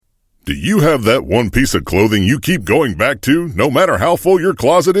Do you have that one piece of clothing you keep going back to, no matter how full your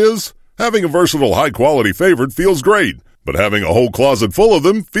closet is? Having a versatile, high-quality favorite feels great, but having a whole closet full of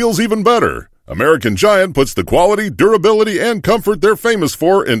them feels even better. American Giant puts the quality, durability, and comfort they're famous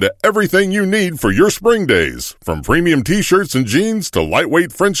for into everything you need for your spring days. From premium t-shirts and jeans to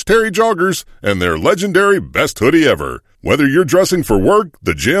lightweight French terry joggers and their legendary best hoodie ever. Whether you're dressing for work,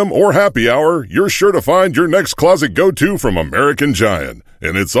 the gym, or happy hour, you're sure to find your next closet go-to from American Giant.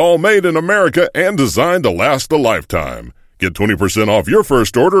 And it's all made in America and designed to last a lifetime. Get 20% off your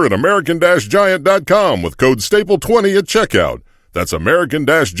first order at American-Giant.com with code STAPLE20 at checkout. That's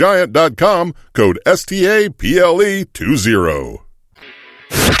American-Giant.com, code STAPLE20.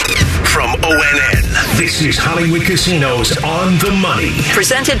 From ONN, this is Hollywood Casinos On the Money.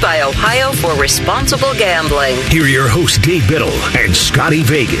 Presented by Ohio for Responsible Gambling. Here are your hosts, Dave Biddle and Scotty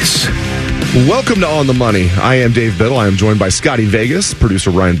Vegas. Welcome to On the Money. I am Dave Biddle. I am joined by Scotty Vegas,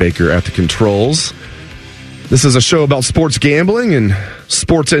 producer Ryan Baker at the controls. This is a show about sports gambling and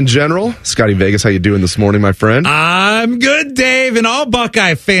sports in general. Scotty Vegas, how you doing this morning, my friend? I'm good, Dave, and all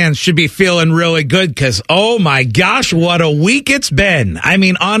Buckeye fans should be feeling really good because, oh my gosh, what a week it's been. I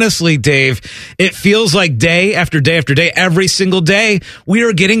mean, honestly, Dave, it feels like day after day after day, every single day, we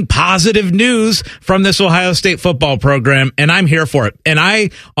are getting positive news from this Ohio State football program, and I'm here for it. And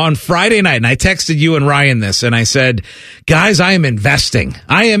on Friday night, and I texted you and Ryan this, and I said, guys, I am investing.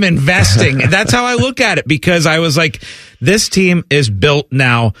 That's how I look at it, because I was like, this team is built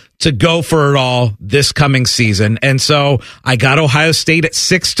now to go for it all this coming season. And so I got Ohio State at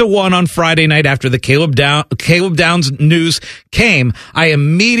 6-1 on Friday night after the Caleb Downs news came. I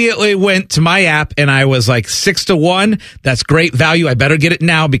immediately went to my app and I was like, 6-1. That's great value. I better get it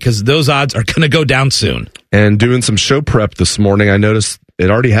now because those odds are going to go down soon. And doing some show prep this morning, I noticed it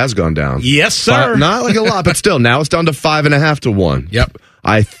already has gone down. Yes, sir. Not like a lot, but still, now it's down to 5.5 to 1. Yep.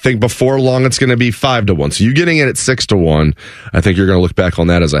 I think before long it's going to be 5-1. So you getting it at 6-1, I think you're going to look back on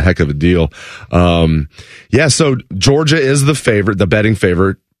that as a heck of a deal. So Georgia is the favorite, the betting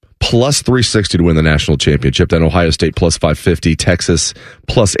favorite, plus 360 to win the national championship. Then Ohio State plus 550, Texas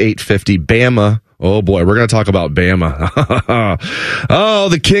plus 850, Bama. Oh boy, we're going to talk about Bama. Oh,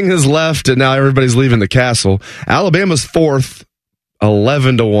 the king has left and now everybody's leaving the castle. Alabama's fourth,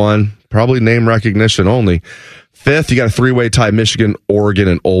 11-1, probably name recognition only. Fifth, you got a three-way tie, Michigan, Oregon,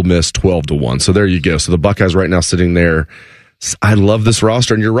 and Ole Miss, 12-1. So there you go. So the Buckeyes right now sitting there. I love this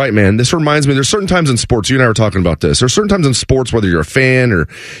roster, and you're right, man. This reminds me, there's certain times in sports, you and I were talking about this. There's certain times in sports, whether you're a fan or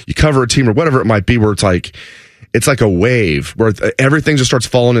you cover a team or whatever it might be, where it's like a wave, where everything just starts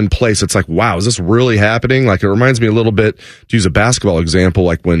falling in place. It's like, wow, is this really happening? Like, it reminds me a little bit, to use a basketball example,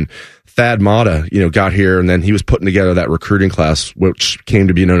 like when Thad Matta, got here, and then he was putting together that recruiting class, which came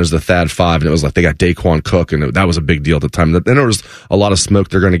to be known as the Thad Five, and it was like they got Daquan Cook, and that was a big deal at the time. Then there was a lot of smoke.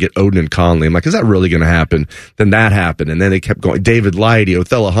 They're going to get Odin and Conley. I'm like, is that really going to happen? Then that happened, and then they kept going. David Lighty,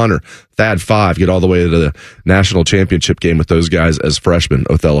 Othello Hunter, Thad Five, get all the way to the national championship game with those guys as freshmen.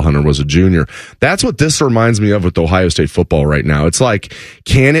 Othello Hunter was a junior. That's what this reminds me of with Ohio State football right now. It's like,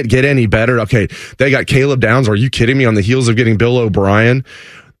 can it get any better? Okay, they got Caleb Downs. Are you kidding me? On the heels of getting Bill O'Brien.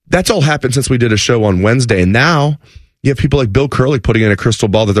 That's all happened since we did a show on Wednesday. And now you have people like Bill Curley putting in a crystal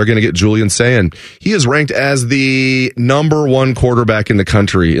ball that they're going to get Julian Sayin. He is ranked as the number one quarterback in the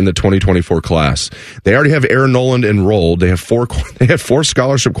country in the 2024 class. They already have Aaron Noland enrolled. They have four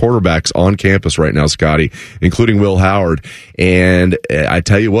scholarship quarterbacks on campus right now, Scotty, including Will Howard. And I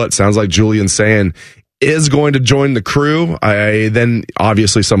tell you what, sounds like Julian Sayin is going to join the crew. Then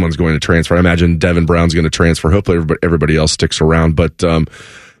obviously someone's going to transfer. I imagine Devin Brown's going to transfer. Hopefully everybody else sticks around. But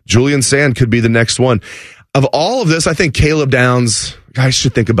Julian Sayin could be the next one. Of all of this, I think Caleb Downs, guys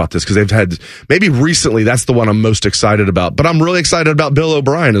should think about this because they've had, maybe recently, that's the one I'm most excited about. But I'm really excited about Bill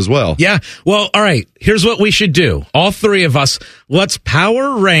O'Brien as well. Yeah. Well, all right. Here's what we should do. All three of us, let's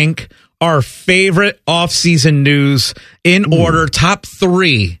power rank our favorite offseason news in order, top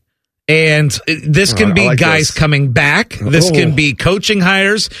three. And this can be guys coming back. This can be coaching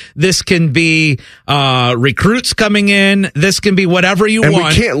hires. This can be recruits coming in. This can be whatever you want. And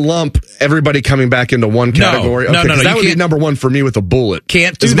we can't lump everybody coming back into one category. No. That would be number one for me with a bullet.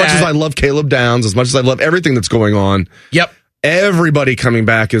 Can't do that. As much as I love Caleb Downs, as much as I love everything that's going on. Yep. Everybody coming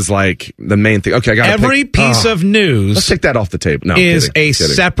back is like the main thing. Okay, I got every piece of news. Let's take that off the tape. No, is kidding.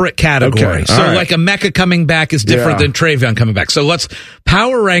 Separate category. Okay, so right. Like a Mecca coming back is different than Travion coming back. So let's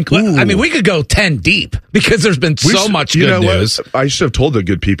power rank. Ooh. I mean, we could go 10 deep because there's been so much good news. I should have told the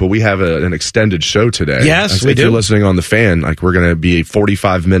good people we have an extended show today. Yes, we do. If you're listening on the fan, like we're going to be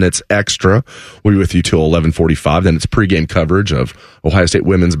 45 minutes extra. We'll be with you till 11:45. Then it's pregame coverage of Ohio State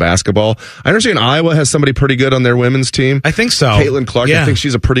women's basketball. I understand Iowa has somebody pretty good on their women's team. I think think so. Caitlin Clark, I think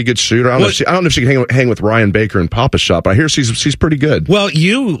she's a pretty good shooter. I don't know if she can hang with Ryan Baker and Papa Shop, but I hear she's pretty good. Well,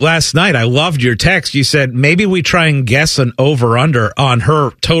 you last night, I loved your text. You said maybe we try and guess an over-under on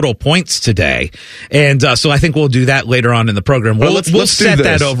her total points today. And so I think we'll do that later on in the program. We'll set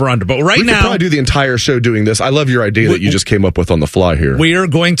that over-under. But right now, we could probably do the entire show doing this. I love your idea that you just came up with on the fly here. We are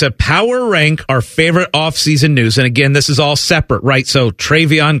going to power rank our favorite off-season news. And again, this is all separate, right? So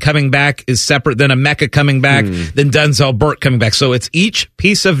Travion coming back is separate than Emeka coming back, than Denzel Burke coming back. So it's each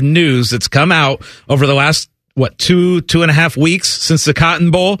piece of news that's come out over the last, 2.5 weeks since the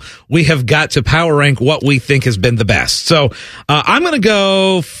Cotton Bowl. We have got to power rank what we think has been the best. So I'm going to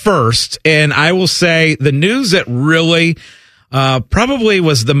go first, and I will say the news that really probably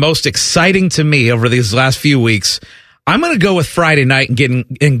was the most exciting to me over these last few weeks, I'm going to go with Friday night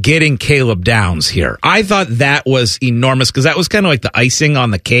and getting Caleb Downs here. I thought that was enormous because that was kind of like the icing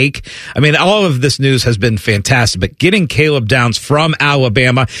on the cake. I mean, all of this news has been fantastic, but getting Caleb Downs from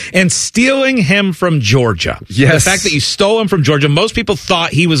Alabama and stealing him from Georgia. Yes. The fact that you stole him from Georgia, most people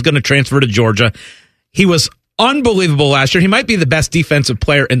thought he was going to transfer to Georgia. He was unbelievable last year. He might be the best defensive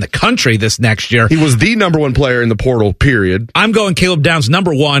player in the country this next year. He was the number one player in the portal, period. I'm going Caleb Downs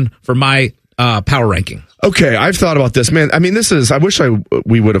number one for my power ranking. Okay, I've thought about this, man. I mean, I wish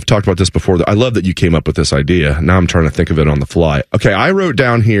we would have talked about this before. I love that you came up with this idea. Now I'm trying to think of it on the fly. Okay, I wrote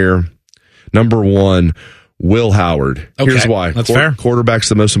down here, number one, Will Howard. Okay, here's why. That's fair. Quarterback's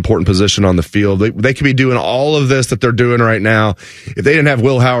the most important position on the field. They could be doing all of this that they're doing right now. If they didn't have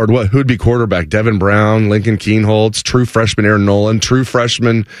Will Howard, who'd be quarterback? Devin Brown, Lincoln Keenholz, true freshman Aaron Nolan, true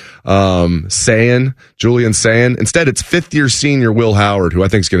freshman Julian Sayin. Instead, it's fifth-year senior Will Howard, who I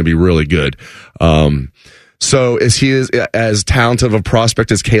think is going to be really good. So is he as talented of a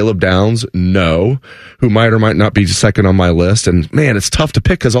prospect as Caleb Downs? No. Who might or might not be second on my list. And, man, it's tough to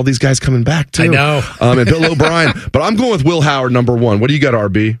pick because all these guys coming back, too. I know. And Bill O'Brien. But I'm going with Will Howard, number one. What do you got,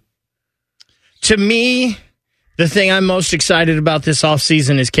 RB? To me, the thing I'm most excited about this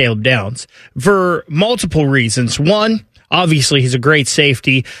offseason is Caleb Downs for multiple reasons. One, obviously, he's a great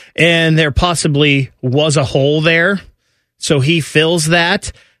safety, and there possibly was a hole there, so he fills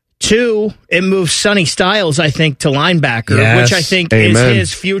that. Two, it moves Sonny Styles, I think, to linebacker, which I think is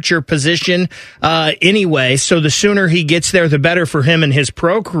his future position anyway. So the sooner he gets there, the better for him in his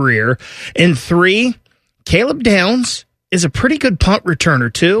pro career. And three, Caleb Downs is a pretty good punt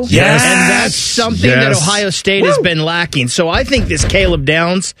returner, too. Yes. And that's something that Ohio State has been lacking. So I think this Caleb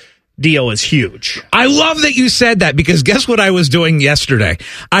Downs deal is huge. I love that you said that because guess what I was doing yesterday?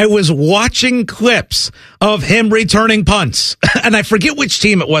 I was watching clips of him returning punts, and I forget which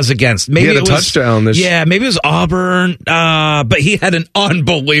team it was against. Maybe he had a touchdown. Maybe it was Auburn, but he had an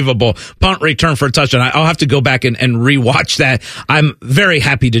unbelievable punt return for a touchdown. I'll have to go back and rewatch that. I'm very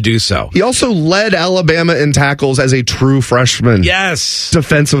happy to do so. He also led Alabama in tackles as a true freshman. Yes.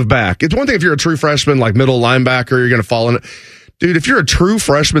 Defensive back. It's one thing if you're a true freshman, like middle linebacker, you're going to fall in it. Dude, if you're a true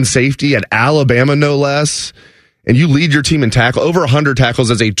freshman safety at Alabama, no less, and you lead your team in tackle, over 100 tackles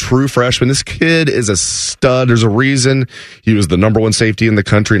as a true freshman, this kid is a stud. There's a reason he was the number one safety in the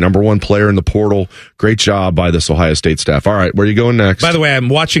country, number one player in the portal. Great job by this Ohio State staff. All right, where are you going next? By the way, I'm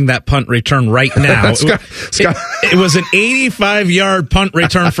watching that punt return right now. It was an 85-yard punt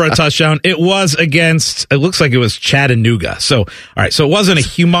return for a touchdown. It was against, it looks like it was Chattanooga. So, all right, so it wasn't a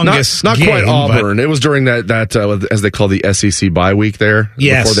humongous Not game, quite Auburn. It was during that as they call the SEC bye week there.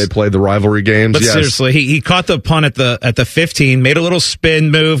 Yes. Before they played the rivalry games. But seriously, he caught the punt at the 15, made a little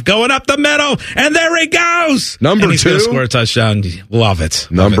spin move, going up the middle, and there he goes. Number and he's 2. He's going to score a touchdown. Love it.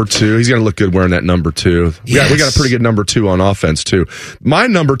 Number 2. He's going to look good wearing that number 2. Yes. We got a pretty good number 2 on offense, too. My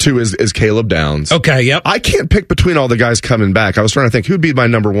number 2 is Caleb Downs. Okay, yep. I can't pick between all the guys coming back. I was trying to think who'd be my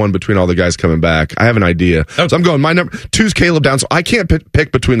number 1 between all the guys coming back. I have an idea. Okay. So I'm going, my number 2 is Caleb Downs. I can't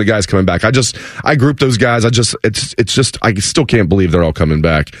pick between the guys coming back. I grouped those guys. It's just, I still can't believe they're all coming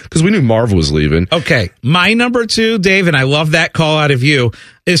back because we knew Marv was leaving. Okay. My number 2, Dave, and I love that call out of you,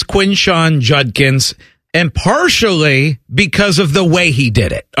 is Quinshon Judkins. And partially because of the way he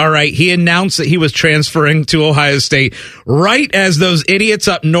did it. All right. He announced that he was transferring to Ohio State right as those idiots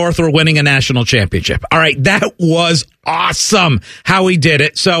up north were winning a national championship. All right. That was awesome how he did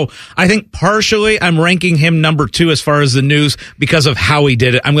it. So I think partially I'm ranking him number 2 as far as the news because of how he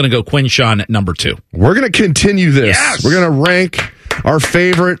did it. I'm going to go Quinshon at number 2. We're going to continue this. Yes. We're going to rank our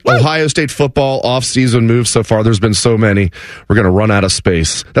favorite Ohio State football offseason moves so far. There's been so many. We're going to run out of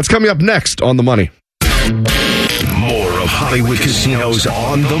space. That's coming up next on The Money. More of Hollywood Casinos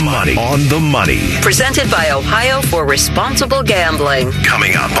on the money. On the money. Presented by Ohio for Responsible Gambling.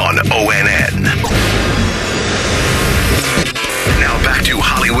 Coming up on ONN. Now back to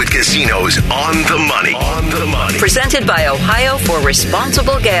Hollywood Casinos on the money. On the money. Presented by Ohio for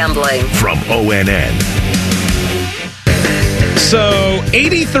Responsible Gambling. From ONN. So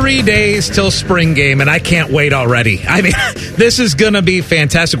 83 days till spring game, and I can't wait already. I mean, this is going to be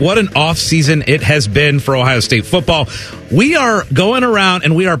fantastic. What an offseason it has been for Ohio State football. We are going around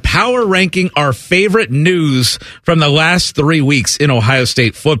and we are power ranking our favorite news from the last 3 weeks in Ohio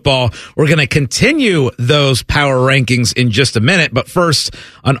State football. We're going to continue those power rankings in just a minute. But first,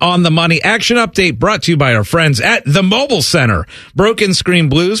 an On the Money action update brought to you by our friends at the Mobile Center. Broken screen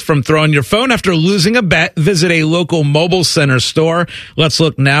blues from throwing your phone after losing a bet. Visit a local Mobile Center store. Let's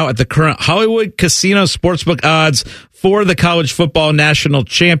look now at the current Hollywood Casino Sportsbook odds for the college football national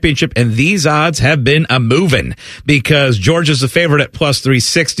championship, and these odds have been a moving because Georgia's the favorite at plus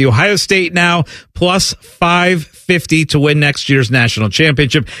 360. Ohio State now plus 550 to win next year's national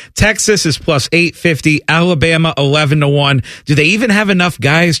championship. Texas is plus 850. Alabama 11-1. Do they even have enough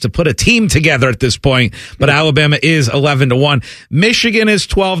guys to put a team together at this point? But Alabama is 11-1. Michigan is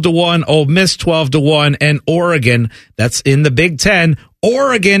 12-1. Ole Miss 12-1, and Oregon, that's in the Big Ten.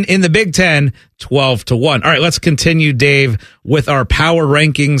 Oregon in the Big Ten, 12-1. All right, let's continue, Dave, with our power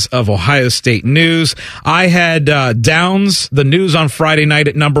rankings of Ohio State news. I had Downs, the news on Friday night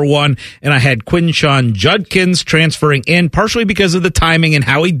at number 1, and I had Quinshon Judkins transferring in, partially because of the timing and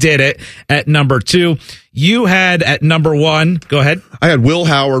how he did it, at number 2. You had at number 1, go ahead. I had Will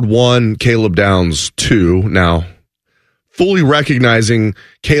Howard 1, Caleb Downs 2. Now, fully recognizing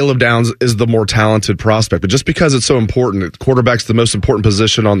Caleb Downs is the more talented prospect, but just because it's so important, quarterback's the most important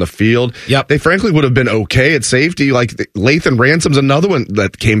position on the field. Yep. They frankly would have been okay at safety. Like Lathan Ransom's another one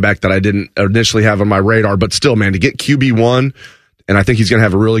that came back that I didn't initially have on my radar, but still, man, to get QB1, and I think he's going to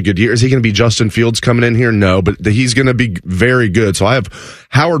have a really good year. Is he going to be Justin Fields coming in here? No, but he's going to be very good. So I have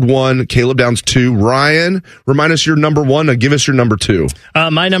Howard 1, Caleb Downs 2. Ryan, remind us your number 1 and give us your number 2.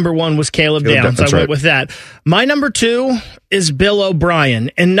 My number 1 was Caleb Downs. I went with that. My number 2 is Bill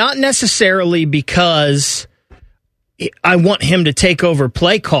O'Brien, and not necessarily because I want him to take over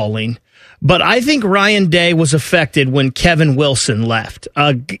play calling, but I think Ryan Day was affected when Kevin Wilson left.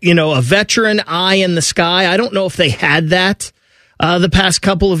 A veteran eye in the sky. I don't know if they had that the past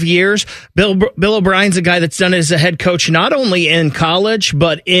couple of years. Bill O'Brien's a guy that's done it as a head coach, not only in college,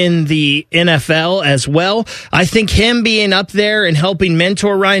 but in the NFL as well. I think him being up there and helping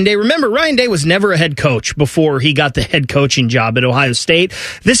mentor Ryan Day. Remember, Ryan Day was never a head coach before he got the head coaching job at Ohio State.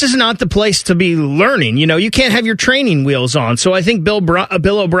 This is not the place to be learning. You can't have your training wheels on. So I think Bill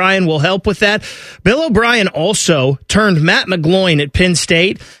O'Brien will help with that. Bill O'Brien also turned Matt McGloin at Penn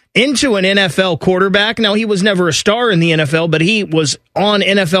State into an NFL quarterback. Now, he was never a star in the NFL, but he was on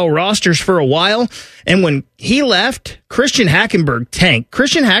NFL rosters for a while. And when he left, Christian Hackenberg tanked.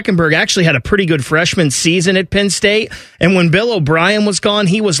 Christian Hackenberg actually had a pretty good freshman season at Penn State. And when Bill O'Brien was gone,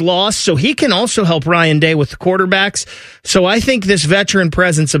 he was lost. So he can also help Ryan Day with the quarterbacks. So I think this veteran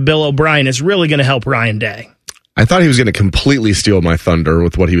presence of Bill O'Brien is really going to help Ryan Day. I thought he was going to completely steal my thunder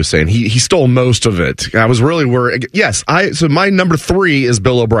with what he was saying. He stole most of it. I was really worried. Yes, so my number 3 is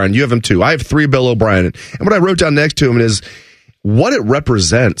Bill O'Brien. You have him 2. I have 3 Bill O'Brien. And what I wrote down next to him is what it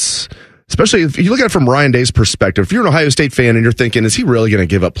represents, especially if you look at it from Ryan Day's perspective. If you're an Ohio State fan and you're thinking, is he really going to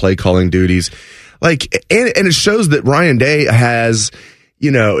give up play calling duties? And it shows that Ryan Day has,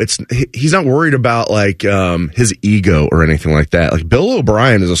 he's not worried about his ego or anything like that. Like Bill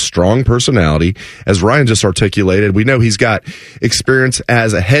O'Brien is a strong personality, as Ryan just articulated. We know he's got experience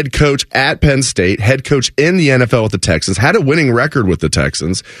as a head coach at Penn State, head coach in the NFL with the Texans, had a winning record with the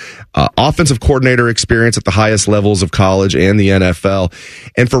Texans, offensive coordinator experience at the highest levels of college and the NFL.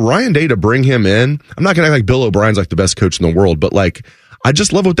 And for Ryan Day to bring him in, I'm not going to act like Bill O'Brien's like the best coach in the world, but I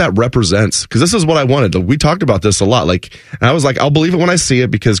just love what that represents, because this is what I wanted. We talked about this a lot. And I was like, I'll believe it when I see it,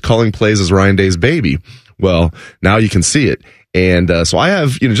 because calling plays is Ryan Day's baby. Well, now you can see it. And so I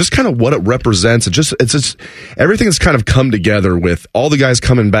have, just kind of what it represents. It's just everything has kind of come together with all the guys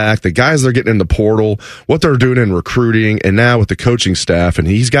coming back, the guys that are getting in the portal, what they're doing in recruiting, and now with the coaching staff. And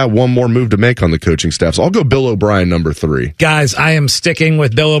he's got one more move to make on the coaching staff. So I'll go Bill O'Brien, number 3. Guys, I am sticking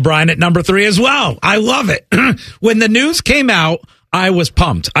with Bill O'Brien at number 3 as well. I love it. When the news came out, I was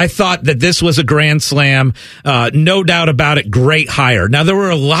pumped. I thought that this was a grand slam. No doubt about it. Great hire. Now, there were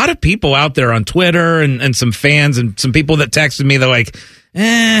a lot of people out there on Twitter and some fans and some people that texted me. They're like,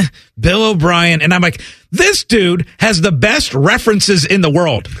 Bill O'Brien. And I'm like, this dude has the best references in the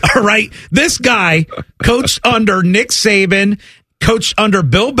world. All right. This guy coached under Nick Saban, coached under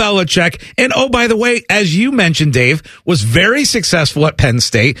Bill Belichick, and oh, by the way, as you mentioned, Dave, was very successful at Penn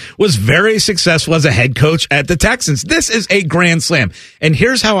State, was very successful as a head coach at the Texans. This is a grand slam. And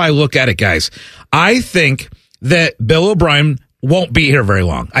here's how I look at it, guys. I think that Bill O'Brien won't be here very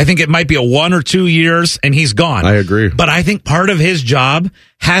long. I think it might be a 1 or 2 years and he's gone. I agree. But I think part of his job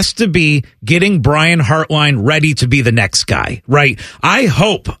has to be getting Brian Hartline ready to be the next guy, right? I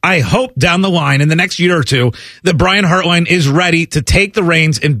hope down the line in the next year or two that Brian Hartline is ready to take the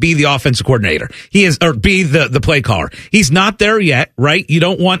reins and be the offensive coordinator. He is, or be the play caller. He's not there yet, right? You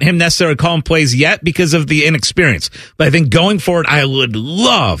don't want him necessarily calling plays yet because of the inexperience. But I think going forward, I would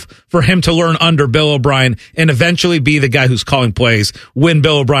love for him to learn under Bill O'Brien and eventually be the guy who's calling plays when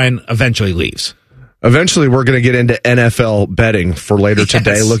Bill O'Brien eventually leaves. Eventually, we're going to get into NFL betting for later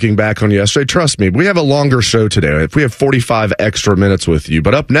today, looking back on yesterday. Trust me, we have a longer show today. If we have 45 extra minutes with you.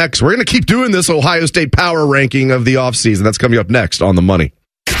 But up next, we're going to keep doing this Ohio State power ranking of the offseason. That's coming up next on The Money.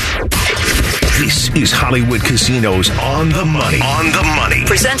 This is Hollywood Casinos On the Money. On the Money.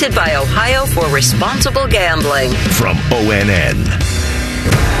 Presented by Ohio for Responsible Gambling. From ONN.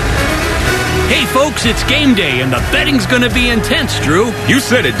 Hey folks, it's game day and the betting's gonna be intense, Drew. You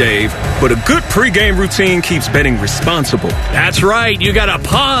said it, Dave, but a good pregame routine keeps betting responsible. That's right, you gotta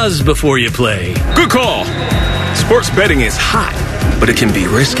pause before you play. Good call. Sports betting is hot, but it can be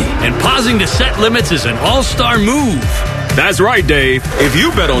risky. And pausing to set limits is an all-star move. That's right, Dave. If you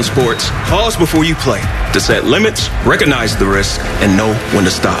bet on sports, pause before you play to set limits, recognize the risk, and know when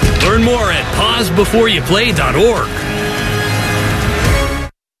to stop. Learn more at pausebeforeyouplay.org.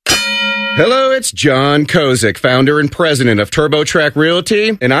 Hello, it's John Kozik, founder and president of TurboTrack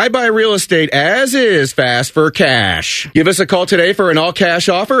Realty, and I buy real estate as is fast for cash. Give us a call today for an all-cash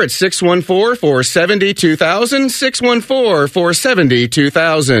offer at 614-470-2000,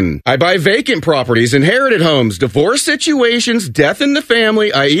 614-470-2000. I buy vacant properties, inherited homes, divorce situations, death in the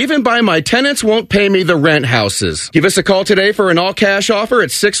family. I even buy my tenants won't pay me the rent houses. Give us a call today for an all-cash offer at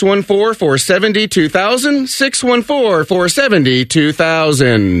 614-470-2000,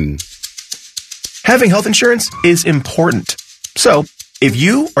 614-470-2000. Having health insurance is important. So, if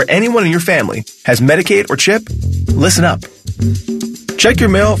you or anyone in your family has Medicaid or CHIP, listen up. Check your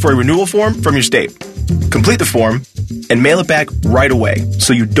mail for a renewal form from your state. Complete the form and mail it back right away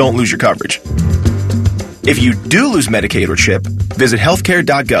so you don't lose your coverage. If you do lose Medicaid or CHIP, visit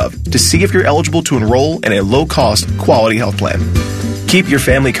healthcare.gov to see if you're eligible to enroll in a low-cost, quality health plan. Keep your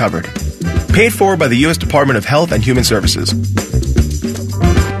family covered. Paid for by the U.S. Department of Health and Human Services.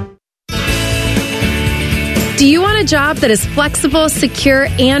 Do you want a job that is flexible, secure,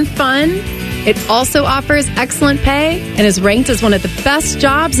 and fun? It also offers excellent pay and is ranked as one of the best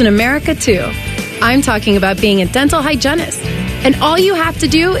jobs in America, too. I'm talking about being a dental hygienist. And all you have to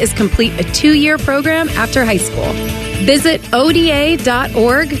do is complete a 2-year program after high school. Visit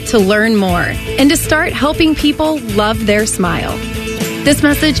ODA.org to learn more and to start helping people love their smile. This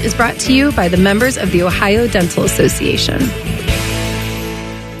message is brought to you by the members of the Ohio Dental Association.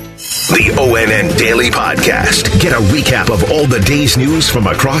 The ONN Daily Podcast. Get a recap of all the day's news from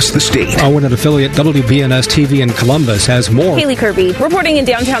across the state. ONN affiliate WBNS TV in Columbus has more. Haley Kirby reporting in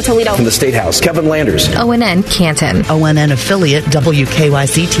downtown Toledo. From the State House, Kevin Landers. ONN Canton. ONN affiliate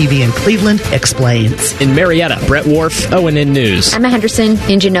WKYC TV in Cleveland explains. In Marietta, Brett Wharf, ONN News. Emma Henderson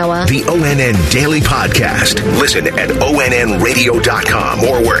in Genoa. The ONN Daily Podcast. Listen at ONNradio.com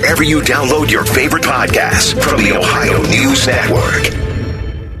or wherever you download your favorite podcasts from the Ohio News Network.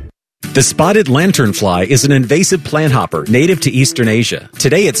 The spotted lanternfly is an invasive plant hopper native to Eastern Asia.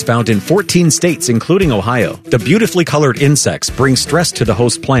 Today it's found in 14 states, including Ohio. The beautifully colored insects bring stress to the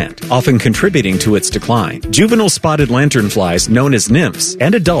host plant, often contributing to its decline. Juvenile spotted lanternflies, known as nymphs,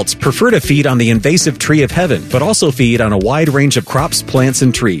 and adults prefer to feed on the invasive tree of heaven, but also feed on a wide range of crops, plants,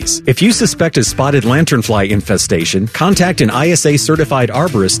 and trees. If you suspect a spotted lanternfly infestation, contact an ISA-certified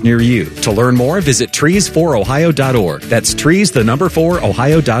arborist near you. To learn more, visit trees4ohio.org. That's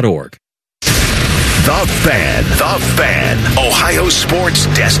trees4ohio.org. The Fan, Ohio sports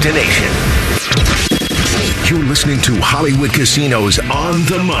destination. You're listening to Hollywood Casinos On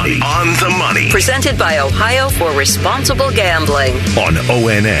the Money. On the Money. Presented by Ohio for Responsible Gambling. On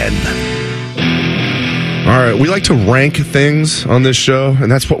ONN. All right, we like to rank things on this show,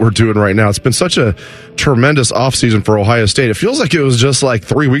 and that's what we're doing right now. It's been such a tremendous offseason for Ohio State. It feels like it was just like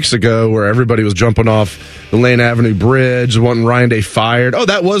 3 weeks ago where everybody was jumping off the Lane Avenue Bridge, wanting Ryan Day fired. Oh,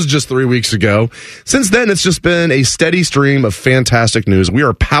 that was just 3 weeks ago. Since then, it's just been a steady stream of fantastic news. We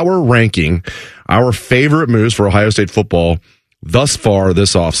are power ranking our favorite moves for Ohio State football thus far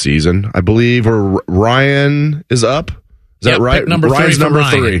this offseason. I believe Ryan is up. Is that right? Ryan's number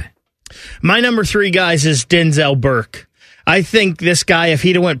 3. My number 3, guys, is Denzel Burke. I think this guy, if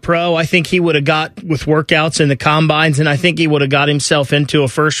he'd have went pro, I think he would have got with workouts in the combines, and I think he would have got himself into a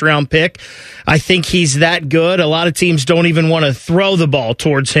first-round pick. I think he's that good. A lot of teams don't even want to throw the ball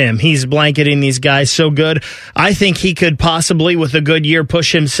towards him. He's blanketing these guys so good. I think he could possibly, with a good year,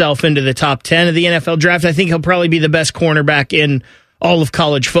 push himself into the top 10 of the NFL draft. I think he'll probably be the best cornerback in all of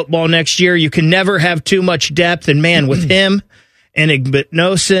college football next year. You can never have too much depth, and man, with him and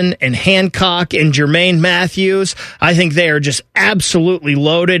Igbinosun and Hancock and Jermaine Matthews, I think they are just absolutely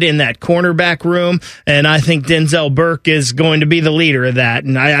loaded in that cornerback room, and I think Denzel Burke is going to be the leader of that,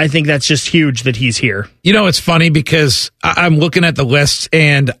 and I think that's just huge that he's here. You know, it's funny because I'm looking at the list,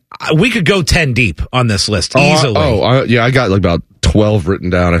 and we could go 10 deep on this list easily. I got like about 12 written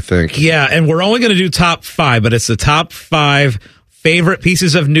down, I think. Yeah, and we're only going to do top 5, but it's the top 5 favorite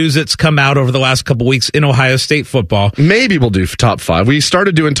pieces of news that's come out over the last couple weeks in Ohio State football. Maybe we'll do top 5. We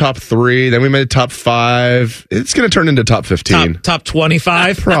started doing top 3, then we made top 5. It's going to turn into top 15. Top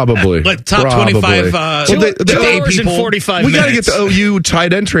 25? Probably. Like top 25. 2 hours and 45 minutes. We got to get the OU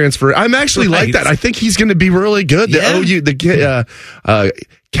tight end transfer. I'm actually like that. I think he's going to be really good. The OU,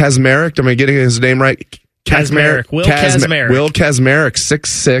 Kazmarek, am I getting his name right? Kazmarek. Will Kazmarek,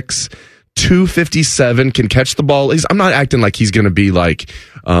 6'6", 257, can catch the ball. I'm not acting like he's going to be like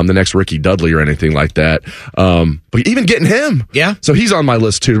the next Ricky Dudley or anything like that. But even getting him. Yeah. So he's on my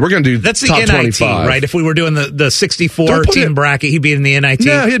list too. We're going to do that's the top NIT, 25. right? If we were doing the 64-team bracket, he'd be in the NIT.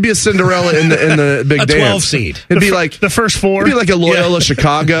 No, he'd be a Cinderella in the big a dance. 12 seed. It'd be like the first 4. It'd be like a Loyola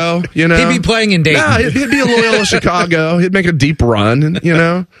Chicago, you know? He'd be playing in Dayton. No, he'd be a Loyola Chicago. He'd make a deep run, you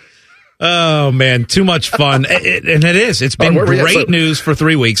know? Oh, man, too much fun. And it is. It's been great news for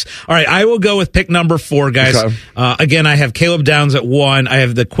 3 weeks. All right, I will go with pick number 4, guys. Okay. Again, I have Caleb Downs at 1. I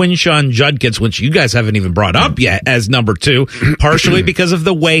have the Quinshon Judkins, which you guys haven't even brought up yet, as number 2, partially because of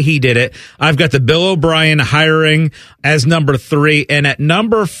the way he did it. I've got the Bill O'Brien hiring as number 3. And at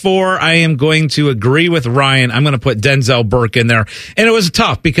number 4, I am going to agree with Ryan. I'm going to put Denzel Burke in there. And it was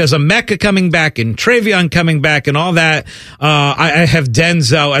tough because of Mecca coming back and Travion coming back and all that. I have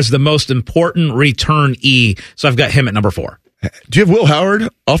Denzel as the most important return so I've got him at number 4. Do you have Will Howard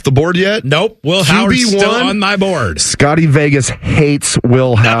off the board yet? Nope. Will Howard's still on my board. Scotty Vegas hates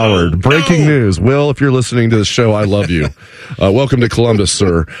Will Howard. Breaking news. Will, if you're listening to the show, I love you. Welcome to Columbus,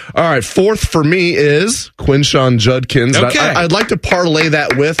 sir. All right, 4th for me is Quinshon Judkins. Okay. I'd like to parlay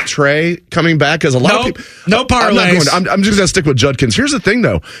that with Trey coming back, because a lot of people... No parlays. I'm just going to stick with Judkins. Here's the thing,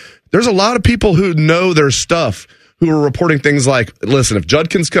 though. There's a lot of people who know their stuff who are reporting things like, listen, if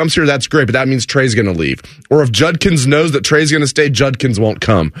Judkins comes here, that's great, but that means Trey's going to leave. Or if Judkins knows that Trey's going to stay, Judkins won't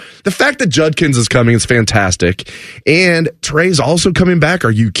come. The fact that Judkins is coming is fantastic. And Trey's also coming back.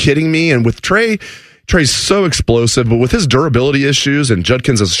 Are you kidding me? And with Trey's so explosive, but with his durability issues, and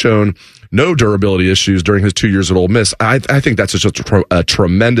Judkins has shown no durability issues during his 2 years at Ole Miss, I think that's just a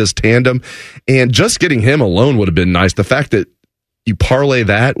tremendous tandem. And just getting him alone would have been nice. The fact that you parlay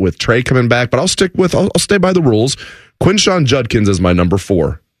that with Trey coming back, but I'll stay by the rules. Quinshon Judkins is my number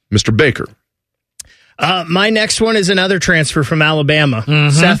 4. Mr. Baker. My next one is another transfer from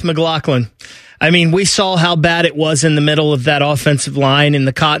Alabama, Seth McLaughlin. I mean, we saw how bad it was in the middle of that offensive line in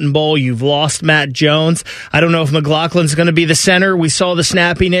the Cotton Bowl. You've lost Matt Jones. I don't know if McLaughlin's going to be the center. We saw the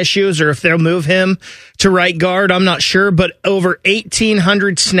snapping issues, or if they'll move him to right guard. I'm not sure, but over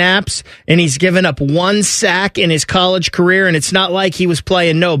 1,800 snaps, and he's given up 1 sack in his college career, and it's not like he was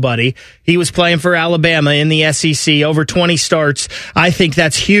playing nobody. He was playing for Alabama in the SEC, over 20 starts. I think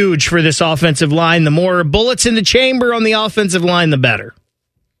that's huge for this offensive line. The more bullets in the chamber on the offensive line, the better.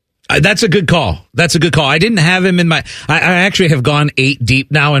 That's a good call. I didn't have him in my... I actually have gone 8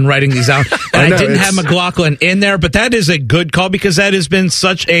 deep now in writing these out. And I didn't have McLaughlin in there, but that is a good call because that has been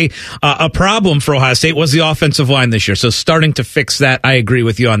such a problem for Ohio State was the offensive line this year. So starting to fix that, I agree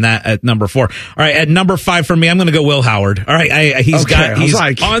with you on that at number 4. All right, at number 5 for me, I'm going to go Will Howard. All right, he's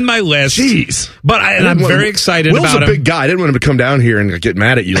on my list. Jeez. But I'm very excited about him. Will's a big guy. I didn't want him to come down here and get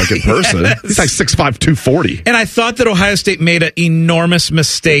mad at you like in person. He's like 6'5", 240. And I thought that Ohio State made an enormous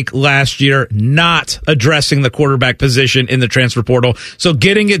mistake last year not addressing the quarterback position in the transfer portal. So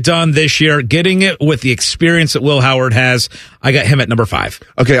getting it done this year, getting it with the experience that Will Howard has, I got him at number 5.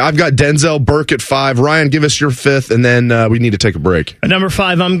 Okay, I've got Denzel Burke at 5. Ryan, give us your 5th, and then we need to take a break. At number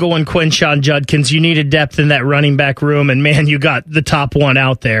 5, I'm going Quinshon Judkins. You needed depth in that running back room, and man, you got the top one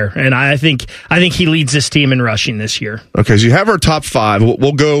out there. And I think he leads this team in rushing this year. Okay, so you have our top 5.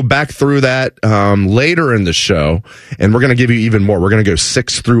 We'll go back through that later in the show, and we're going to give you even more. We're going to go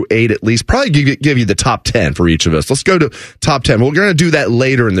 6 through 8 at least. Probably give you the top 10 for each of us. Let's go to top 10. We're going to do that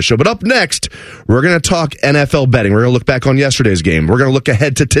later in the show. But up next, we're going to talk NFL betting. We're going to look back on yesterday's game. We're going to look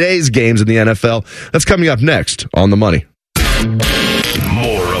ahead to today's games in the NFL. That's coming up next on The Money.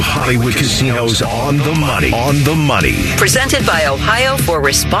 More of Hollywood Casinos on the money. On the money. Presented by Ohio for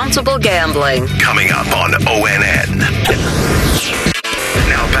Responsible Gambling. Coming up on ONN.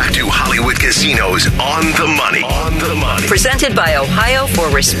 Now back to Hollywood Casinos on the money. On the money. Presented by Ohio for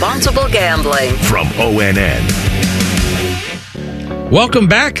Responsible Gambling. From ONN. Welcome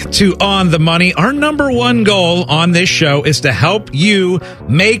back to On the Money. Our number one goal on this show is to help you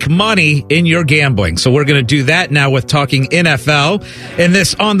make money in your gambling. So we're going to do that now with talking NFL in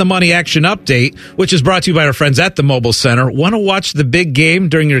this On the Money action update, which is brought to you by our friends at the Mobile Center. Want to watch the big game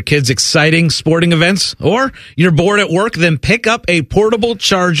during your kids' exciting sporting events? Or you're bored at work? Then pick up a portable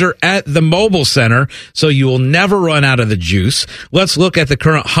charger at the Mobile Center so you will never run out of the juice. Let's look at the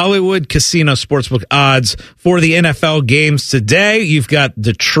current Hollywood Casino Sportsbook odds for the NFL games today. You've got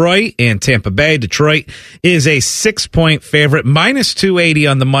Detroit and Tampa Bay. Detroit is a 6-point favorite, minus 280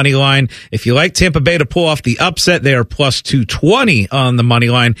 on the money line. If you like Tampa Bay to pull off the upset, they are plus 220 on the money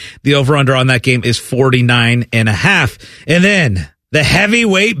line. The over-under on that game is 49.5. And then the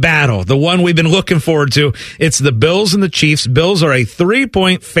heavyweight battle, the one we've been looking forward to. It's the Bills and the Chiefs. Bills are a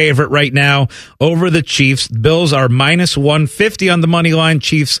 3-point favorite right now over the Chiefs. Bills are minus 150 on the money line.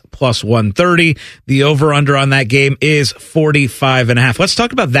 Chiefs plus 130. The over-under on that game is 45.5. Let's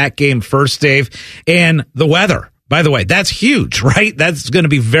talk about that game first, Dave, and the weather. By the way, that's huge, right? That's going to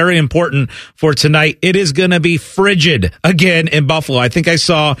be very important for tonight. It is going to be frigid again in Buffalo. I think I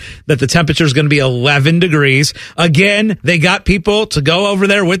saw that the temperature is going to be 11 degrees. Again, they got people to go over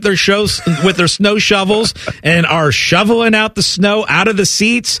there with their snow shovels and are shoveling out the snow out of the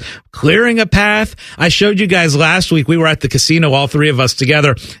seats, clearing a path. I showed you guys last week. We were at the casino, all three of us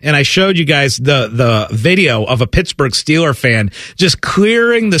together, and I showed you guys the video of a Pittsburgh Steeler fan just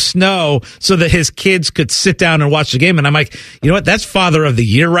clearing the snow so that his kids could sit down and watch the game. And I'm like, you know what? That's Father of the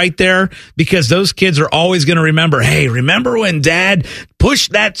Year right there, because those kids are always going to remember, hey, remember when Dad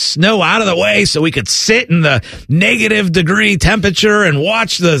pushed that snow out of the way so we could sit in the negative degree temperature and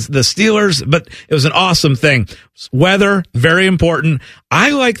watch the Steelers? But it was an awesome thing. Weather, very important.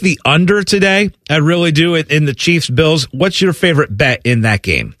 I like the under today. I really do it in the Chiefs Bills. What's your favorite bet in that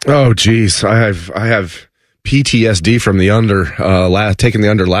game? Oh, geez. I have PTSD from the under, taking the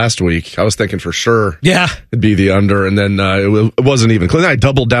under last week. I was thinking for sure it'd be the under, and then it wasn't even close. I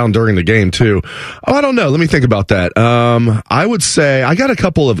doubled down during the game too. Oh, I don't know. Let me think about that. I would say I got a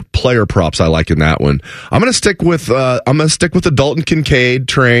couple of player props I like in that one. I'm gonna stick with the Dalton Kincaid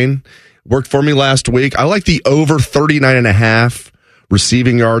train. Worked for me last week. I like the over 39.5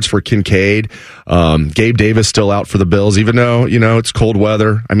 receiving yards for Kincaid. Gabe Davis still out for the Bills, even though it's cold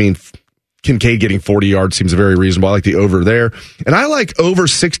weather. I mean, Kincaid getting 40 yards seems very reasonable. I like the over there. And I like over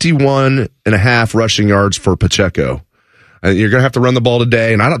 61.5 rushing yards for Pacheco. You're going to have to run the ball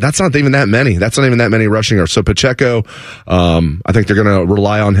today, and that's not even that many. That's not even that many rushing yards. So Pacheco, I think they're going to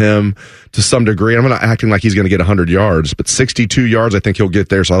rely on him to some degree. I'm not acting like he's going to get 100 yards, but 62 yards I think he'll get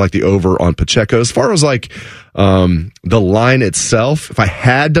there. So I like the over on Pacheco. As far as the line itself, if I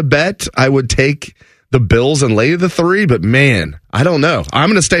had to bet, I would take the Bills and lay the 3, but man, I don't know. I'm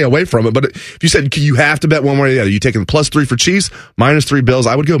going to stay away from it. But if you said you have to bet one way or the other, you taking +3 for Chiefs, -3 Bills,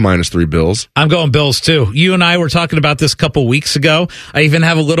 I would go -3 Bills. I'm going Bills too. You and I were talking about this a couple weeks ago. I even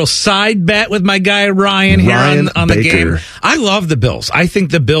have a little side bet with my guy Ryan here on the game. I love the Bills. I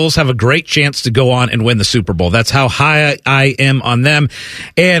think the Bills have a great chance to go on and win the Super Bowl. That's how high I am on them.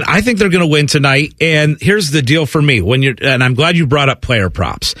 And I think they're going to win tonight. And here's the deal for me. And I'm glad you brought up player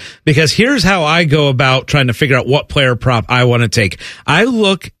props, because here's how I go about trying to figure out what player prop I want to take. I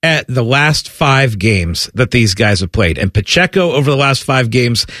look at the last 5 games that these guys have played, and Pacheco over the last 5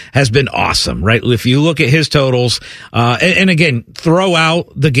 games has been awesome, right? If you look at his totals, and again, throw out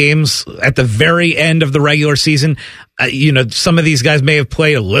the games at the very end of the regular season. Some of these guys may have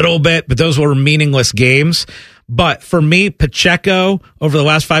played a little bit, but those were meaningless games. But for me, Pacheco over the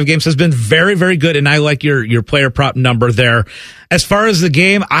last 5 games has been very, very good, and I like your player prop number there. As far as the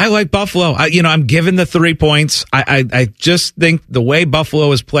game, I like Buffalo. I'm giving the 3 points. I just think the way Buffalo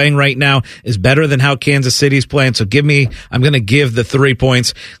is playing right now is better than how Kansas City's playing. So I'm going to give the 3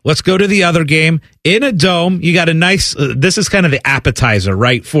 points. Let's go to the other game. In a dome, you got a nice, this is kind of the appetizer,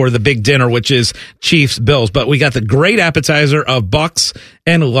 right, for the big dinner, which is Chiefs Bills. But we got the great appetizer of Bucks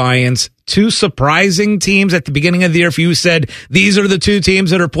and Lions. 2 surprising teams at the beginning of the year. If you said these are the 2 teams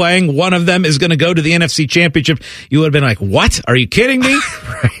that are playing, one of them is going to go to the NFC Championship, you would have been like, what? Are you kidding me?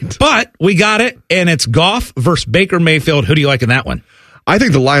 Right. But we got it, and it's Goff versus Baker Mayfield. Who do you like in that one? I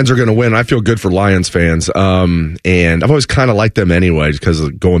think the Lions are going to win. I feel good for Lions fans. And I've always kind of liked them anyway, because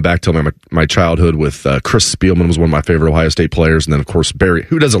going back to my childhood with Chris Spielman was one of my favorite Ohio State players. And then, of course, Barry.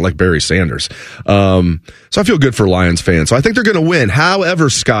 Who doesn't like Barry Sanders? So I feel good for Lions fans. So I think they're going to win. However,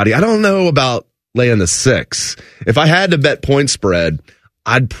 Scotty, I don't know about laying the 6. If I had to bet point spread,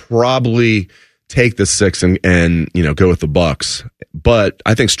 I'd probably take the 6 and go with the Bucks. But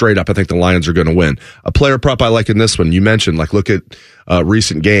I think straight up, I think the Lions are going to win. A player prop I like in this one, you mentioned, look at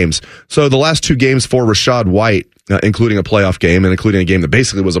recent games. So the last 2 games for Rachaad White, including a playoff game and including a game that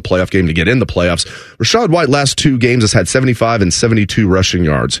basically was a playoff game to get in the playoffs. Rachaad White last 2 games has had 75 and 72 rushing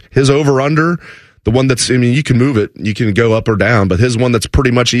yards. His over-under, the one that's, you can move it, you can go up or down, but his one that's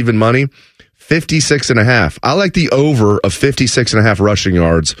pretty much even money, 56.5. I like the over of 56.5 rushing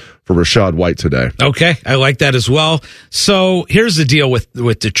yards for Rachaad White today. Okay, I like that as well. So here's the deal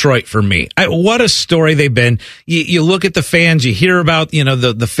with Detroit for me. What a story they've been. You look at the fans, you hear about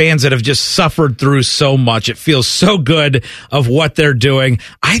the fans that have just suffered through so much. It feels so good of what they're doing.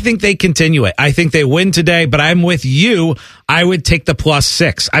 I think they continue it. I think they win today, but I'm with you. I would take the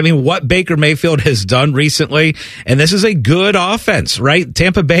 +6. What Baker Mayfield has done recently, and this is a good offense, right?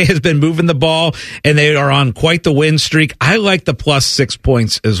 Tampa Bay has been moving the ball, and they are on quite the win streak. I like the +6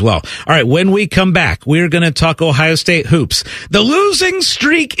 points as well. All right, when we come back, we're going to talk Ohio State hoops. The losing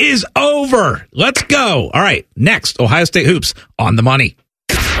streak is over. Let's go. All right, next, Ohio State hoops on the money.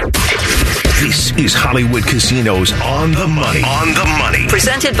 This is Hollywood Casinos On the Money. On the Money.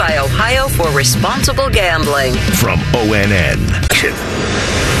 Presented by Ohio for Responsible Gambling. From ONN.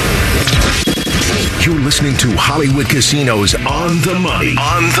 You're listening to Hollywood Casinos On the Money.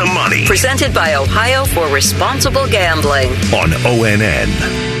 On the Money. Presented by Ohio for Responsible Gambling. On ONN.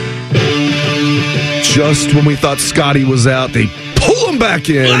 Just when we thought Scotty was out, they pull him back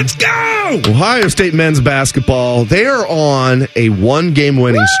in. Let's go! Ohio State men's basketball, they are on a 1-game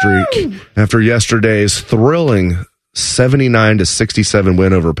winning streak after yesterday's thrilling 79-67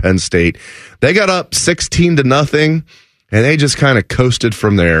 win over Penn State. They got up 16-0, and they just kind of coasted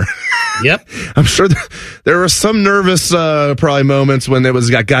from there. Yep. I'm sure there were some nervous probably moments when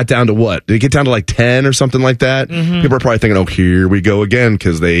it got down to what? Did it get down to 10 or something like that? Mm-hmm. People are probably thinking, here we go again,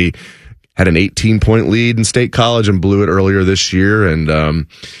 because they had an 18-point lead in State College and blew it earlier this year. And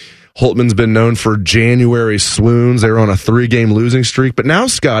Holtman's been known for January swoons. They were on a 3-game losing streak. But now,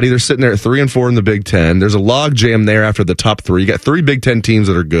 Scotty, they're sitting there at 3-4 in the Big Ten. There's a log jam there after the top 3. You got 3 Big Ten teams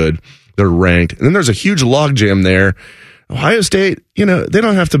that are good. They're ranked. And then there's a huge log jam there. Ohio State, they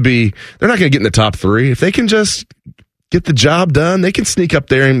don't have to be, they're not going to get in the top 3. If they can just get the job done, they can sneak up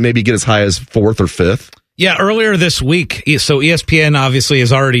there and maybe get as high as 4th or 5th. Yeah, earlier this week, so ESPN obviously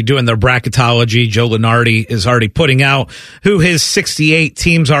is already doing their bracketology. Joe Lunardi is already putting out who his 68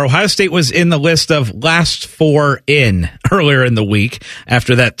 teams are. Ohio State was in the list of last 4 in earlier in the week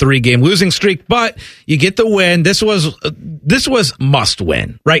after that 3-game losing streak, but you get the win. This was must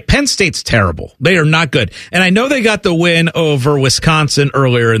win, right? Penn State's terrible. They are not good. And I know they got the win over Wisconsin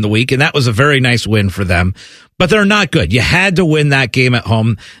earlier in the week, and that was a very nice win for them. But they're not good. You had to win that game at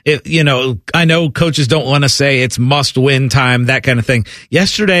home. I know coaches don't want to say it's must-win time, that kind of thing.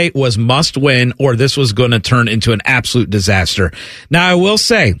 Yesterday was must-win, or this was going to turn into an absolute disaster. Now, I will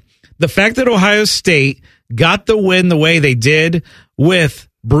say, the fact that Ohio State got the win the way they did with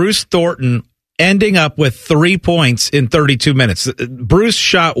Bruce Thornton ending up with 3 points in 32 minutes. Bruce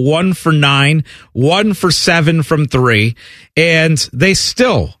shot 1 for 9, 1 for 7 from 3, and they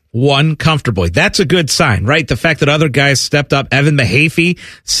still won comfortably. That's a good sign, right? The fact that other guys stepped up. Evan Mahaffey,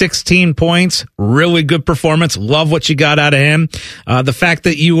 16 points, really good performance. Love what you got out of him. The fact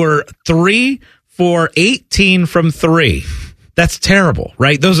that you were 3 for 18 from 3. That's terrible,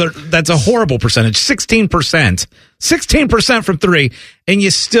 right? That's a horrible percentage. 16% from 3, and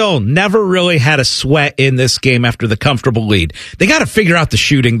you still never really had a sweat in this game after the comfortable lead. They got to figure out the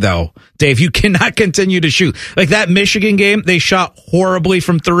shooting, though, Dave. You cannot continue to shoot. Like that Michigan game, they shot horribly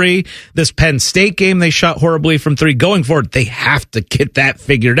from 3. This Penn State game, they shot horribly from 3. Going forward, they have to get that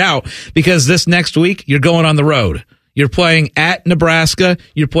figured out, because this next week, you're going on the road. You're playing at Nebraska.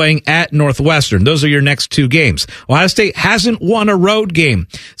 You're playing at Northwestern. Those are your next 2 games. Ohio State hasn't won a road game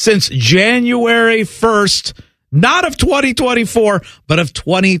since January 1st, not of 2024, but of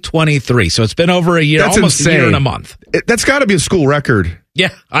 2023. So it's been over a year, That's almost insane. a year and a month. That's got to be a school record. Yeah,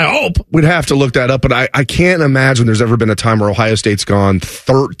 I hope. We'd have to look that up, but I can't imagine there's ever been a time where Ohio State's gone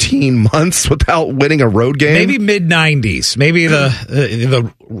 13 months without winning a road game. Maybe mid-90s. Maybe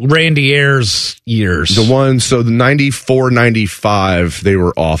the Randy Ayers years. The 94-95, they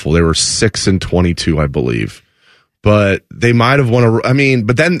were awful. They were 6-22, I believe. but they might have won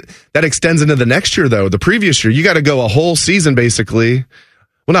but then that extends into the next year, though. The previous year, you got to go a whole season, basically.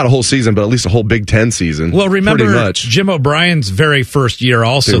 Well, not a whole season, but at least a whole Big Ten season. Well, remember Jim O'Brien's very first year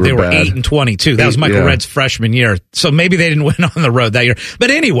also, they were 8-22. That was Michael Redd's freshman year. So maybe they didn't win on the road that year.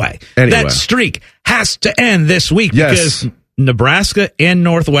 But anyway, that streak has to end this week because Nebraska and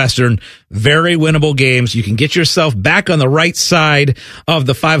Northwestern, very winnable games. You can get yourself back on the right side of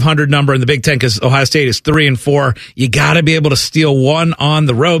the 500 number in the Big Ten because Ohio State is 3-4. You got to be able to steal one on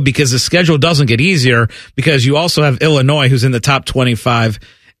the road because the schedule doesn't get easier because you also have Illinois, who's in the top 25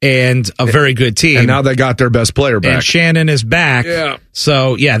 and a very good team. And now they got their best player back. And Shannon is back. Yeah.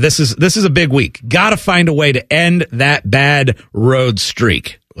 So, this is a big week. Got to find a way to end that bad road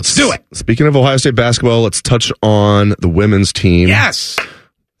streak. Let's do it. Speaking of Ohio State basketball, let's touch on the women's team. Yes.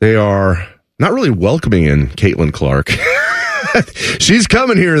 They are not really welcoming in Caitlin Clark. She's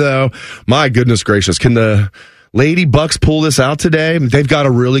coming here, though. My goodness gracious. Can the Lady Bucks pull this out today? They've got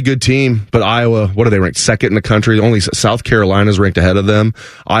a really good team, but Iowa, what are they ranked? Second in the country. Only South Carolina's ranked ahead of them.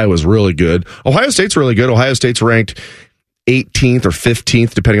 Iowa's really good. Ohio State's really good. Ohio State's ranked 18th or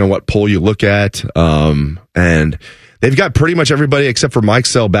 15th, depending on what poll you look at. And they've got pretty much everybody except for Mike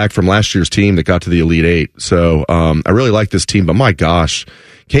Sell back from last year's team that got to the Elite Eight. So I really like this team, but my gosh,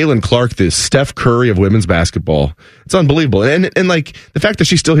 Caitlin Clark, the Steph Curry of women's basketball. It's unbelievable. And like the fact that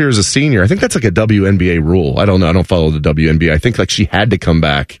she's still here as a senior, I think that's like a WNBA rule. I don't know. I don't follow the WNBA. I think like she had to come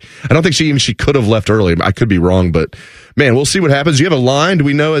back. I don't think she could have left early. I could be wrong, but man, we'll see what happens. Do you have a line? Do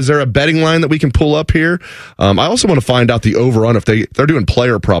we know? Is there a betting line that we can pull up here? I also want to find out the over-under. If they're doing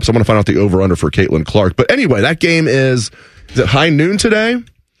player props, I want to find out the over-under for Caitlin Clark. But anyway, that game is it high noon today?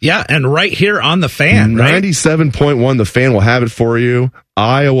 Yeah, and right here on the Fan, 97.1, the Fan will have it for you.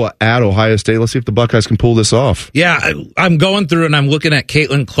 Iowa at Ohio State. Let's see if the Buckeyes can pull this off. Yeah, I'm going through and I'm looking at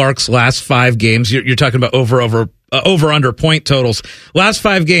Caitlin Clark's last 5 games. You're talking about over-under point totals. Last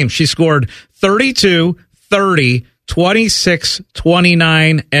 5 games, she scored 32, 30, 26,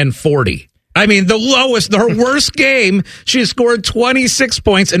 29, and 40. I mean, her worst game, she scored 26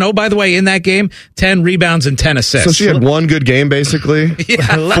 points. And oh, by the way, in that game, 10 rebounds and 10 assists. So she had one good game, basically?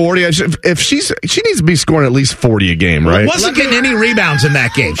 Yeah. 40. She needs to be scoring at least 40 a game, right? Wasn't getting any rebounds in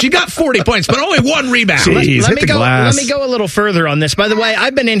that game. She got 40 points, but only 1 rebound. Jeez, hit the glass. Let me go a little further on this. By the way,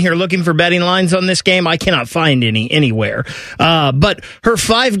 I've been in here looking for betting lines on this game. I cannot find any anywhere. But her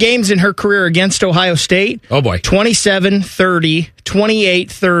 5 games in her career against Ohio State. Oh, boy. 27, 30,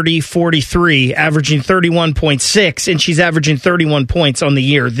 28, 30, 43. Averaging 31.6, and she's averaging 31 points on the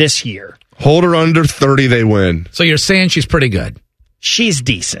year this year. Hold her under 30, they win. So you're saying she's pretty good? She's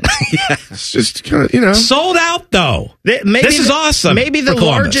decent. It's just kind of, Sold out, though. This is awesome. Maybe the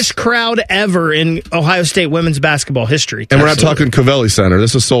largest crowd ever in Ohio State women's basketball history. And we're not talking Covelli Center.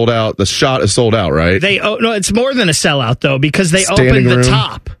 This is sold out. The shot is sold out, right? No, it's more than a sellout, though, because they Standing opened the room.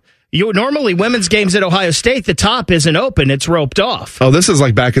 top. Normally, women's games at Ohio State, the top isn't open; it's roped off. Oh, this is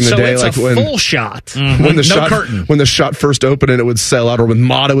like back in the day, it's like a when full shot, Mm-hmm. when the shot first opened and it would sell out, or when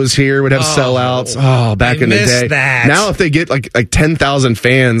Mata was here, it would have sellouts. Oh, back in the day. That. Now, if they get like 10,000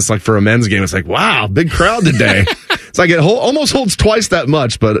 fans, like for a men's game, it's like wow, big crowd today. It's like it almost holds twice that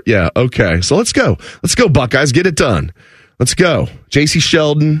much, but yeah, okay. So let's go, Buckeyes, get it done. Let's go, J.C.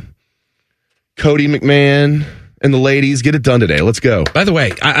 Sheldon, Cody McMahon. And the ladies, get it done today. Let's go. By the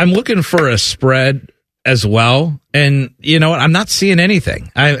way, I'm looking for a spread as well, and you know what? I'm not seeing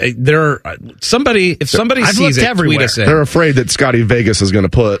anything. If somebody sees it, everywhere. tweet us in. They're afraid that Scotty Vegas is going to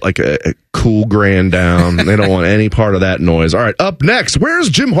put like a cool grand down. They don't want any part of that noise. All right, up next, where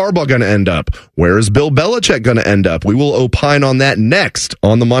is Jim Harbaugh going to end up? Where is Bill Belichick going to end up? We will opine on that next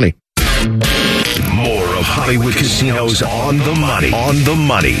on The Money. More of Hollywood Casinos on the money. On the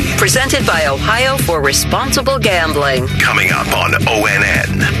money. Presented by Ohio for Responsible Gambling. Coming up on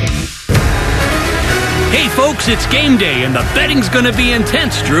ONN. Hey, folks, it's game day, and the betting's going to be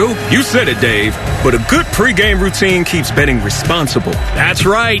intense, Drew. You said it, Dave, but a good pregame routine keeps betting responsible. That's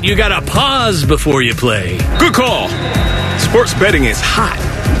right. You got to pause before you play. Good call. Sports betting is hot,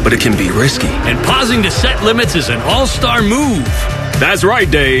 but it can be risky. And pausing to set limits is an all-star move. That's right,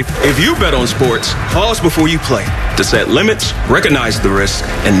 Dave. If you bet on sports, pause before you play to set limits, recognize the risk,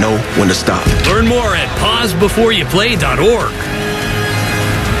 and know when to stop. Learn more at pausebeforeyouplay.org.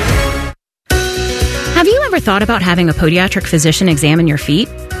 Have you ever thought about having a podiatric physician examine your feet?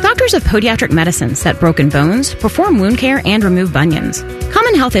 Doctors of Podiatric Medicine set broken bones, perform wound care, and remove bunions. Come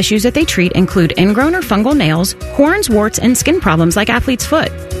Common health issues that they treat include ingrown or fungal nails, corns, warts, and skin problems like athlete's foot.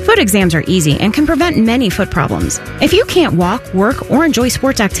 Foot exams are easy and can prevent many foot problems. If you can't walk, work, or enjoy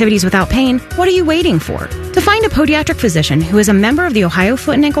sports activities without pain, what are you waiting for? To find a podiatric physician who is a member of the Ohio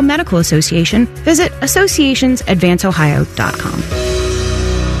Foot and Ankle Medical Association, visit associationsadvanceohio.com.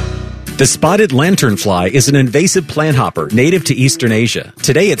 The spotted lanternfly is an invasive plant hopper native to Eastern Asia.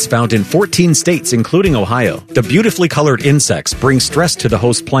 Today it's found in 14 states, including Ohio. The beautifully colored insects bring stress to the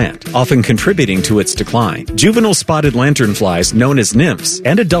host plant, often contributing to its decline. Juvenile spotted lanternflies, known as nymphs,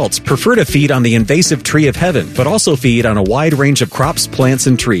 and adults prefer to feed on the invasive tree of heaven, but also feed on a wide range of crops, plants,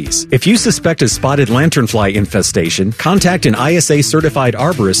 and trees. If you suspect a spotted lanternfly infestation, contact an ISA-certified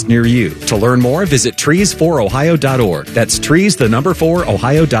arborist near you. To learn more, visit trees4ohio.org. That's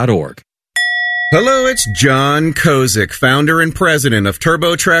trees4ohio.org. Hello, it's John Kozik, founder and president of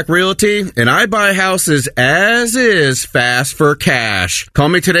TurboTrack Realty, and I buy houses as is, fast for cash. Call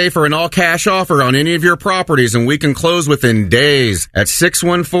me today for an all-cash offer on any of your properties, and we can close within days at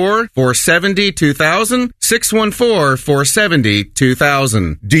 614-470-2000,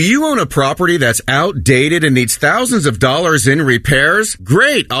 614-470-2000. Do you own a property that's outdated and needs thousands of dollars in repairs?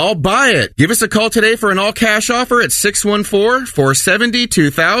 Great, I'll buy it. Give us a call today for an all-cash offer at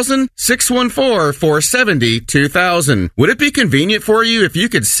 614-470-2000, 614-470-2000. Would it be convenient for you if you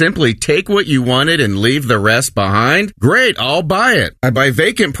could simply take what you wanted and leave the rest behind? Great, I'll buy it. I buy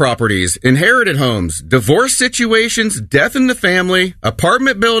vacant properties, inherited homes, divorce situations, death in the family,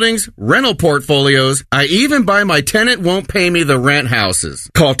 apartment buildings, rental portfolios. I even buy my tenant won't pay me the rent houses.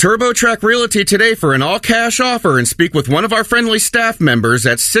 Call TurboTrack Realty today for an all-cash offer and speak with one of our friendly staff members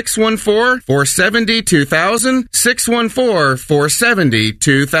at 614-470-2000,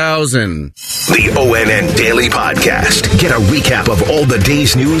 614-470-2000. The ONN Daily Podcast. Get a recap of all the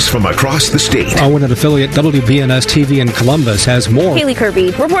day's news from across the state. ONN affiliate WBNS TV in Columbus has more. Haley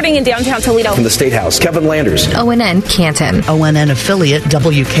Kirby, reporting in downtown Toledo. From the State House, Kevin Landers. ONN Canton. ONN affiliate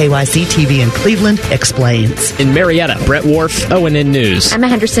WKYC TV in Cleveland explains. In Marietta, Brett Wharf, ONN News. Emma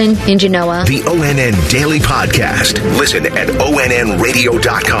Henderson in Genoa. The ONN Daily Podcast. Listen at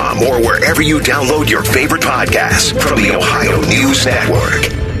ONNradio.com or wherever you download your favorite podcasts from the Ohio News Network.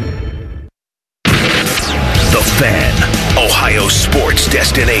 The Fan, Ohio sports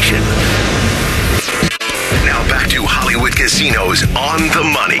destination. Now back to Hollywood Casinos on the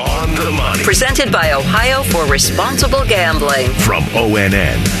money. On the money. Presented by Ohio for Responsible Gambling. From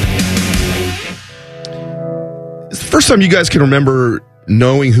ONN. It's the first time you guys can remember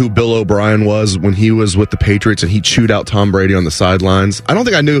knowing who Bill O'Brien was when he was with the Patriots and he chewed out Tom Brady on the sidelines. I don't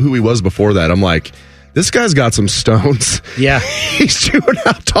think I knew who he was before that. I'm like, this guy's got some stones. Yeah. He's chewing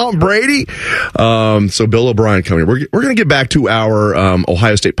out Tom Brady. So Bill O'Brien coming. We're going to get back to our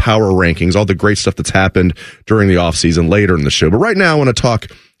Ohio State power rankings, all the great stuff that's happened during the offseason later in the show. But right now I want to talk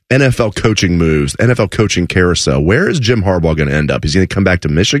NFL coaching moves, NFL coaching carousel. Where is Jim Harbaugh going to end up? Is he going to come back to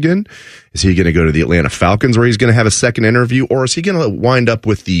Michigan? Is he going to go to the Atlanta Falcons where he's going to have a second interview? Or is he going to wind up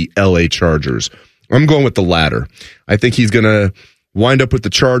with the LA Chargers? I'm going with the latter. I think he's going to wind up with the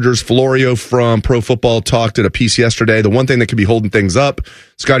Chargers. Florio from Pro Football talked at a piece yesterday. The one thing that could be holding things up,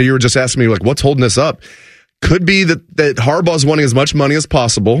 Scotty, you were just asking me, like, what's holding this up? Could be that Harbaugh's wanting as much money as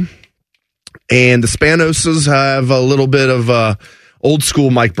possible, and the Spanoses have a little bit of old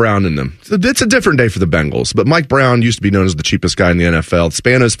school Mike Brown in them. It's a different day for the Bengals, but Mike Brown used to be known as the cheapest guy in the NFL. The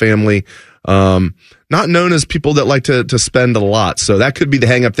Spanos family, not known as people that like to spend a lot, so that could be the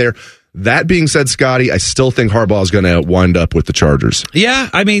hang up there. That being said, Scotty, I still think Harbaugh is going to wind up with the Chargers. Yeah,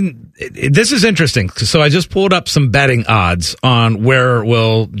 I mean, this is interesting. So I just pulled up some betting odds on where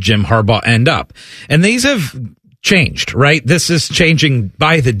will Jim Harbaugh end up. And these have changed, right? This is changing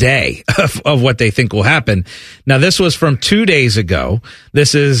by the day of what they think will happen. Now, this was from 2 days ago.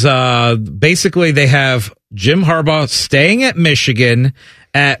 This is basically they have Jim Harbaugh staying at Michigan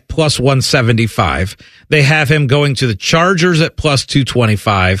at plus 175. They have him going to the Chargers at plus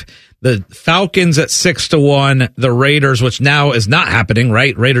 225. The Falcons at 6-1, the Raiders, which now is not happening,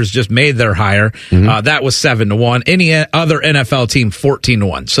 right? Raiders just made their hire. Mm-hmm. That was 7-1. Any other NFL team,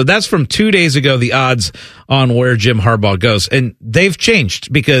 14-1. So that's from 2 days ago, the odds on where Jim Harbaugh goes. And they've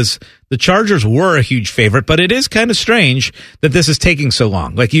changed because the Chargers were a huge favorite, but it is kind of strange that this is taking so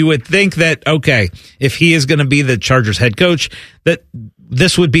long. Like, you would think that, okay, if he is going to be the Chargers head coach, that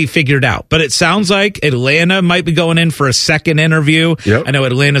this would be figured out. But it sounds like Atlanta might be going in for a second interview. Yep. I know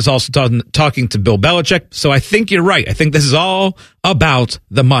Atlanta's also talking to Bill Belichick. So I think you're right. I think this is all about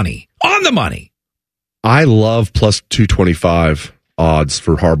the money. On the money. I love plus 225 odds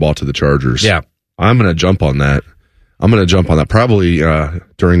for Harbaugh to the Chargers. Yeah. I'm going to jump on that. Probably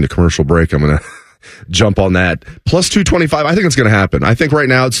during the commercial break. I'm going to jump on that. Plus 225, I think it's going to happen. I think right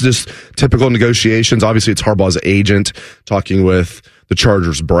now it's just typical negotiations. Obviously, it's Harbaugh's agent talking with the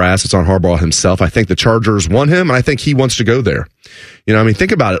Chargers brass. It's on Harbaugh himself. I think the Chargers want him, and I think he wants to go there. You know, I mean,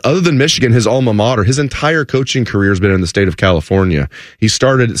 think about it. Other than Michigan, his alma mater, his entire coaching career has been in the state of California. He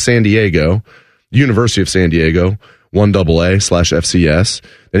started at San Diego, University of San Diego, 1AA/FCS.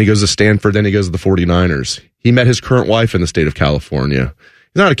 Then he goes to Stanford. Then he goes to the 49ers. He met his current wife in the state of California.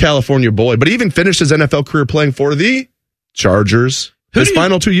 He's not a California boy, but he even finished his NFL career playing for the Chargers. His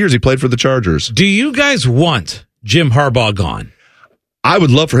final 2 years, he played for the Chargers. Do you guys want Jim Harbaugh gone? I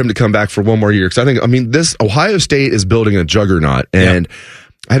would love for him to come back for one more year because this Ohio State is building a juggernaut, and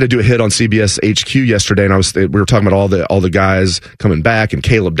I had to do a hit on CBS HQ yesterday, and we were talking about all the guys coming back and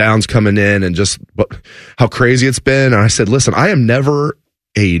Caleb Downs coming in and just how crazy it's been. And I said, listen, I am never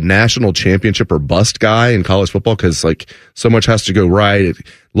a national championship or bust guy in college football because so much has to go right, a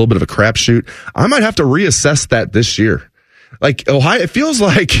little bit of a crapshoot. I might have to reassess that this year. Ohio, it feels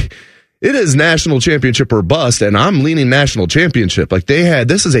like it is national championship or bust, and I'm leaning national championship.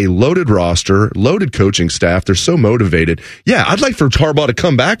 This is a loaded roster, loaded coaching staff. They're so motivated. Yeah, I'd like for Harbaugh to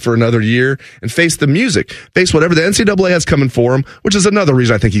come back for another year and face the music, face whatever the NCAA has coming for him, which is another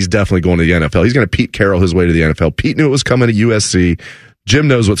reason I think he's definitely going to the NFL. He's going to Pete Carroll his way to the NFL. Pete knew it was coming to USC. Jim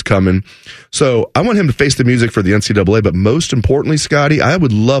knows what's coming. So I want him to face the music for the NCAA, but most importantly, Scotty, I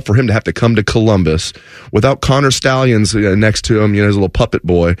would love for him to have to come to Columbus without Connor Stallions next to him, his little puppet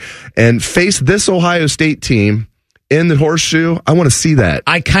boy, and face this Ohio State team in the horseshoe. I want to see that.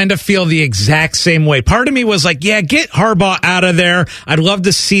 I kind of feel the exact same way. Part of me was like, yeah, get Harbaugh out of there. I'd love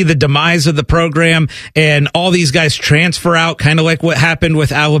to see the demise of the program and all these guys transfer out, kind of like what happened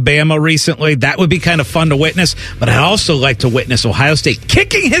with Alabama recently. That would be kind of fun to witness. But I'd also like to witness Ohio State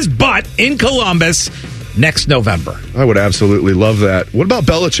kicking his butt in Columbus next November. I would absolutely love that. What about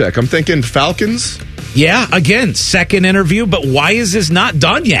Belichick? I'm thinking Falcons. Yeah, again, second interview, but why is this not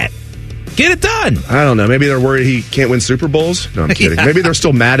done yet? Get it done. I don't know. Maybe they're worried he can't win Super Bowls. No, I'm kidding. Yeah. Maybe they're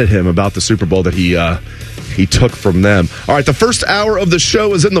still mad at him about the Super Bowl that he took from them. All right, the first hour of the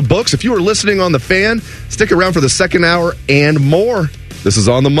show is in the books. If you are listening on The Fan, stick around for the second hour and more. This is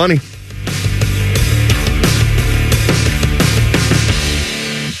On the Money.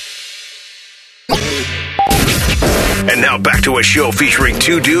 And now back to a show featuring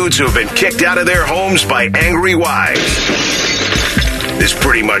two dudes who have been kicked out of their homes by angry wives. This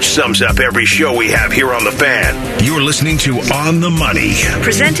pretty much sums up every show we have here on The Fan. You're listening to On the Money.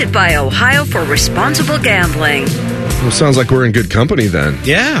 Presented by Ohio for Responsible Gambling. Well, sounds like we're in good company then.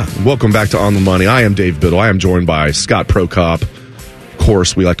 Yeah. Welcome back to On the Money. I am Dave Biddle. I am joined by Scott Prokop. Of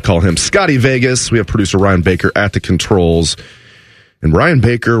course, we like to call him Scotty Vegas. We have producer Ryan Baker at the controls. And Ryan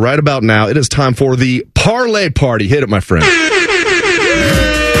Baker, right about now, it is time for the Parlay Party. Hit it, my friend. Let's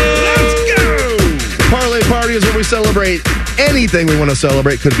go! Parlay Party is where we celebrate anything we want to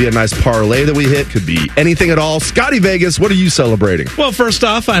celebrate. Could be a nice parlay that we hit. Could be anything at all. Scotty Vegas, what are you celebrating? Well, first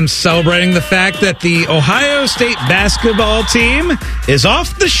off, I'm celebrating the fact that the Ohio State basketball team is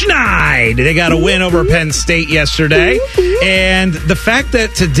off the schneid. They got a win over Penn State yesterday. And the fact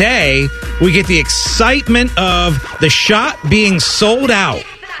that today we get the excitement of the shot being sold out.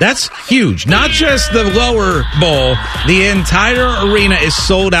 That's huge. Not just the lower bowl. The entire arena is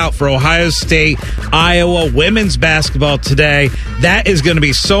sold out for Ohio State, Iowa women's basketball today. That is going to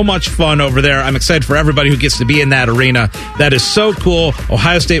be so much fun over there. I'm excited for everybody who gets to be in that arena. That is so cool.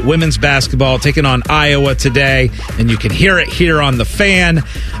 Ohio State women's basketball taking on Iowa today, and you can hear it here on The Fan.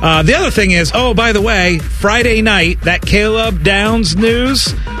 The other thing is, oh, by the way, Friday night, that Caleb Downs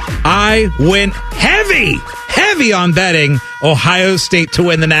news, I went heavy on betting Ohio State to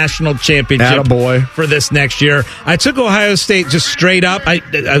win the national championship for this next year. I took Ohio State just straight up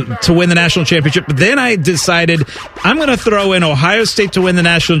to win the national championship, but then I decided I'm going to throw in Ohio State to win the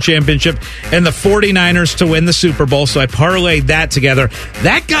national championship and the 49ers to win the Super Bowl, so I parlayed that together.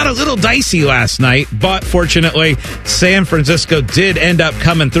 That got a little dicey last night, but fortunately, San Francisco did end up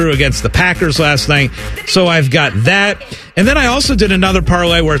coming through against the Packers last night, so I've got that. And then I also did another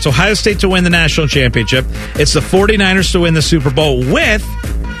parlay where it's Ohio State to win the national championship. It's the 49ers to win the Super Bowl with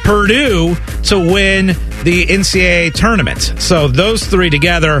Purdue to win the NCAA tournament. So those three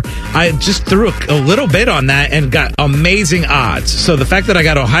together, I just threw a little bit on that and got amazing odds. So the fact that I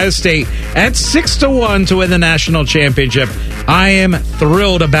got Ohio State at 6-1 to win the national championship, I am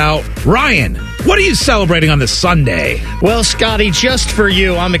thrilled about. Ryan, What are you celebrating on this Sunday? Well, Scotty, just for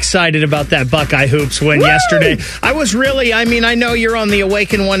you, I'm excited about that Buckeye Hoops win yesterday. I know you're on the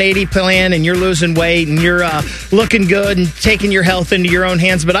Awaken 180 plan and you're losing weight and you're looking good and taking your health into your own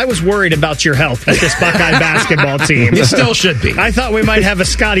hands, but I was worried about your health with this Buckeye basketball team. You still should be. I thought we might have a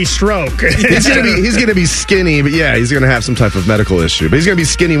Scotty stroke. He's gonna be skinny, but yeah, he's gonna have some type of medical issue. But he's gonna be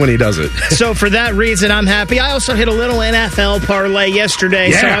skinny when he does it. So for that reason, I'm happy. I also hit a little NFL parlay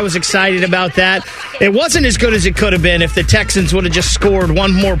yesterday, so I was excited about that. It wasn't as good as it could have been if the Texans would have just scored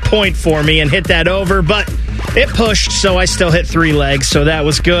one more point for me and hit that over, but it pushed, so I still hit 3 legs, so that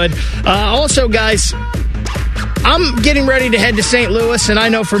was good. Also, guys, I'm getting ready to head to St. Louis, and I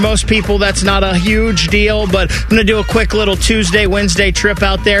know for most people that's not a huge deal, but I'm going to do a quick little Tuesday, Wednesday trip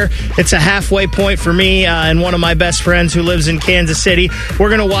out there. It's a halfway point for me and one of my best friends who lives in Kansas City. We're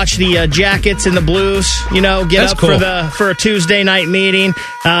going to watch the Jackets and the Blues, get that's up cool. for a Tuesday night meeting,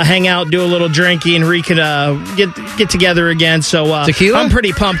 hang out, do a little drinking, get together again. So tequila? I'm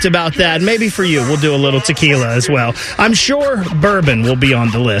pretty pumped about that. Maybe for you, we'll do a little tequila as well. I'm sure bourbon will be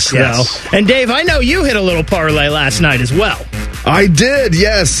on the list, though. And Dave, I know you hit a little parlay last night as well. I did,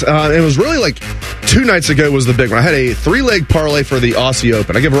 yes. It was really like 2 nights ago was the big one. I had a 3-leg parlay for the Aussie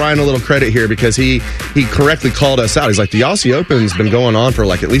Open. I give Ryan a little credit here because he correctly called us out. He's like, the Aussie Open's been going on for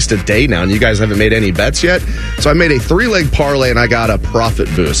like at least a day now, and you guys haven't made any bets yet. So I made a 3-leg parlay, and I got a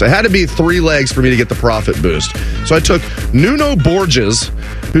profit boost. It had to be 3 legs for me to get the profit boost. So I took Nuno Borges,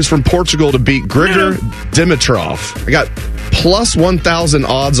 who's from Portugal, to beat Grigor Dimitrov. I got plus 1,000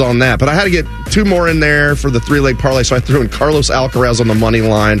 odds on that, but I had to get 2 more in there for the 3-leg parlay, so I threw in Carlos Alcaraz on the money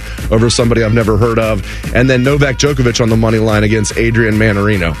line over somebody I've never heard of, and then Novak Djokovic on the money line against Adrian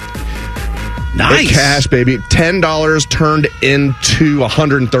Manarino. Nice. Big cash, baby. $10 turned into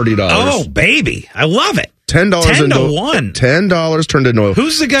 $130. Oh, baby. I love it. $10 10-1. $10 turned into.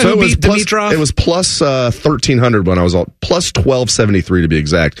 Who's the guy who beat Dimitrov? It was plus 1,300 when I was all plus 1,273 to be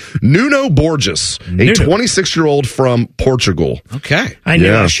exact. Nuno Borges, a 26-year-old from Portugal. Okay, I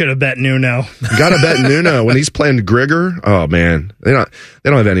knew I should have bet Nuno. Got to bet Nuno when he's playing Grigor. Oh man, they don't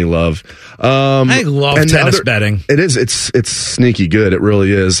have any love. I love tennis betting. It is. It's sneaky good. It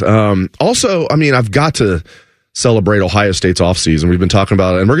really is. Also, I mean, I've got to celebrate Ohio State's offseason. We've been talking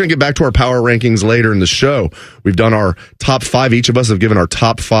about it, and we're going to get back to our power rankings later in the show. We've done our top 5. Each of us have given our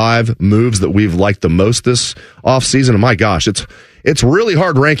top 5 moves that we've liked the most this offseason. And my gosh, it's really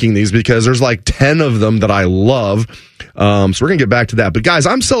hard ranking these because there's like 10 of them that I love. So we're going to get back to that. But guys,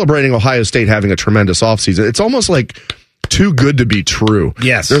 I'm celebrating Ohio State having a tremendous offseason. It's almost like too good to be true.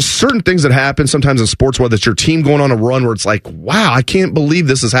 Yes. There's certain things that happen sometimes in sports, whether it's your team going on a run where it's like, wow, I can't believe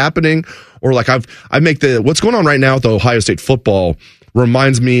this is happening. Or like I make what's going on right now with the Ohio State football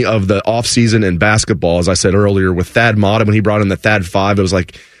reminds me of the offseason in basketball, as I said earlier, with Thad Matta when he brought in the Thad 5. It was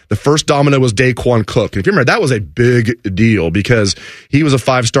like the first domino was Daquan Cook. And if you remember, that was a big deal because he was a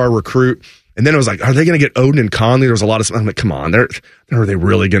 5-star recruit. And then it was like, are they going to get Odin and Conley? There was a lot of, I'm like, come on, are they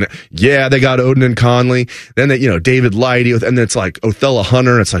really going to? Yeah, they got Odin and Conley. Then they, David Lighty, and then it's like Othello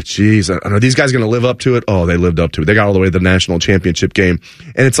Hunter. And it's like, geez, are these guys going to live up to it? Oh, they lived up to it. They got all the way to the national championship game.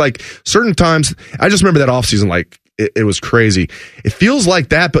 And it's like certain times, I just remember that offseason, like it was crazy. It feels like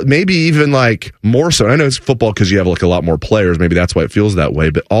that, but maybe even like more so. I know it's football because you have like a lot more players. Maybe that's why it feels that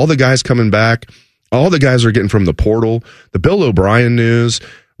way. But all the guys coming back, all the guys are getting from the portal, the Bill O'Brien news.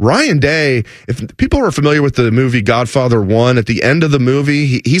 Ryan Day, if people are familiar with the movie Godfather 1, at the end of the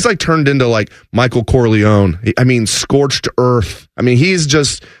movie, he's like turned into like Michael Corleone. I mean, scorched earth. I mean, he's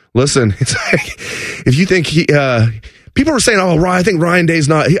just, listen, it's like, if you think people are saying, I think Ryan Day's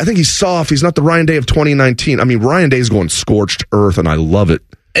not, I think he's soft. He's not the Ryan Day of 2019. I mean, Ryan Day's going scorched earth, and I love it.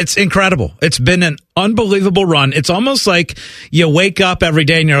 It's incredible. It's been an unbelievable run. It's almost like you wake up every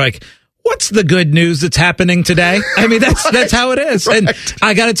day and you're like, what's the good news that's happening today? I mean, that's how it is. Right. And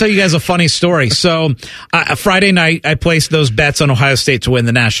I got to tell you guys a funny story. So Friday night, I placed those bets on Ohio State to win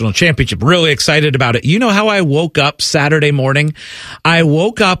the national championship. Really excited about it. You know how I woke up Saturday morning? I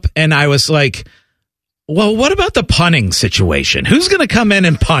woke up and I was like, well, what about the punting situation? Who's going to come in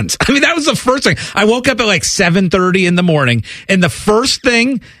and punt? I mean, that was the first thing. I woke up at like 7:30 in the morning, and the first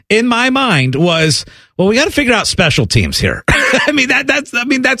thing in my mind was, well, we got to figure out special teams here. I mean,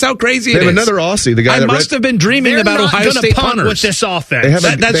 that's how crazy it is. They have another Aussie, the guy I must have been dreaming about Ohio State punters with this offense.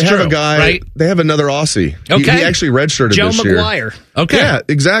 That's true, a guy, right? They have another Aussie. Okay. He actually redshirted Joe this year. McGuire. Okay. Yeah,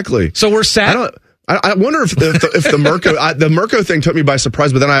 exactly. So we're set. I wonder if the Mirko the Mirko thing took me by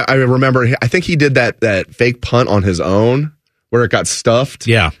surprise, but then I remember I think he did that fake punt on his own where it got stuffed.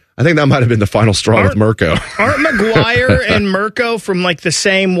 Yeah. I think that might have been the final straw with Mirko. Aren't McGuire and Mirko from like the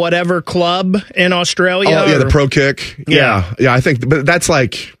same whatever club in Australia? Oh, yeah, the Pro Kick. Yeah, I think, but that's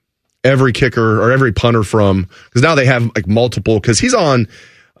like, every kicker or every punter from, because now they have like multiple, because he's on,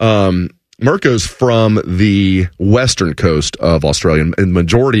 Mirko's from the western coast of Australia, and the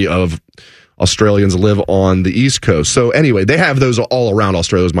majority of Australians live on the East Coast. So anyway, they have those all around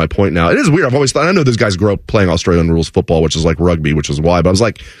Australia is my point now. It is weird. I've always thought, I know those guys grew up playing Australian rules football, which is like rugby, which is why, but I was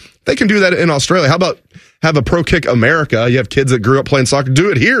like, they can do that in Australia. How about have a Pro Kick America? You have kids that grew up playing soccer. Do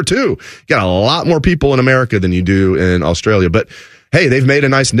it here too. You got a lot more people in America than you do in Australia. But hey, they've made a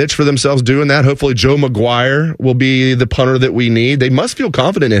nice niche for themselves doing that. Hopefully Joe Maguire will be the punter that we need. They must feel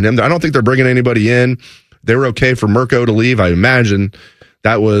confident in him. I don't think they're bringing anybody in. They were okay for Mirko to leave. I imagine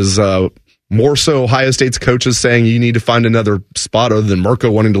that was more so Ohio State's coaches saying you need to find another spot other than Mirko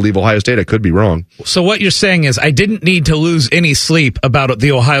wanting to leave Ohio State. I could be wrong. So what you're saying is I didn't need to lose any sleep about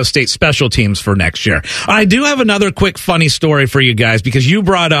the Ohio State special teams for next year. I do have another quick funny story for you guys, because you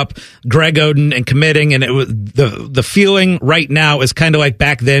brought up Greg Oden and committing, and it was the feeling right now is kind of like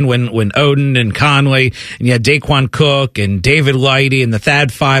back then when Oden and Conley and you had Daquan Cook and David Lighty and the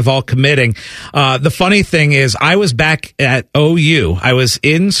Thad Five all committing. The funny thing is I was back at OU. I was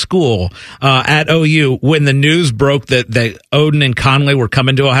in school at OU when the news broke that Oden and Conley were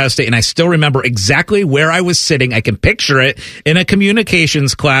coming to Ohio State, and I still remember exactly where I was sitting. I can picture it in a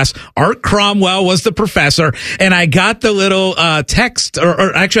communications class. Art Cromwell was the professor, and I got the little text,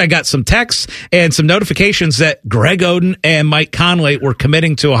 or actually I got some texts and some notifications that Greg Oden and Mike Conley were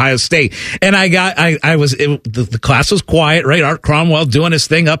committing to Ohio State, and the class was quiet, right? Art Cromwell doing his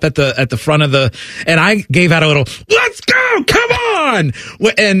thing up at the front of and I gave out a little, "Let's go, come on,"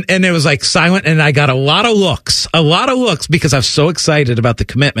 and it was like silent, and I got a lot of looks because I was so excited about the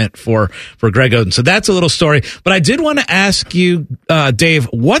commitment for Greg Oden. So that's a little story. But I did want to ask you, Dave,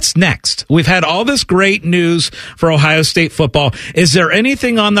 what's next? We've had all this great news for Ohio State football. Is there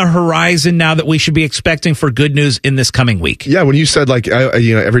anything on the horizon now that we should be expecting for good news in this coming week? Yeah, when you said like,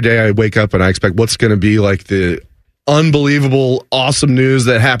 every day I wake up and I expect what's going to be like the unbelievable, awesome news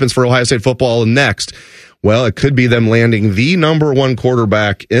that happens for Ohio State football next. Well, it could be them landing the number one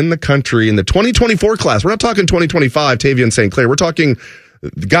quarterback in the country in the 2024 class. We're not talking 2025, Tavian St. Clair. We're talking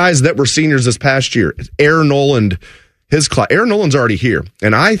guys that were seniors this past year. Aaron Noland, his class. Aaron Noland's already here.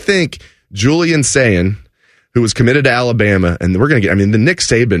 And I think Julian Sayin, who was committed to Alabama, and we're going to the Nick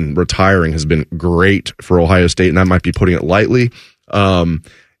Saban retiring has been great for Ohio State, and I might be putting it lightly.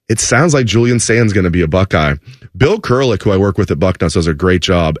 It sounds like Julian Sayin's going to be a Buckeye. Bill Kurlick, who I work with at Bucknuts, does a great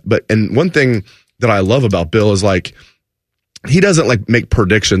job. And one thing that I love about Bill is like, he doesn't like make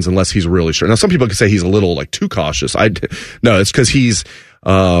predictions unless he's really sure. Now, some people could say he's a little like too cautious. No, it's because he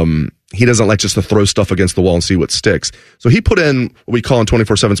doesn't like just to throw stuff against the wall and see what sticks. So he put in what we call in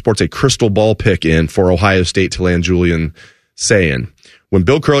 24/7 Sports a crystal ball pick in for Ohio State to land Julian Sayin. When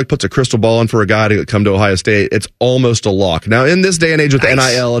Bill Kurlick puts a crystal ball in for a guy to come to Ohio State, it's almost a lock. Now, in this day and age with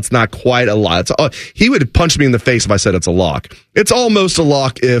NIL, it's not quite a lot. He would punch me in the face if I said it's a lock. It's almost a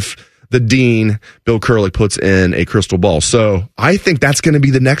lock if the dean, Bill Kurlick, puts in a crystal ball. So I think that's going to be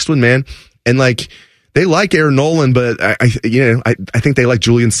the next one, man. And like, they like Aaron Noland, but I think they like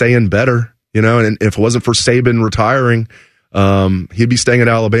Julian Sayin better, and if it wasn't for Saban retiring, he'd be staying at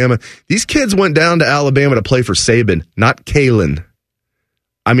Alabama. These kids went down to Alabama to play for Saban, not Kalen.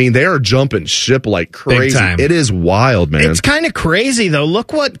 I mean, they are jumping ship like crazy. It is wild, man. It's kind of crazy, though.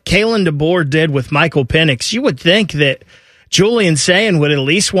 Look what Kalen DeBoer did with Michael Penix. You would think that Julian Sayin would at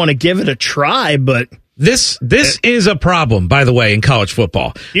least want to give it a try, but This is a problem, by the way, in college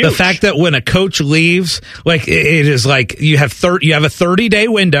football. Huge. The fact that when a coach leaves, like it is like you have a 30-day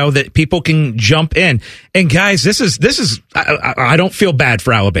window that people can jump in. And guys, this is I don't feel bad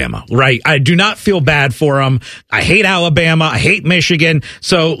for Alabama, right? I do not feel bad for them. I hate Alabama. I hate Michigan.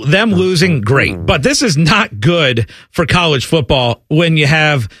 So them losing, great. But this is not good for college football when you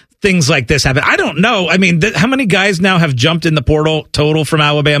have things like this happen. I don't know. I mean, how many guys now have jumped in the portal total from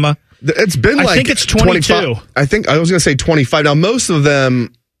Alabama? It's been I think it's 22. I think I was going to say 25. Now, most of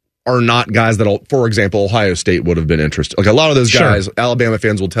them are not guys that, for example, Ohio State would have been interested. Like a lot of those guys, sure. Alabama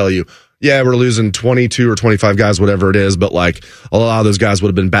fans will tell you, yeah, we're losing 22 or 25 guys, whatever it is. But like a lot of those guys would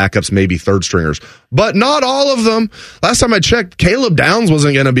have been backups, maybe third stringers, but not all of them. Last time I checked, Caleb Downs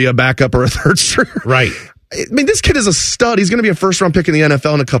wasn't going to be a backup or a third stringer. Right. I mean, this kid is a stud. He's going to be a first-round pick in the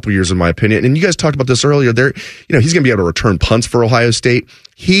NFL in a couple years, in my opinion. And you guys talked about this earlier. He's going to be able to return punts for Ohio State.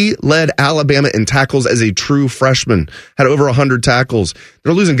 He led Alabama in tackles as a true freshman, had over 100 tackles.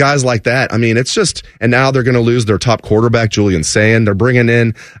 They're losing guys like that. I mean, it's just, and now they're going to lose their top quarterback, Julian Sayin. They're bringing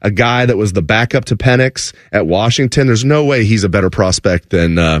in a guy that was the backup to Penix at Washington. There's no way he's a better prospect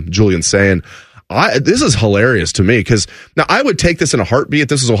than Julian Sayin. This is hilarious to me because now I would take this in a heartbeat. If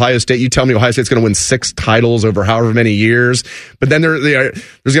this is Ohio State, you tell me Ohio State's going to win 6 titles over however many years, but then there's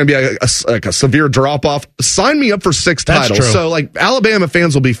going to be a severe drop off. Sign me up for 6 titles. True. So like Alabama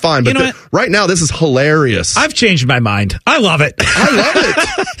fans will be fine, but right now this is hilarious. I've changed my mind. I love it. I love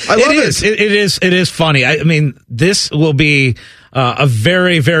it. I love it. It is funny. I mean, this will be a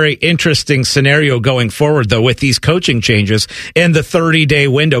very, very interesting scenario going forward, though, with these coaching changes in the 30-day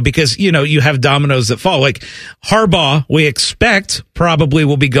window, because, you have dominoes that fall. Like Harbaugh, we expect probably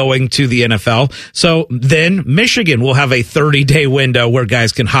will be going to the NFL. So then Michigan will have a 30-day window where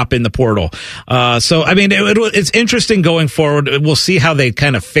guys can hop in the portal. So, I mean, it's interesting going forward. We'll see how they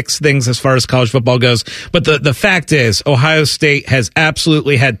kind of fix things as far as college football goes. But the fact is, Ohio State has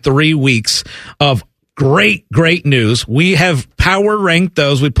absolutely had 3 weeks of great news. We have power ranked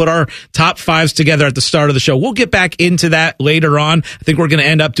those. We put our top 5s together at the start of the show. We'll get back into that later on. I think we're going to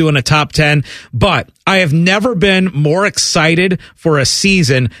end up doing a top 10, but I have never been more excited for a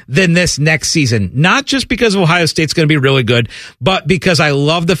season than this next season. Not just because Ohio State's going to be really good, but because I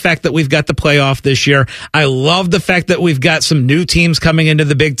love the fact that we've got the playoff this year. I love the fact that we've got some new teams coming into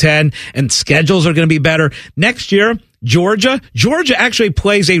the Big Ten and schedules are going to be better. Next year, Georgia actually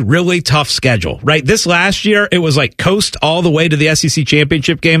plays a really tough schedule, right? This last year, it was like coast all the way to the SEC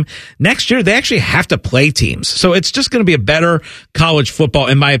championship game. Next year, they actually have to play teams. So it's just going to be a better college football,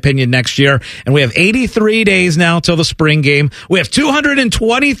 in my opinion, next year. And we have 83 days now till the spring game. We have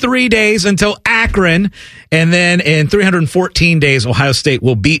 223 days until Akron. And then in 314 days, Ohio State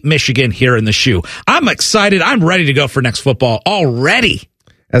will beat Michigan here in the shoe. I'm excited. I'm ready to go for next football already.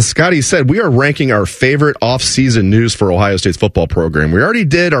 As Scotty said, we are ranking our favorite off-season news for Ohio State's football program. We already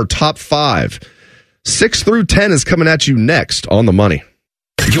did our top 5. 6 through 10 is coming at you next on The Money.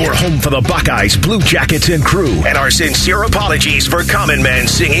 Your home for the Buckeyes, Blue Jackets, and crew. And our sincere apologies for common men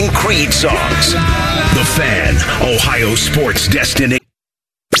singing Creed songs. The Fan, Ohio sports destination.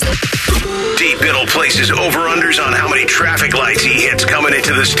 Dave Biddle places over-unders on how many traffic lights he hits coming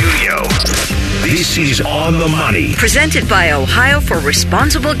into the studio. This is On the Money. Presented by Ohio for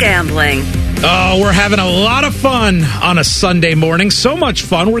Responsible Gambling. Oh, we're having a lot of fun on a Sunday morning. So much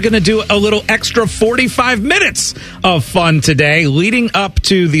fun. We're going to do a little extra 45 minutes of fun today, leading up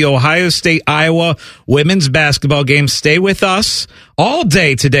to the Ohio State-Iowa women's basketball game. Stay with us all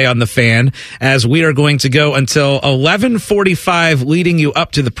day today on The Fan, as we are going to go until 11:45, leading you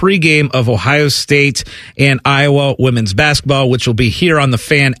up to the pregame of Ohio State and Iowa women's basketball, which will be here on The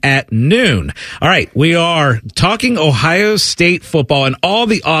Fan at noon. All right, we are talking Ohio State football and all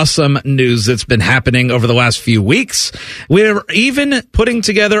the awesome news that's been happening over the last few weeks. We're even putting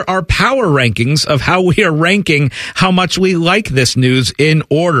together our power rankings of how we are ranking how much we like this news in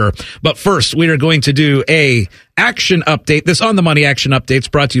order. But first, we are going to do a action update. This On the Money action update is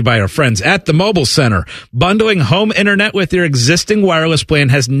brought to you by our friends at the Mobile Center. Bundling home internet with your existing wireless plan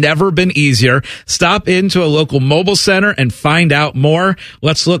has never been easier. Stop into a local mobile center and find out more.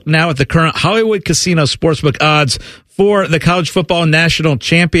 Let's look now at the current Hollywood Casino Sportsbook odds for the college football national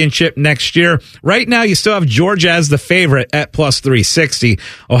championship next year. Right now, you still have Georgia as the favorite at plus 360.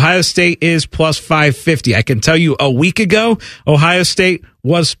 Ohio State is plus 550. I can tell you a week ago, Ohio State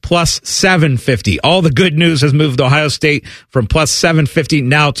was plus 750. All the good news has moved Ohio State from plus 750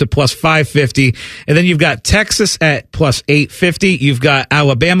 now to plus 550. And then you've got Texas at plus 850. You've got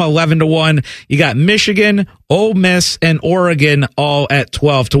Alabama 11-1. You got Michigan, Ole Miss, and Oregon all at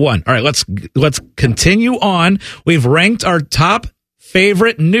 12-1. All right, let's continue on. We've ranked our top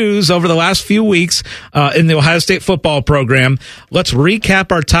favorite news over the last few weeks in the Ohio State football program. Let's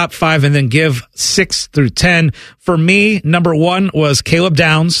recap our top 5 and then give 6 through 10. For me, number 1 was Caleb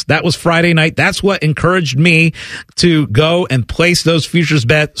Downs. That was Friday night. That's what encouraged me to go and place those futures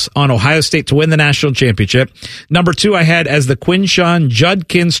bets on Ohio State to win the national championship. Number 2, I had as the Quinshon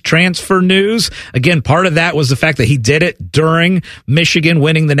Judkins transfer news. Again, part of that was the fact that he did it during Michigan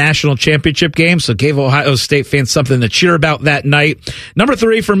winning the national championship game, so gave Ohio State fans something to cheer about that night. Number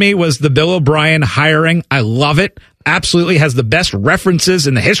 3 for me was the Bill O'Brien hiring. I love it. Absolutely has the best references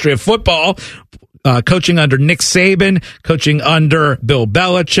in the history of football. Coaching under Nick Saban, coaching under Bill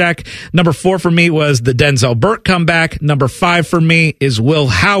Belichick. Number 4 for me was the Denzel Burke comeback. Number 5 for me is Will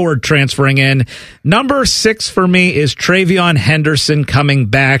Howard transferring in. Number 6 for me is Travion Henderson coming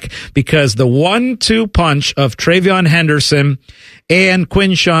back, because the 1-2 punch of Travion Henderson and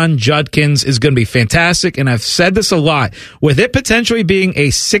Quinshon Judkins is going to be fantastic. And I've said this a lot, with it potentially being a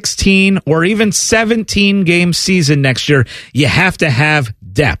 16 or even 17 game season next year, you have to have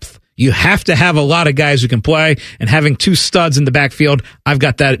depth. You have to have a lot of guys who can play, and having 2 studs in the backfield, I've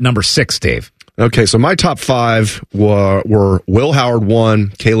got that at number 6, Dave. Okay, so my top 5 were Will Howard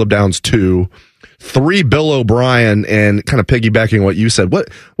 1, Caleb Downs 2, 3, Bill O'Brien, and kind of piggybacking what you said, what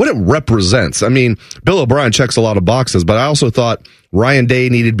it represents. I mean, Bill O'Brien checks a lot of boxes, but I also thought Ryan Day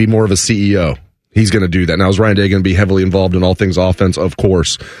needed to be more of a CEO. He's going to do that. Now, is Ryan Day going to be heavily involved in all things offense? Of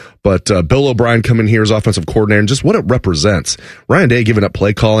course. But Bill O'Brien coming here as offensive coordinator and just what it represents. Ryan Day giving up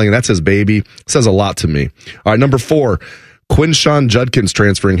play calling, and that's his baby. Says a lot to me. All right, number 4, Quinshon Judkins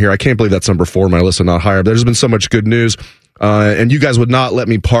transferring here. I can't believe that's number 4 on my list and not higher. There's been so much good news. And you guys would not let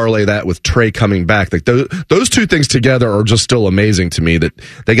me parlay that with Trey coming back. Like those two things together are just still amazing to me that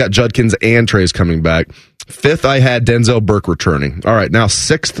they got Judkins and Trey's coming back. 5th, I had Denzel Burke returning. All right, now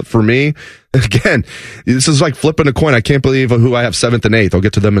 6th for me. Again, this is like flipping a coin. I can't believe who I have 7th and 8th. I'll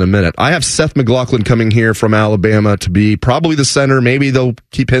get to them in a minute. I have Seth McLaughlin coming here from Alabama to be probably the center. Maybe they'll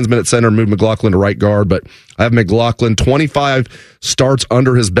keep Hinsman at center, move McLaughlin to right guard, but I have McLaughlin, 25 starts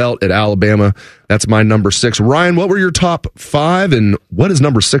under his belt at Alabama. That's my number 6. Ryan, what were your top 5, and what is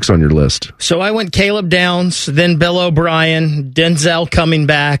number 6 on your list? So I went Caleb Downs, then Bill O'Brien, Denzel coming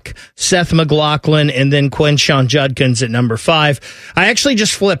back, Seth McLaughlin, and then Quinshon Judkins at number 5. I actually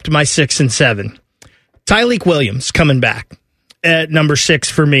just flipped my 6 and 7. Tyleik Williams coming back at number 6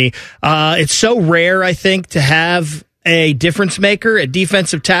 for me. It's so rare, I think, to have a difference maker at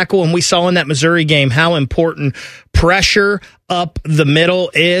defensive tackle, and we saw in that Missouri game how important pressure up the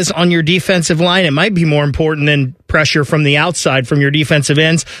middle is on your defensive line. It might be more important than pressure from the outside from your defensive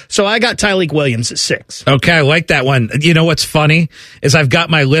ends. So I got Tyleik Williams at 6. Okay, I like that one. You know what's funny is I've got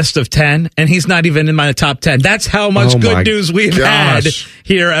my list of 10, and he's not even in my top 10. That's how much good news we've had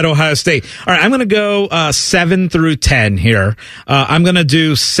here at Ohio State. All right, I'm going to go 7 through 10 here. I'm going to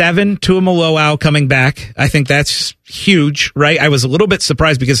do 7, Tuimoloau coming back. I think that's huge, right? I was a little bit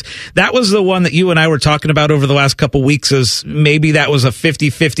surprised because that was the one that you and I were talking about over the last couple weeks, as maybe that was a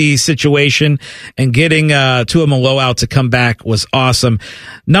 50-50 situation, and getting Tuimoloau to come back was awesome.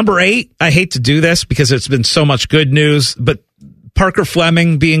 Number 8, I hate to do this because it's been so much good news, but Parker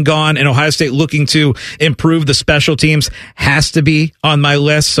Fleming being gone and Ohio State looking to improve the special teams has to be on my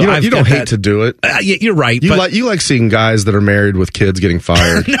list. So you don't hate to do it. You're right. You like seeing guys that are married with kids getting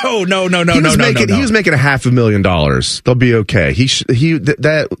fired. No. He was making $500,000. They'll be okay.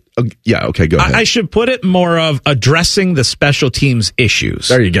 Okay, go ahead. I should put it more of addressing the special teams issues.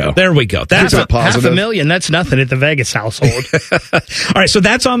 There you go. There we go. That's $500,000. That's nothing at the Vegas household. All right, so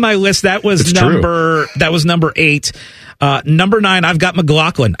that's on my list. That was number 8. Number 9, I've got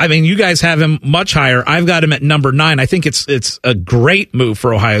McLaughlin. I mean, you guys have him much higher. I've got him at number 9. I think it's a great move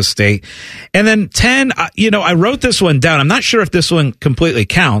for Ohio State. And then 10, I wrote this one down. I'm not sure if this one completely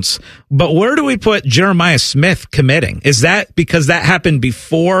counts, but where do we put Jeremiah Smith committing? Is that because that happened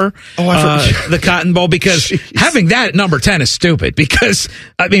before the Cotton Bowl? Because having that at number 10 is stupid, because,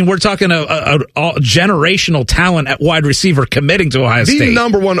 I mean, we're talking a generational talent at wide receiver committing to Ohio State. The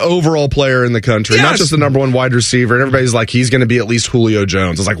number 1 overall player in the country, not just the number 1 wide receiver. And everybody's like, he's going to be at least Julio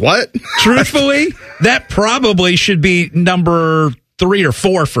Jones. I was like, what? Truthfully, that probably should be number 3 or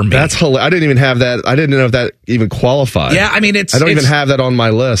 4 for me. That's hilarious. I didn't even have that. I didn't know if that even qualified. Yeah, I mean, I don't even have that on my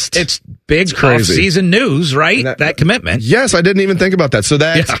list. It's big off-season news, right? That commitment. Yes, I didn't even think about that. So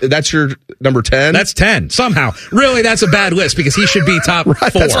that's your number 10? That's 10, somehow. Really, that's a bad list because he should be top 4.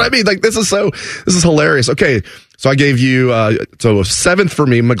 That's what I mean. Like, this is hilarious. Okay, so I gave you, 7th for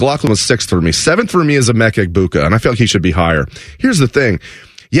me. McLaughlin was 6th for me. 7th for me is Emeka Egbuka, and I feel like he should be higher. Here's the thing.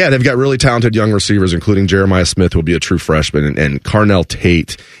 Yeah, they've got really talented young receivers, including Jeremiah Smith, who will be a true freshman, and Carnell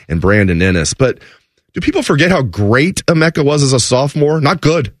Tate and Brandon Ennis. But do people forget how great Emeka was as a sophomore? Not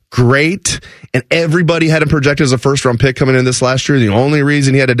good. Great. And everybody had him projected as a first-round pick coming in this last year. The only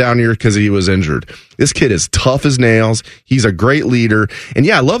reason he had a down year because he was injured. This kid is tough as nails. He's a great leader. And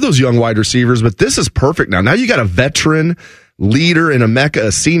yeah, I love those young wide receivers, but this is perfect now. Now you got a veteran leader and Emeka,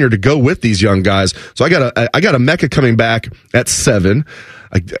 a senior, to go with these young guys. So I got Emeka coming back at 7.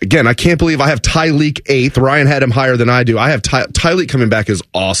 Again, I can't believe I have Tyleik 8th. Ryan had him higher than I do. I have Tyleik coming back is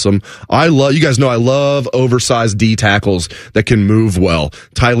awesome. You guys know I love oversized D tackles that can move well.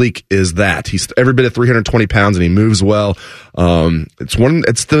 Tyleik is that. He's every bit of 320 pounds and he moves well. To me,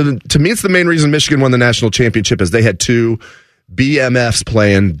 it's the main reason Michigan won the national championship is they had 2 BMFs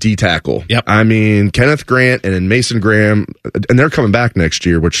playing D tackle. Yep. I mean, Kenneth Grant and Mason Graham, and they're coming back next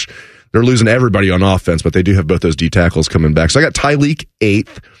year, which they're losing everybody on offense, but they do have both those D tackles coming back. So I got Tyleik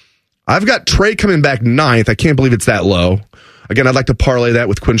 8th. I've got Trey coming back 9th. I can't believe it's that low. Again, I'd like to parlay that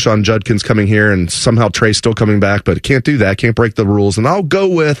with Quinshon Judkins coming here and somehow Trey's still coming back, but can't do that. Can't break the rules. And I'll go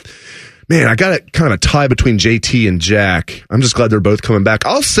with, I got kind of a tie between JT and Jack. I'm just glad they're both coming back.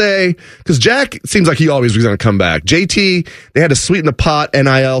 I'll say, because Jack seems like he always was going to come back. JT, they had to sweeten the pot,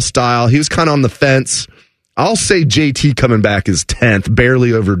 NIL style. He was kind of on the fence. I'll say JT coming back is 10th,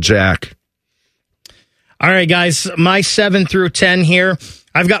 barely over Jack. All right, guys, my 7 through 10 here.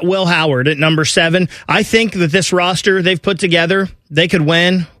 I've got Will Howard at number 7. I think that this roster they've put together, they could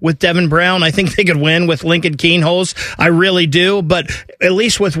win with Devin Brown. I think they could win with Lincoln Kienholz. I really do. But at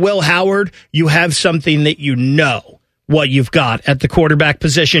least with Will Howard, you have something that you know what you've got at the quarterback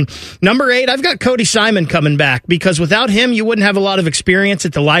position. Number 8, I've got Cody Simon coming back because without him, you wouldn't have a lot of experience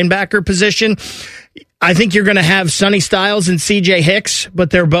at the linebacker position. I think you're going to have Sonny Styles and C.J. Hicks, but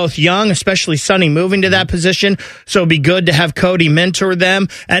they're both young, especially Sonny moving to that position. So it'd be good to have Cody mentor them.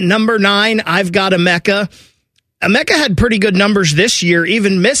 At number 9, I've got Emeka. Emeka had pretty good numbers this year,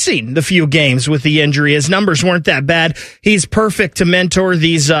 even missing the few games with the injury. His numbers weren't that bad. He's perfect to mentor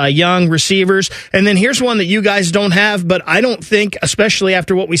these young receivers. And then here's one that you guys don't have, but I don't think, especially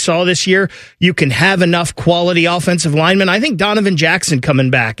after what we saw this year, you can have enough quality offensive linemen. I think Donovan Jackson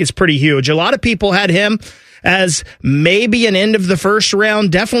coming back is pretty huge. A lot of people had him as maybe an end of the first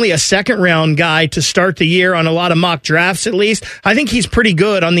round, definitely a second round guy to start the year on a lot of mock drafts at least. I think he's pretty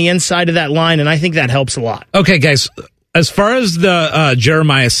good on the inside of that line, and I think that helps a lot. Okay, guys, as far as the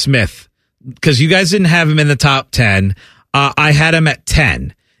Jeremiah Smith, because you guys didn't have him in the top 10, I had him at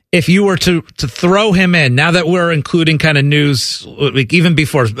 10. If you were to throw him in, now that we're including kind of news, like even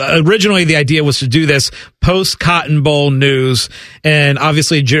before, originally the idea was to do this post-Cotton Bowl news, and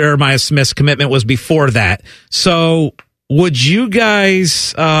obviously Jeremiah Smith's commitment was before that. So would you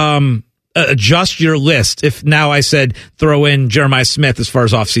guys adjust your list if now I said throw in Jeremiah Smith as far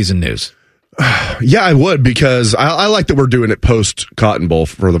as offseason news? Yeah, I would, because I like that we're doing it post-Cotton Bowl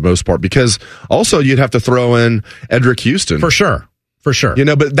for the most part, because also you'd have to throw in Edric Houston. For sure. For sure. You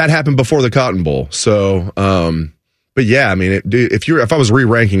know, but that happened before the Cotton Bowl. So, but yeah, I mean, if I was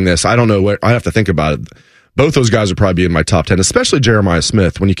re-ranking this, I don't know what, I have to think about it. Both those guys would probably be in my top 10, especially Jeremiah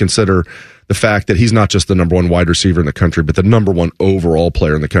Smith, when you consider the fact that he's not just the number 1 wide receiver in the country, but the number 1 overall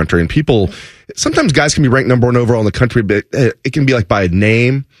player in the country. And people, sometimes guys can be ranked number 1 overall in the country, but it can be like by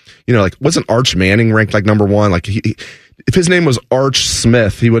name. You know, like wasn't Arch Manning ranked like number 1? Like if his name was Arch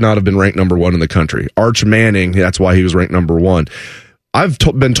Smith, he would not have been ranked number 1 in the country. Arch Manning, that's why he was ranked number 1. I've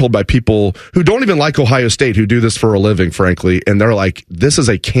been told by people who don't even like Ohio State, who do this for a living, frankly, and they're like, this is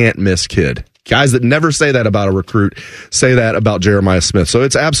a can't-miss kid. Guys that never say that about a recruit say that about Jeremiah Smith. So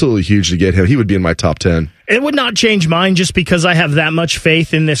it's absolutely huge to get him. He would be in my top 10. It would not change mine just because I have that much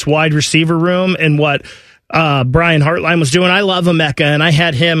faith in this wide receiver room and what Brian Hartline was doing. I love Emeka, and I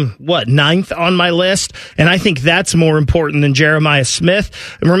had him, 9th on my list, and I think that's more important than Jeremiah Smith.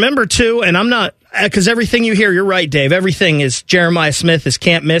 And remember, too, and I'm not, because everything you hear, you're right, Dave, everything is Jeremiah Smith is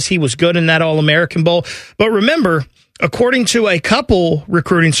can't miss. He was good in that All-American Bowl. But remember, according to a couple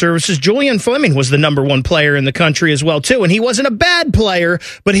recruiting services, Julian Fleming was the number 1 player in the country as well, too. And he wasn't a bad player,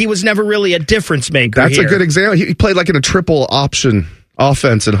 but he was never really a difference maker. That's a good example. He played like in a triple option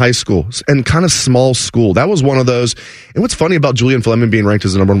offense in high school and kind of small school. That was one of those. And what's funny about Julian Fleming being ranked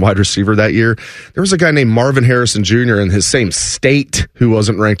as the number 1 wide receiver that year, there was a guy named Marvin Harrison Jr. in his same state who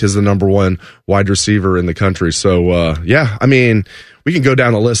wasn't ranked as the number 1 wide receiver in the country. So, yeah, I mean, we can go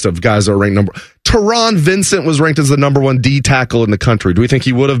down a list of guys that are ranked number. Teron Vincent was ranked as the number 1 D tackle in the country. Do we think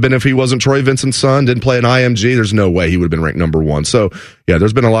he would have been if he wasn't Troy Vincent's son, didn't play an IMG? There's no way he would have been ranked number 1. So, yeah,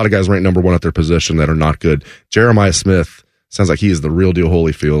 there's been a lot of guys ranked number 1 at their position that are not good. Jeremiah Smith sounds like he is the real deal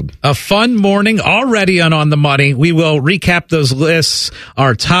Holyfield. A fun morning already on the Money. We will recap those lists,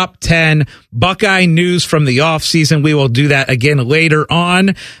 our top 10 Buckeye news from the offseason. We will do that again later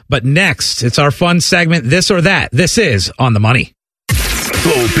on. But next, it's our fun segment, This or That. This is On the Money.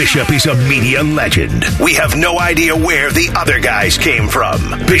 Bo Bishop is a media legend. We have no idea where the other guys came from.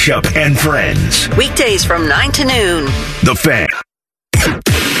 Bishop and Friends. Weekdays from 9 to noon. The Fan.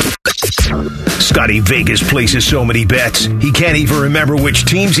 Scotty Vegas places so many bets, he can't even remember which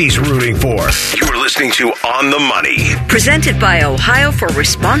teams he's rooting for. You're listening to On the Money. Presented by Ohio for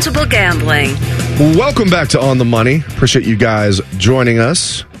Responsible Gambling. Welcome back to On the Money. Appreciate you guys joining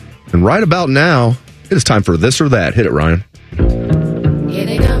us. And right about now, it is time for This or That. Hit it, Ryan. Here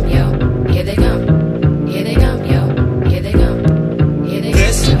they come, yo. Here they come. Here they come, yo. Here they come. Here they come.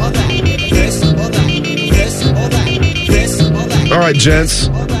 This or that. This or that. This or that. This or that. All right, gents.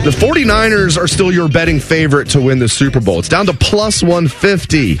 The 49ers are still your betting favorite to win the Super Bowl. It's down to plus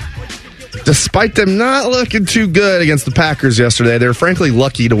 150. Despite them not looking too good against the Packers yesterday, they're frankly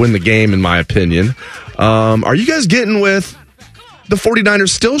lucky to win the game, in my opinion. Are you guys getting with the 49ers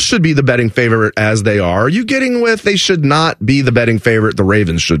still should be the betting favorite as they are? Are you getting with they should not be the betting favorite the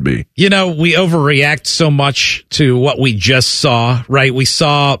Ravens should be? We overreact so much to what we just saw, right? We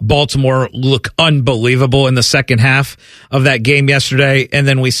saw Baltimore look unbelievable in the second half of that game yesterday, and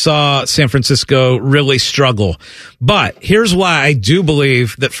then we saw San Francisco really struggle. But here's why I do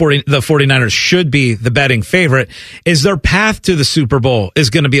believe that the 49ers should be the betting favorite is their path to the Super Bowl is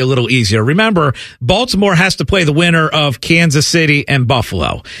going to be a little easier. Remember, Baltimore has to play the winner of Kansas City and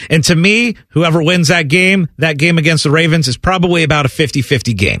Buffalo. And to me, whoever wins that game against the Ravens is probably about a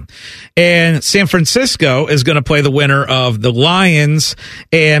 50-50 game. And San Francisco is going to play the winner of the Lions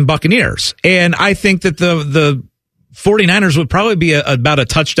and Buccaneers. And I think that the 49ers would probably be about a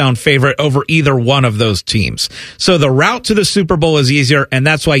touchdown favorite over either one of those teams. So the route to the Super Bowl is easier, and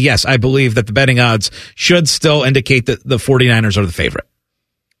that's why, yes, I believe that the betting odds should still indicate that the 49ers are the favorite.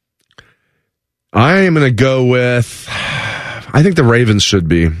 I am going to go with, I think the Ravens should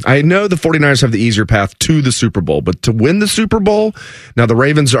be. I know the 49ers have the easier path to the Super Bowl, but to win the Super Bowl, now the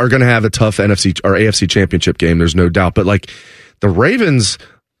Ravens are going to have a tough NFC or AFC championship game, there's no doubt, but like the Ravens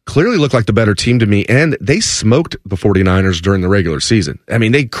clearly look like the better team to me, and they smoked the 49ers during the regular season. I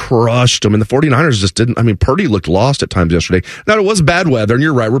mean, they crushed them, and the 49ers just didn't. I mean, Purdy looked lost at times yesterday. Now, it was bad weather, and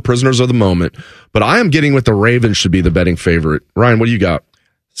you're right, we're prisoners of the moment, but I am getting with the Ravens should be the betting favorite. Ryan, what do you got?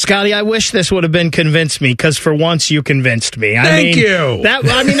 Scotty, I wish this would have been convinced me, because for once you convinced me. Thank you.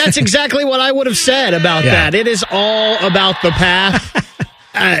 That's exactly what I would have said about that. It is all about the path.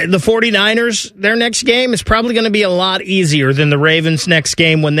 The 49ers, their next game is probably going to be a lot easier than the Ravens' next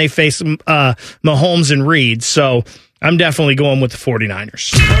game when they face Mahomes and Reed. So I'm definitely going with the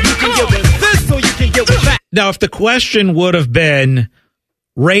 49ers. Now, if the question would have been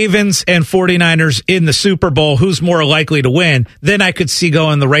Ravens and 49ers in the Super Bowl, who's more likely to win, then I could see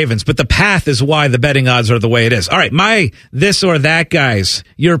going the Ravens. But the path is why the betting odds are the way it is. All right, my this or that, guys,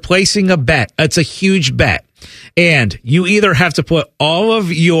 you're placing a bet. It's a huge bet. And you either have to put all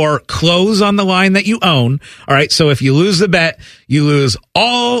of your clothes on the line that you own. All right, so if you lose the bet, you lose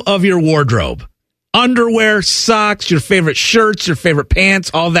all of your wardrobe. Underwear, socks, your favorite shirts, your favorite pants,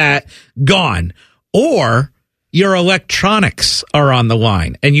 all that, gone. Or your electronics are on the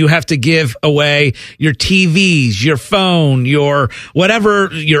line, and you have to give away your TVs, your phone, your whatever,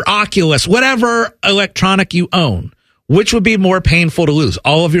 your Oculus, whatever electronic you own. Which would be more painful to lose,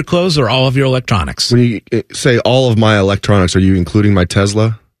 all of your clothes or all of your electronics? When you say all of my electronics, are you including my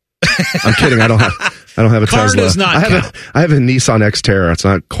Tesla? I'm kidding. I don't have a Car Tesla. Does not I have a Nissan Xterra. It's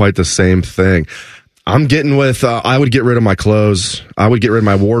not quite the same thing. I'm getting with. I would get rid of my clothes. I would get rid of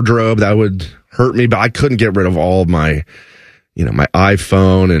my wardrobe. That would hurt me, but I couldn't get rid of all of my, my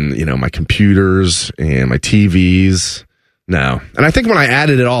iPhone and my computers and my TVs. No, and I think when I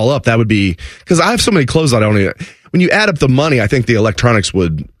added it all up, that would be because I have so many clothes that I don't even. When you add up the money, I think the electronics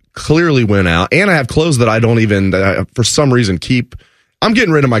would clearly win out. And I have clothes that I don't even, for some reason, keep. I'm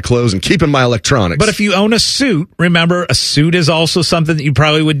getting rid of my clothes and keeping my electronics. But if you own a suit, remember, a suit is also something that you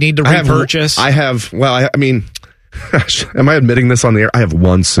probably would need to repurchase. I mean, am I admitting this on the air? I have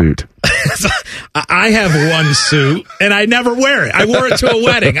one suit. I have one suit, and I never wear it. I wore it to a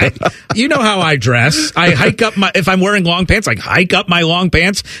wedding. You know how I dress. I hike up if I'm wearing long pants, I hike up my long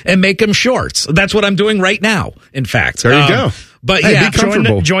pants and make them shorts. That's what I'm doing right now, in fact. There you go. But hey, yeah,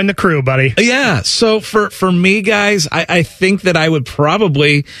 join the crew, buddy. Yeah. So for me, guys, I think that I would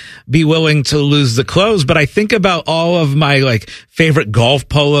probably be willing to lose the clothes, but I think about all of my favorite golf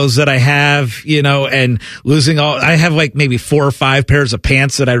polos that I have, and losing I have maybe 4 or 5 pairs of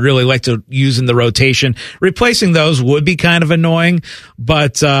pants that I really like to use in the rotation. Replacing those would be kind of annoying,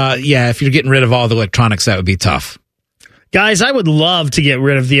 but if you're getting rid of all the electronics, that would be tough. Guys, I would love to get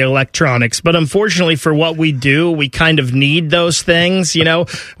rid of the electronics, but unfortunately for what we do, we kind of need those things.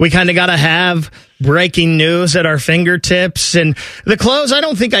 We kind of got to have breaking news at our fingertips. And the clothes, I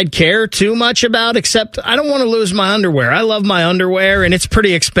don't think I'd care too much about, except I don't want to lose my underwear. I love my underwear, and it's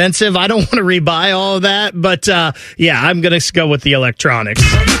pretty expensive. I don't want to rebuy all of that, but I'm going to go with the electronics.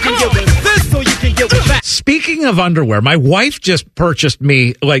 Speaking of underwear, my wife just purchased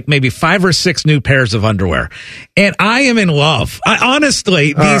me maybe 5 or 6 new pairs of underwear, and I am in love.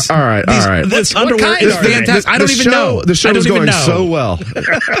 Honestly, this underwear is fantastic. I don't even know. The show is going so well,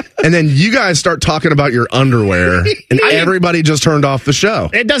 and then you guys start talking about your underwear, and everybody just turned off the show.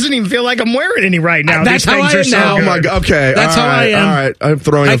 It doesn't even feel like I'm wearing any right now. That's how I am now. Oh my God! Okay, that's how I am. All right, I'm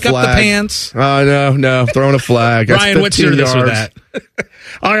throwing a flag. Hike up the pants. No, throwing a flag. Ryan, what's your this or that?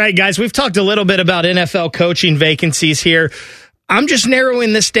 All right, guys, we've talked a little bit about NFL coaching vacancies here. I'm just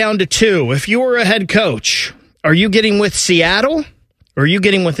narrowing this down to 2. If you were a head coach, are you getting with Seattle or are you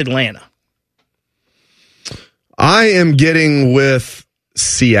getting with Atlanta? I am getting with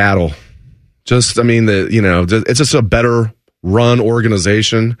Seattle. It's just a better run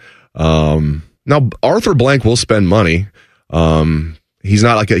organization. Now, Arthur Blank will spend money. He's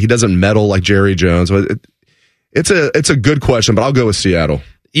not he doesn't meddle like Jerry Jones. It's a good question, but I'll go with Seattle.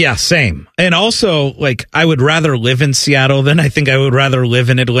 Yeah, same. And also, I would rather live in Seattle than I think I would rather live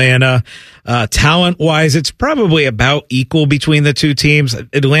in Atlanta. Talent-wise, it's probably about equal between the two teams.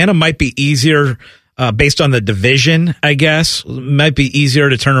 Atlanta might be easier based on the division, I guess. Might be easier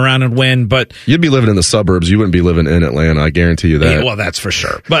to turn around and win, but... You'd be living in the suburbs. You wouldn't be living in Atlanta. I guarantee you that. Yeah, well, that's for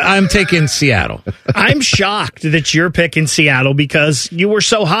sure. But I'm taking Seattle. I'm shocked that you're picking Seattle because you were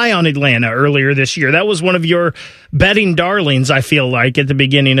so high on Atlanta earlier this year. That was one of your betting darlings, I feel like, at the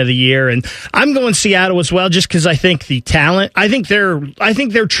beginning of the year. And I'm going Seattle as well just because I think the talent... I think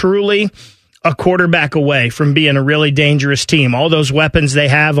they're truly... a quarterback away from being a really dangerous team. All those weapons they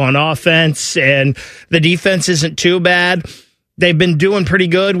have on offense, and the defense isn't too bad. They've been doing pretty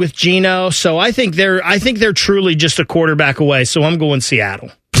good with Geno, so I think they're truly just a quarterback away. So I'm going Seattle.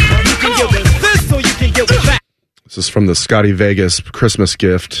 This is from the Scotty Vegas Christmas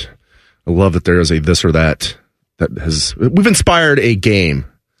gift. I love that there is a this or that we've inspired a game.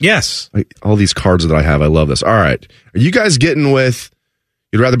 Yes, all these cards that I have, I love this. All right, are you guys getting with?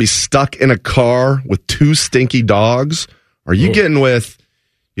 You'd rather be stuck in a car with two stinky dogs? Or are you getting with,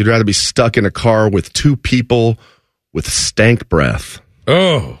 you'd rather be stuck in a car with two people with stank breath?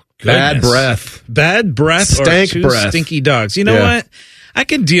 Oh, goodness. Bad breath, stank or two breath. Stinky dogs. You know what? I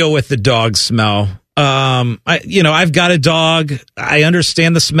can deal with the dog smell. I've got a dog. I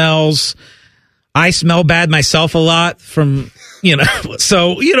understand the smells. I smell bad myself a lot from,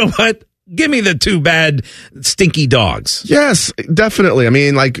 so you know what? Give me the two bad, stinky dogs. Yes, definitely. I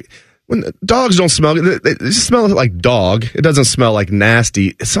mean, when dogs don't smell, they smell like dog. It doesn't smell like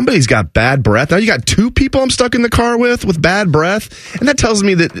nasty. Somebody's got bad breath. Now you got two people I'm stuck in the car with bad breath. And that tells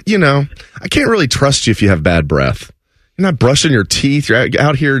me that, I can't really trust you if you have bad breath. You're not brushing your teeth. You're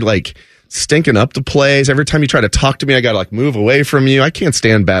out here stinking up the place. Every time you try to talk to me, I got to move away from you. I can't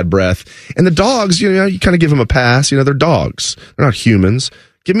stand bad breath. And the dogs, you kind of give them a pass. They're dogs. They're not humans.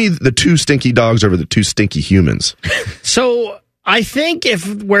 Give me the two stinky dogs over the two stinky humans. So I think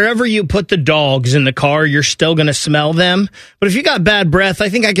if wherever you put the dogs in the car, you're still going to smell them. But if you got bad breath, I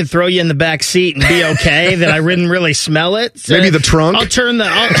think I could throw you in the back seat and be okay that I didn't really smell it. So maybe the trunk. I'll turn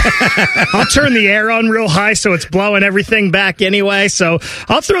the air on real high so it's blowing everything back anyway. So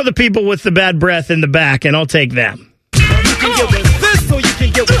I'll throw the people with the bad breath in the back and I'll take them. You can get with this or you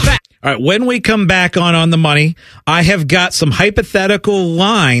can get with that. All right, when we come back on the money, I have got some hypothetical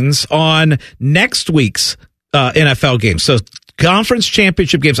lines on next week's NFL games. So conference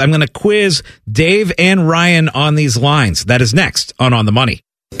championship games. I'm going to quiz Dave and Ryan on these lines. That is next on the money.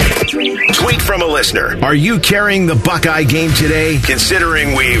 Tweet from a listener. Are you carrying the Buckeye game today?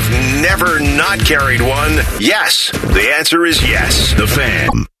 Considering we've never not carried one, yes. The answer is yes. The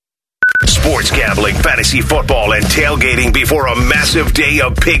Fan. Sports gambling, fantasy football, and tailgating before a massive day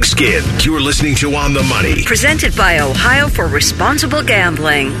of pigskin. You're listening to On the Money. Presented by Ohio for Responsible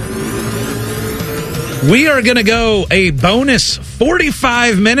Gambling. We are going to go a bonus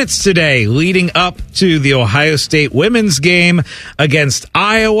 45 minutes today leading up to the Ohio State women's game against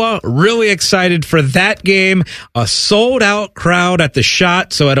Iowa. Really excited for that game. A sold-out crowd at the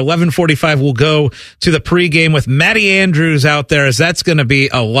Shot. So at 11:45, we'll go to the pregame with Maddie Andrews out there, as that's going to be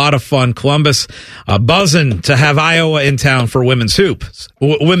a lot of fun. Columbus buzzing to have Iowa in town for women's hoops.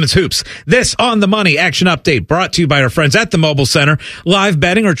 This On the Money action update brought to you by our friends at the Mobile Center. Live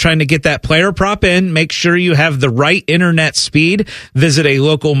betting or trying to get that player prop in. Make sure you have the right internet speed. Visit a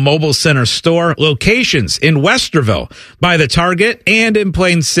local Mobile Center store. Locations in Westerville by the Target and in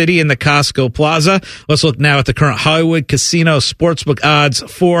Plain City in the Costco Plaza. Let's look now at the current Hollywood Casino Sportsbook odds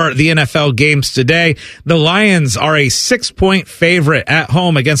for the NFL games today. The Lions are a 6-point favorite at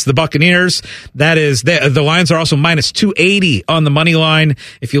home against the Buccaneers. That is, the Lions are also minus 280 on the money line.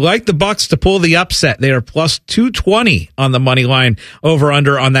 If you like the Bucs to pull the upset, they are plus 220 on the money line. Over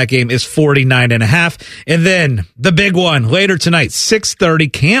under on that game is 49.5. And then the big one later tonight,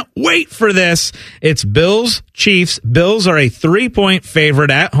 6:30. Can't wait for this. It's Bills Chiefs. Bills are a 3-point favorite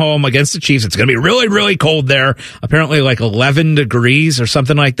at home against the Chiefs. It's going to be really, really cold there. Apparently 11 degrees or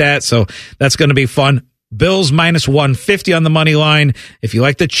something like that. So that's going to be fun. Bills minus 150 on the money line. If you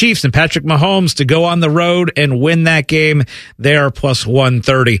like the Chiefs and Patrick Mahomes to go on the road and win that game, they are plus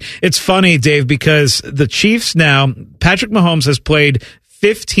 130. It's funny, Dave, because the Chiefs now, Patrick Mahomes has played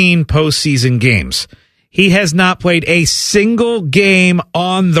 15 postseason games. He has not played a single game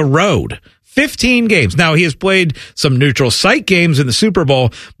on the road. 15 games. Now, he has played some neutral site games in the Super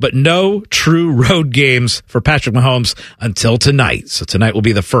Bowl, but no true road games for Patrick Mahomes until tonight. So tonight will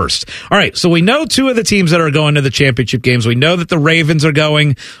be the first. All right, so we know two of the teams that are going to the championship games. We know that the Ravens are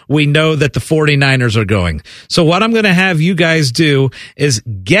going. We know that the 49ers are going. So what I'm going to have you guys do is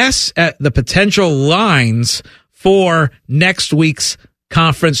guess at the potential lines for next week's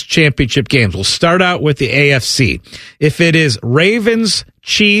conference championship games. We'll start out with the AFC. If it is Ravens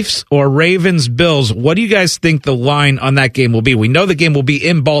Chiefs or Ravens Bills, what do you guys think the line on that game will be? We know the game will be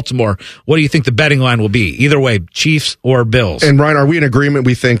in Baltimore. What do you think the betting line will be? Either way, Chiefs or Bills. And Ryan, are we in agreement?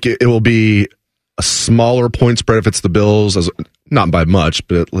 We think it will be a smaller point spread if it's the Bills, not by much,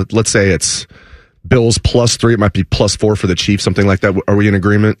 but let's say it's Bills +3. It might be +4 for the Chiefs, something like that. Are we in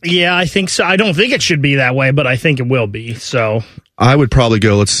agreement? Yeah, I think so. I don't think it should be that way, but I think it will be. So I would probably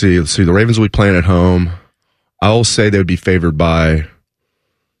go, let's see. The Ravens will be playing at home. I'll say they would be favored by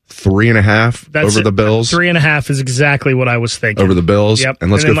 3.5 over the Bills. 3.5 is exactly what I was thinking. Over the Bills? Yep.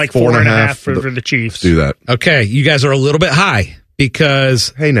 And let's then go like 4.5 for the Chiefs. Do that. Okay, you guys are a little bit high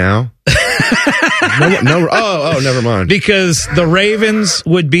because... Hey, now. Never mind. Because the Ravens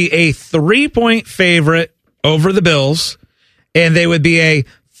would be a 3-point favorite over the Bills, and they would be a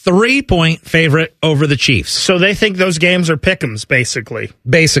 3-point favorite over the Chiefs. So they think those games are pick'ems, basically.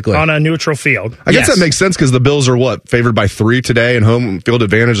 Basically. On a neutral field. I guess that makes sense because the Bills are favored by 3 today, and home field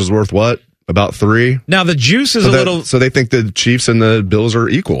advantage is worth what? About 3. Now the juice is So they think the Chiefs and the Bills are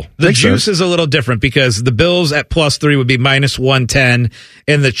equal. The juice is a little different because the Bills at +3 would be -110,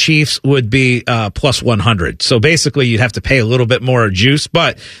 and the Chiefs would be +100. So basically, you'd have to pay a little bit more juice,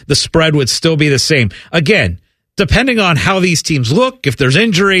 but the spread would still be the same. Again, depending on how these teams look, if there's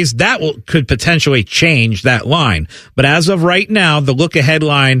injuries, that could potentially change that line. But as of right now, the look-ahead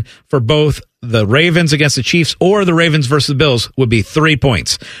line for both the Ravens against the Chiefs or the Ravens versus the Bills would be 3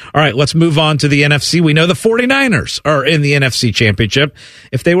 points. All right, let's move on to the NFC. We know the 49ers are in the NFC Championship.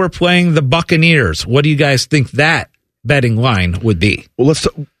 If they were playing the Buccaneers, what do you guys think that betting line would be? Well,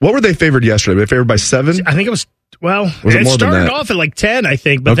 what were they favored yesterday? Were they favored by 7? I think it was... Well, it started off at like 10, I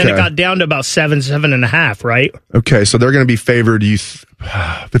think, but then it got down to about 7.5, right? Okay, so they're going to be favored. If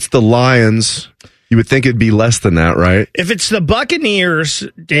it's the Lions, you would think it'd be less than that, right? If it's the Buccaneers,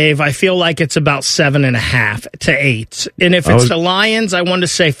 Dave, I feel like it's about 7.5 to 8. And if it's the Lions, I want to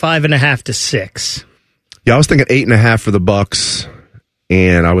say 5.5 to 6. Yeah, I was thinking 8.5 for the Bucs.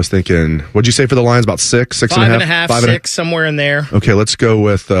 And I was thinking, what'd you say for the Lions? About 6, 6.5? 5.5, 6, somewhere in there. Okay, let's go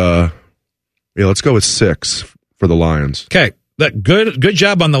with 6 for the Lions. Okay, good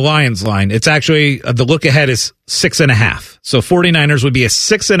job on the Lions line. It's actually, the look ahead is 6.5. So 49ers would be a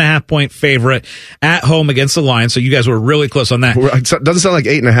 6.5 point favorite at home against the Lions. So you guys were really close on that. It doesn't sound like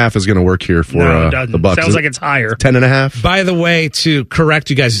 8.5 is going to work here for the Bucs. Sounds like it's higher. 10.5. By the way, to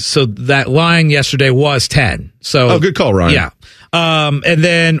correct you guys, so that line yesterday was 10. So good call, Ryan. Yeah. And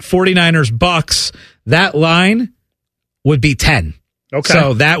then 49ers Bucks, that line would be 10. Okay.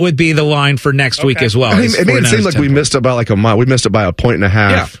 So that would be the line for next week as well. It made it seem like we missed it by like a mile. We missed it by 1.5 points.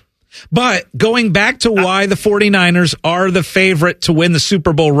 Yeah. But going back to why the 49ers are the favorite to win the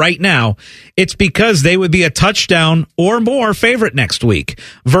Super Bowl right now, it's because they would be a touchdown or more favorite next week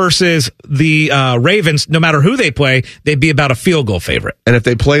versus the Ravens. No matter who they play, they'd be about a field goal favorite. And if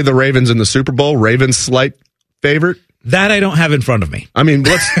they play the Ravens in the Super Bowl, Ravens slight favorite? That I don't have in front of me. I mean,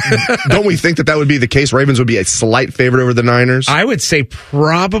 don't we think that would be the case? Ravens would be a slight favorite over the Niners? I would say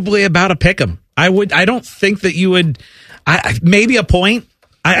probably about a pick 'em. I don't think that you would. Maybe a point.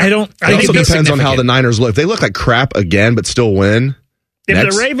 I don't. It also depends on how the Niners look. If they look like crap again, but still win.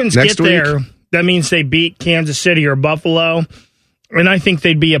 If the Ravens get there, that means they beat Kansas City or Buffalo, and I think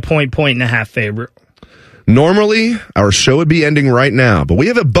they'd be a point and a half favorite. Normally, our show would be ending right now, but we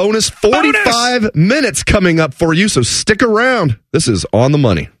have a bonus 45 minutes coming up for you, so stick around. This is On the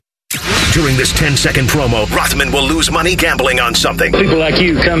Money. During this 10-second promo, Rothman will lose money gambling on something. People like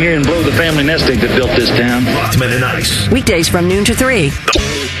you come here and blow the family nest egg that built this town. Rothman and Ice. Weekdays from noon to 3.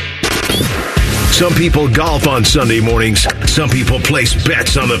 Some people golf on Sunday mornings. Some people place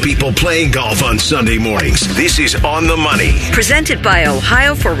bets on the people playing golf on Sunday mornings. This is On the Money. Presented by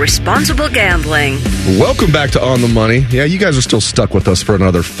Ohio for Responsible Gambling. Welcome back to On the Money. Yeah, you guys are still stuck with us for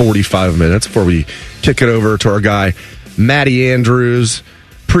another 45 minutes before we kick it over to our guy, Matty Andrews.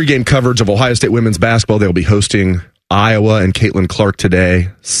 Pre-game coverage of Ohio State women's basketball. They'll be hosting Iowa and Caitlin Clark today.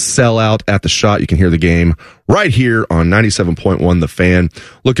 Sell out at the Shot. You can hear the game right here on 97.1 The Fan.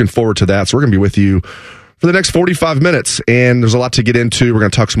 Looking forward to that. So we're going to be with you for the next 45 minutes. And there's a lot to get into. We're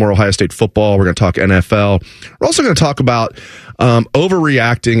going to talk some more Ohio State football. We're going to talk NFL. We're also going to talk about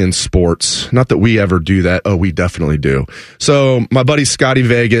overreacting in sports. Not that we ever do that. Oh, we definitely do. So my buddy Scotty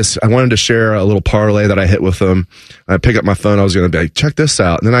Vegas, I wanted to share a little parlay that I hit with him. I pick up my phone. I was going to be like, check this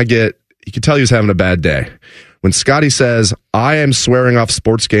out. And then you could tell he was having a bad day. When Scotty says, I am swearing off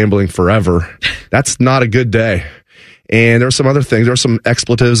sports gambling forever, that's not a good day. And there were some other things. There were some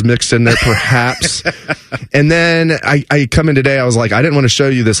expletives mixed in there, perhaps. And then I come in today. I was like, I didn't want to show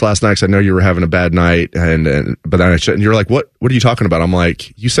you this last night because I know you were having a bad night. But then and you're like, what are you talking about? I'm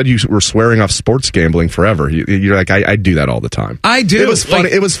like, you said you were swearing off sports gambling forever. You're like, I do that all the time. I do. It was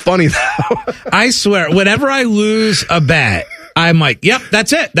funny. It was funny though. I swear, whenever I lose a bet, I'm like, yep,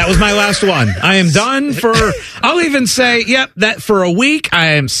 that's it. That was my last one. I am done I'll even say, yep, that for a week,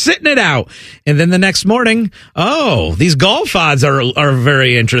 I am sitting it out. And then the next morning, these golf odds are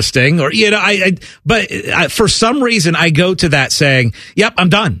very interesting. Or, but for some reason, I go to that saying, yep, I'm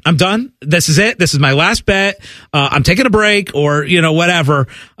done. This is it. This is my last bet. I'm taking a break or, whatever.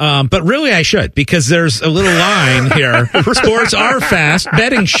 But really I should, because there's a little line here. Sports are fast.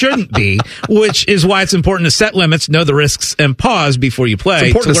 Betting shouldn't be, which is why it's important to set limits, know the risks, and pause before you play.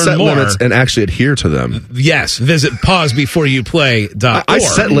 It's important to set more. limits and actually adhere to them. Yes, visit pausebeforeyouplay.org. I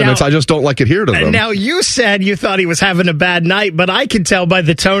set limits, I just don't like adhere to them. Now, you said you thought he was having a bad night, but I could tell by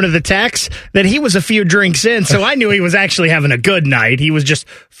the tone of the text that he was a few drinks in, so I knew he was actually having a good night. He was just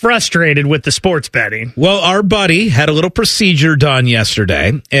frustrated with the sports betting. Well, our buddy had a little procedure done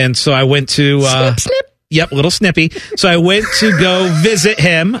yesterday, and so I went to... snip. Yep, a little snippy. So I went to go visit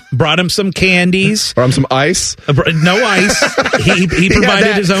him, brought him some candies. Brought him some ice? No ice. He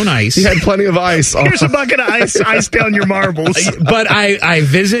provided his own ice. He had plenty of ice. Here's a bucket of ice down your marbles. But I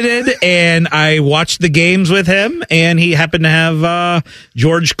visited and I watched the games with him, and he happened to have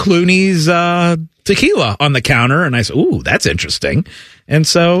George Clooney's tequila on the counter, and I said, ooh, that's interesting. And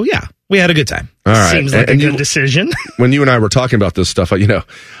so, yeah, we had a good time. All right. Seems like a good decision. When you and I were talking about this stuff,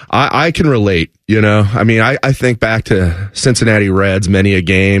 I can relate, I mean, I think back to Cincinnati Reds, many a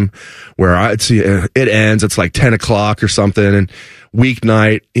game where it ends, it's like 10 o'clock or something, and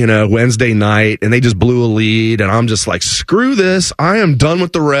weeknight, Wednesday night, and they just blew a lead, and I'm just like, screw this. I am done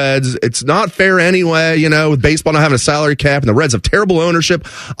with the Reds. It's not fair anyway, with baseball not having a salary cap, and the Reds have terrible ownership.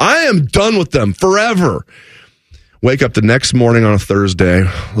 I am done with them forever. Wake up the next morning on a Thursday,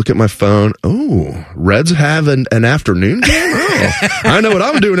 look at my phone. Oh, Reds have an afternoon game? Oh, I know what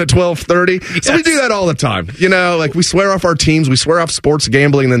I'm doing at 12:30. Yes. So we do that all the time. We swear off our teams, we swear off sports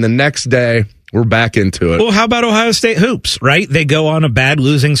gambling, and then the next day, we're back into it. Well, how about Ohio State hoops, right? They go on a bad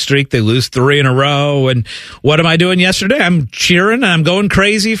losing streak. They lose 3 in a row. And what am I doing yesterday? I'm cheering and I'm going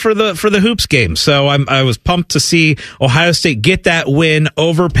crazy for the hoops game. So I was pumped to see Ohio State get that win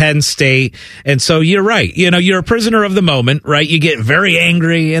over Penn State. And so you're right. You're a prisoner of the moment, right? You get very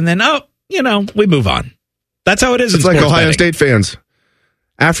angry and then, we move on. That's how it is. It's like Ohio State fans.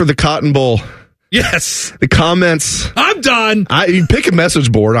 After the Cotton Bowl. Yes. The comments. I'm done. You pick a message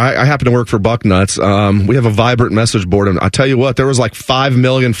board. I happen to work for Bucknuts. We have a vibrant message board. And I tell you what, there was like 5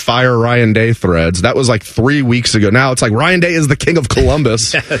 million Fire Ryan Day threads. That was like 3 weeks ago. Now it's like Ryan Day is the king of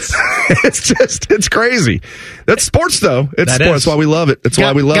Columbus. Yes. It's crazy. That's sports, though. It's sports. That's why we love it. That's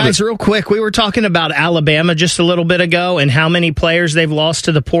why we love it. Guys, real quick, we were talking about Alabama just a little bit ago and how many players they've lost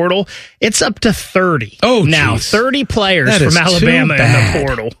to the portal. It's up to 30. Oh, now, geez. 30 players from Alabama in the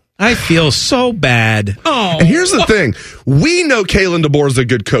portal. I feel so bad. Oh, and here's the thing: we know Kalen DeBoer is a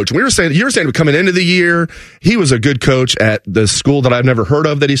good coach. You were saying coming into the year, he was a good coach at the school that I've never heard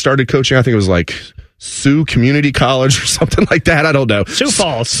of that he started coaching. I think it was like Sioux Community College or something like that. I don't know. Sioux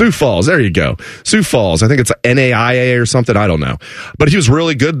Falls. Sioux Falls. There you go. Sioux Falls. I think it's NAIA or something. I don't know. But he was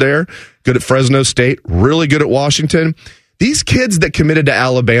really good there. Good at Fresno State. Really good at Washington. These kids that committed to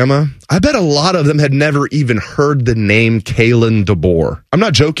Alabama, I bet a lot of them had never even heard the name Kalen DeBoer. I'm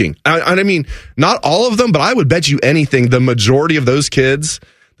not joking. I mean, not all of them, but I would bet you anything, the majority of those kids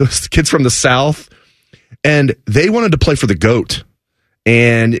from the South, and they wanted to play for the GOAT.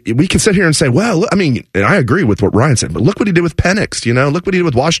 And we can sit here and say, well, I mean, and I agree with what Ryan said, but look what he did with Penix, look what he did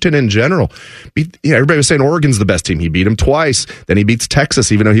with Washington in general. Everybody was saying Oregon's the best team. He beat them twice. Then he beats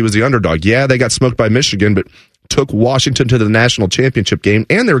Texas, even though he was the underdog. Yeah, they got smoked by Michigan, but took Washington to the national championship game,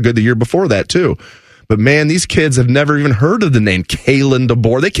 and they were good the year before that, too. But, man, these kids have never even heard of the name Kalen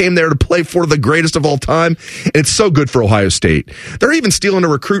DeBoer. They came there to play for the greatest of all time, and it's so good for Ohio State. They're even stealing a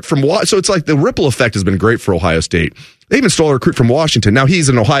recruit from Washington, so it's like the ripple effect has been great for Ohio State. They even stole a recruit from Washington. Now he's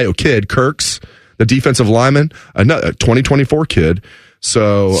an Ohio kid, Kirks, the defensive lineman, a 2024 kid.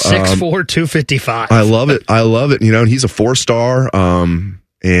 So 6'4", 255. I love it. And he's a 4-star.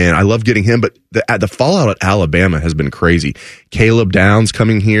 And I love getting him, but the fallout at Alabama has been crazy. Caleb Downs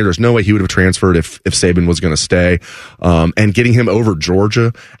coming here. There's no way he would have transferred if Saban was going to stay. And getting him over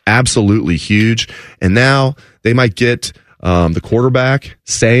Georgia, absolutely huge. And now they might get the quarterback,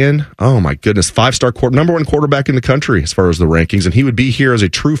 Sayin. Oh, my goodness. 5-star number 1 quarterback in the country as far as the rankings. And he would be here as a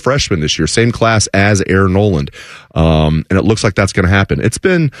true freshman this year, same class as Aaron Noland. And it looks like that's going to happen. It's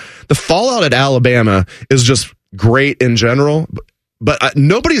been the fallout at Alabama is just great in general. But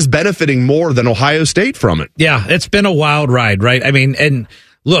nobody's benefiting more than Ohio State from it. Yeah, it's been a wild ride, right? I mean, and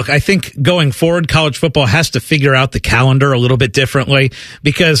look, I think going forward, college football has to figure out the calendar a little bit differently,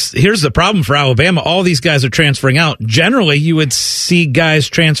 because here's the problem for Alabama. All these guys are transferring out. Generally, you would see guys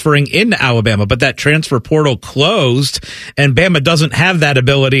transferring into Alabama, but that transfer portal closed, and Bama doesn't have that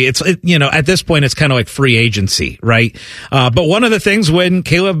ability. At this point, it's kind of like free agency, right? But one of the things when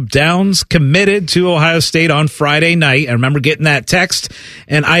Caleb Downs committed to Ohio State on Friday night, I remember getting that text,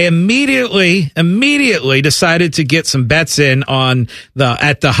 and I immediately decided to get some bets in on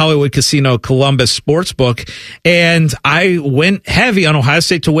at the Hollywood Casino Columbus Sportsbook, and I went heavy on Ohio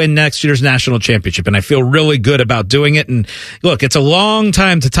State to win next year's national championship, and I feel really good about doing it. And look, it's a long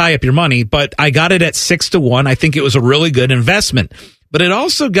time to tie up your money, but I got it at 6-1. I think it was a really good investment. But it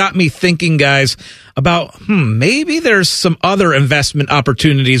also got me thinking, guys, about maybe there's some other investment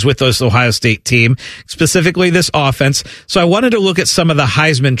opportunities with this Ohio State team, specifically this offense. So I wanted to look at some of the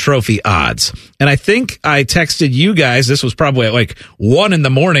Heisman Trophy odds. And I think I texted you guys, this was probably at like 1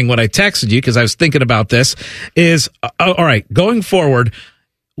 a.m. when I texted you because I was thinking about this, all right, going forward,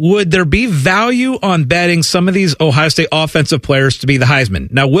 would there be value on betting some of these Ohio State offensive players to be the Heisman?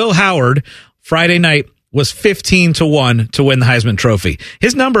 Now, Will Howard, Friday night, was 15-1 to win the Heisman Trophy.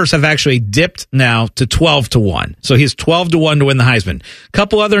 His numbers have actually dipped now to 12-1. So he's 12-1 to win the Heisman. A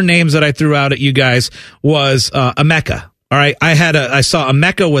couple other names that I threw out at you guys was Emeka. All right. I saw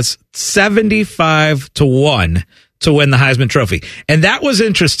Emeka was 75-1 to win the Heisman Trophy. And that was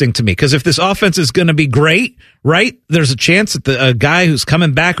interesting to me, because if this offense is going to be great, right, there's a chance that a guy who's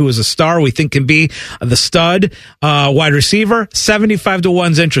coming back, who is a star, we think can be the stud wide receiver,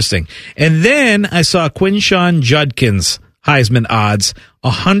 75-1 is interesting. And then I saw Quinshon Judkins Heisman odds,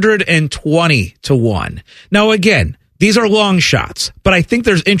 120-1. Now, again, these are long shots, but I think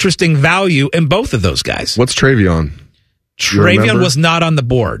there's interesting value in both of those guys. What's Travion? Travion was not on the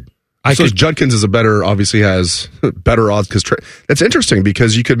board. Judkins is obviously has better odds, because that's interesting,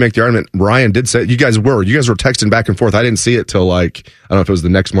 because you could make the argument. Ryan did say you guys were texting back and forth. I didn't see it till I don't know if it was the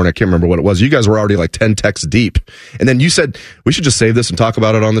next morning. I can't remember what it was. You guys were already like 10 texts deep, and then you said we should just save this and talk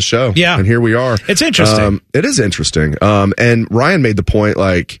about it on the show. Yeah, and here we are. It's interesting. It is interesting. And Ryan made the point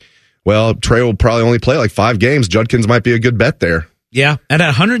Trey will probably only play like 5 games. Judkins might be a good bet there. Yeah, and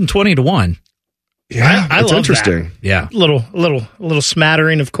at 120-1. Yeah, I love interesting. That. Yeah, little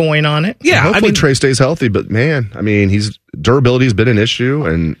smattering of coin on it. Yeah, hopefully Trey stays healthy. But man, his durability has been an issue,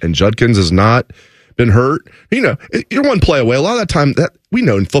 and Judkins has not been hurt. You're one play away. A lot of that time, that we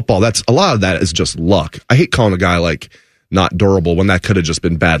know in football, that's a lot of that is just luck. I hate calling a guy like not durable when that could have just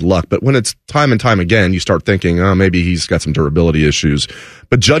been bad luck. But when it's time and time again, you start thinking, maybe he's got some durability issues.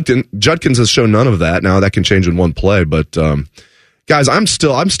 But Judkins has shown none of that. Now that can change in one play, but. Guys, I'm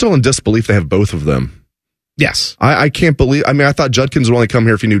still in disbelief they have both of them. Yes. I can't believe. I thought Judkins would only come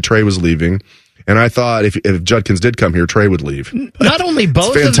here if he knew Trey was leaving. And I thought if Judkins did come here, Trey would leave. Not only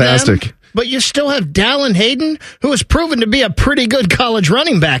both it's fantastic. of them, but you still have Dallin Hayden, who has proven to be a pretty good college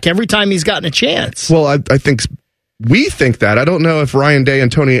running back every time he's gotten a chance. Well, I think we think that. I don't know if Ryan Day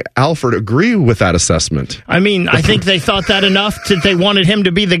and Tony Alford agree with that assessment. I think they thought that enough that they wanted him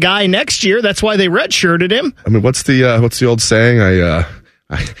to be the guy next year. That's why they redshirted him. What's the old saying?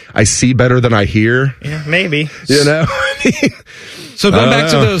 I see better than I hear. Yeah, maybe. So going back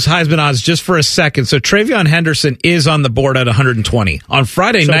to those Heisman odds just for a second. So Travion Henderson is on the board at 120. On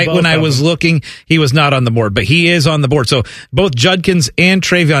Friday night when I was looking, he was not on the board, but he is on the board. So both Judkins and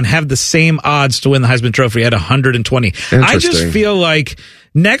Travion have the same odds to win the Heisman Trophy at 120. I just feel like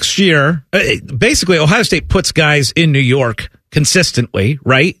next year, basically Ohio State puts guys in New York consistently,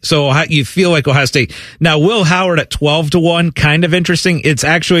 right? So you feel like Ohio State. Now, Will Howard at 12-1, kind of interesting. It's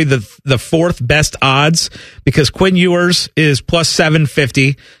actually the fourth best odds, because Quinn Ewers is plus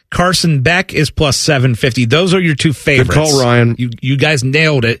 750. Carson Beck is plus 750. Those are your two favorites. Good call, Ryan. You guys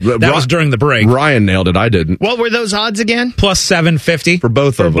nailed it. That was during the break. Ryan nailed it. I didn't. What were those odds again? Plus 750 for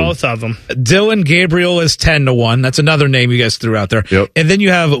both of them. Both of them. Dylan Gabriel is 10-1. That's another name you guys threw out there. Yep. And then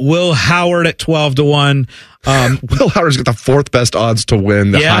you have Will Howard at 12-1. Will Howard's got the fourth best odds to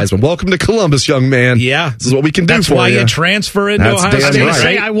win the Heisman. Welcome to Columbus, young man. Yeah. This is what we can do That's for why you. you transfer into Ohio State.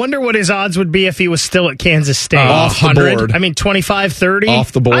 Right. I wonder what his odds would be if he was still at Kansas State. Off the board. I mean, 25, 30?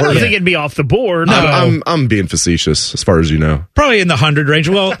 Off the board. I don't think it'd be off the board. No. I'm being facetious, as far as you know. Probably in the 100 range.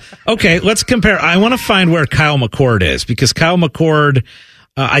 Well, okay, let's compare. I want to find where Kyle McCord is, because Kyle McCord,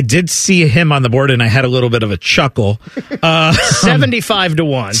 I did see him on the board, and I had a little bit of a chuckle.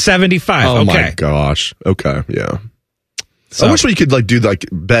 75-1. 75. Oh, okay. my gosh. Okay, yeah. So, I wish we could do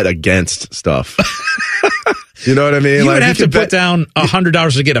bet against stuff. You know what I mean? You would have to put down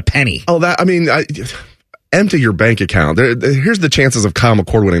 $100 to get a penny. Oh, empty your bank account. Here's the chances of Kyle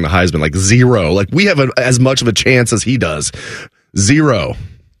McCord winning the Heisman, 0. We have as much of a chance as he does. 0.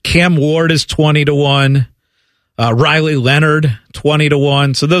 Cam Ward is 20-1. Riley Leonard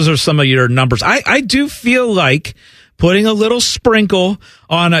 20-1. So those are some of your numbers. I do feel like putting a little sprinkle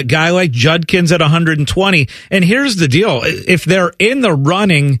on a guy like Judkins at 120. And here's the deal. If they're in the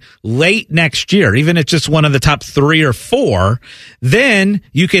running late next year, even if it's just one of the top 3 or 4, then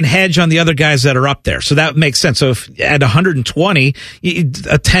you can hedge on the other guys that are up there. So that makes sense. So if at 120, a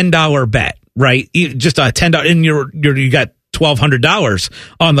 $10 bet, right? Just a $10, and you got $1,200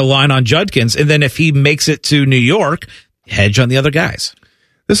 on the line on Judkins. And then if he makes it to New York, hedge on the other guys.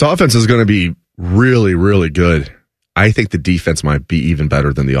 This offense is going to be really, really good. I think the defense might be even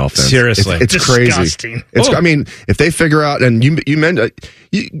better than the offense. Seriously. It's crazy. I mean, if they figure out, and you mentioned,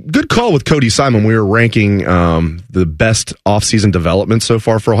 good call with Cody Simon. We were ranking the best offseason development so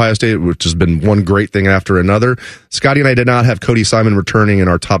far for Ohio State, which has been one great thing after another. Scotty and I did not have Cody Simon returning in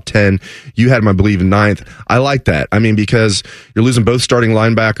our top 10. You had him, I believe, in 9th. I like that. I mean, because you're losing both starting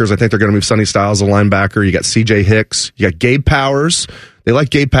linebackers. I think they're going to move Sonny Styles, a linebacker. You got C.J. Hicks. You got Gabe Powers. They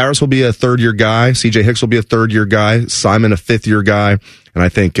like Gabe Powers will be a third-year guy. C.J. Hicks will be a third-year guy. Simon, a fifth-year guy. And I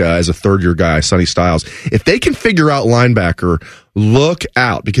think as a third-year guy, Sonny Styles. If they can figure out linebacker, look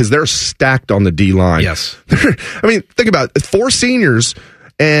out, because they're stacked on the D-line. Yes. I mean, think about it. 4 seniors,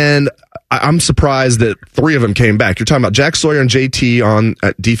 and I'm surprised that 3 of them came back. You're talking about Jack Sawyer and JT on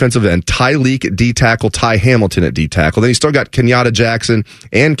at defensive end, Ty Leak at D-tackle, Ty Hamilton at D-tackle. Then you still got Kenyatta Jackson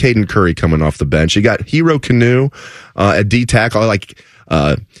and Caden Curry coming off the bench. You got Hero Canoe at D-tackle. I like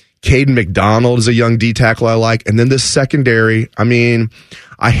Caden McDonald is a young D-tackle I like. And then this secondary, I mean,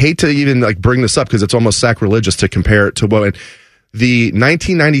 I hate to even bring this up because it's almost sacrilegious to compare it to what the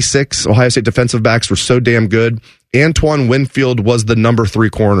 1996 Ohio State defensive backs were so damn good. Antoine Winfield was the number 3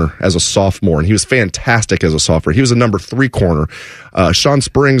 corner as a sophomore, and he was fantastic as a sophomore. He was a number 3 corner. Sean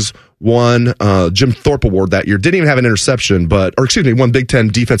Springs won Jim Thorpe Award that year. Didn't even have an interception, won Big Ten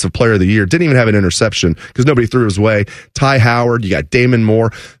Defensive Player of the Year. Didn't even have an interception because nobody threw his way. Ty Howard, you got Damon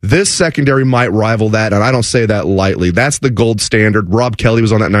Moore. This secondary might rival that, and I don't say that lightly. That's the gold standard. Rob Kelly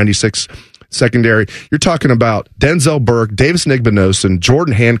was on that 96 secondary. You're talking about Denzel Burke, Davis Nigbenose,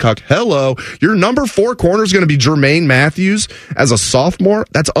 Jordan Hancock. Hello. Your number 4 corner is going to be Jermaine Matthews as a sophomore.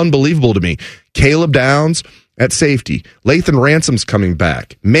 That's unbelievable to me. Caleb Downs at safety. Lathan Ransom's coming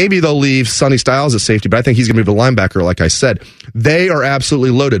back. Maybe they'll leave Sonny Styles at safety, but I think he's going to be the linebacker, like I said. They are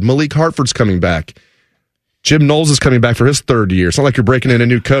absolutely loaded. Malik Hartford's coming back. Jim Knowles is coming back for his 3rd year. It's not like you're breaking in a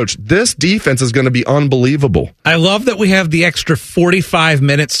new coach. This defense is going to be unbelievable. I love that we have the extra 45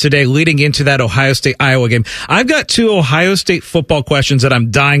 minutes today leading into that Ohio State-Iowa game. I've got 2 Ohio State football questions that I'm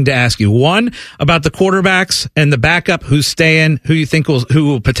dying to ask you. One about the quarterbacks and the backup, who's staying, who you think who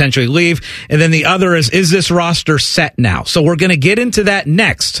will potentially leave. And then the other is this roster set now? So we're going to get into that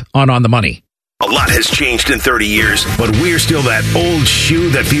next on the Money. A lot has changed in 30 years, but we're still that old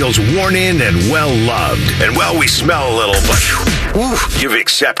shoe that feels worn in and well-loved. And well, we smell a little, but you've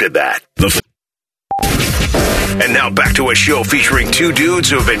accepted that. And now back to a show featuring 2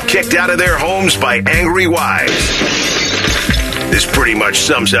 dudes who have been kicked out of their homes by angry wives. This pretty much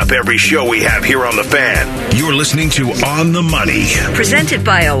sums up every show we have here on The Fan. You're listening to On the Money. Presented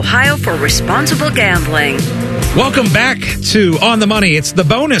by Ohio for Responsible Gambling. Welcome back to On the Money. It's the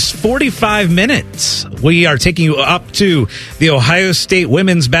bonus 45 minutes. We are taking you up to the Ohio State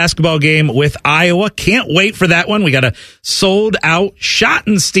women's basketball game with Iowa. Can't wait for that one. We got a sold-out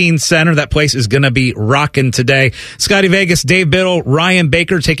Schottenstein Center. That place is going to be rocking today. Scotty Vegas, Dave Biddle, Ryan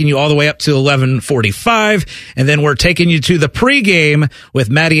Baker taking you all the way up to 11:45. And then we're taking you to the pregame with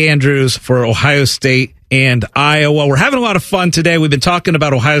Matty Andrews for Ohio State and Iowa. We're having a lot of fun today. We've been talking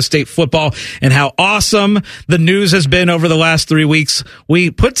about Ohio State football and how awesome the news has been over the last 3 weeks. We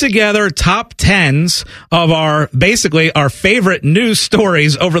put together top 10s of our favorite news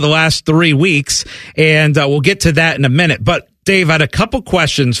stories over the last 3 weeks, and we'll get to that in a minute. But Dave, I had a couple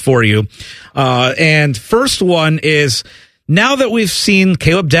questions for you. And first one is, now that we've seen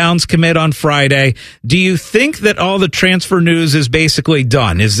Caleb Downs commit on Friday, do you think that all the transfer news is basically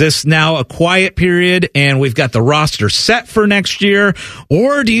done? Is this now a quiet period and we've got the roster set for next year?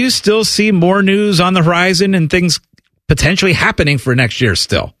 Or do you still see more news on the horizon and things potentially happening for next year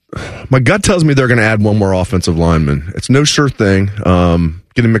still? My gut tells me they're going to add one more offensive lineman. It's no sure thing.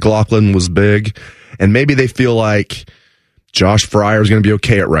 Getting McLaughlin was big, and maybe they feel like Josh Fryer is going to be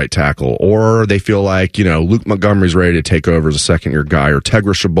okay at right tackle, or they feel like, Luke Montgomery's ready to take over as a second-year guy, or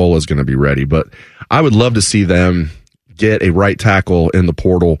Tegra Shabola is going to be ready. But I would love to see them get a right tackle in the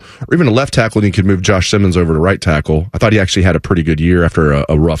portal, or even a left tackle, and you could move Josh Simmons over to right tackle. I thought he actually had a pretty good year after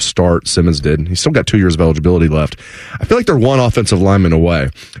a rough start. Simmons did. He's still got 2 years of eligibility left. I feel like they're one offensive lineman away.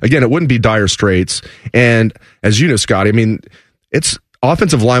 Again, it wouldn't be dire straits. And as you know, Scotty,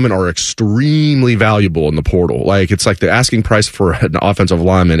 offensive linemen are extremely valuable in the portal. It's like the asking price for an offensive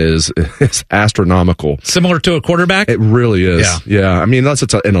lineman is astronomical. Similar to a quarterback? It really is. Yeah. Unless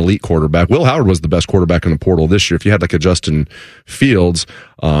it's an elite quarterback. Will Howard was the best quarterback in the portal this year. If you had like a Justin Fields,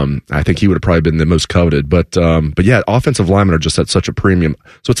 I think he would have probably been the most coveted. But yeah, offensive linemen are just at such a premium.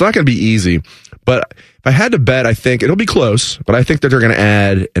 So it's not going to be easy. But if I had to bet, I think it'll be close, but I think that they're going to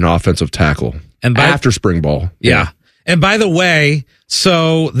add an offensive tackle after spring ball. Yeah. And by the way,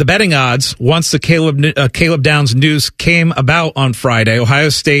 so the betting odds, once the Caleb Downs news came about on Friday, Ohio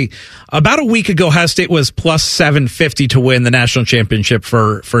State, about a week ago, Ohio State was plus 750 to win the national championship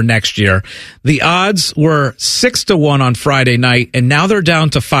for next year. The odds were 6-1 on Friday night, and now they're down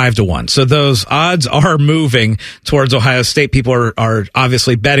to 5-1. So those odds are moving towards Ohio State. People are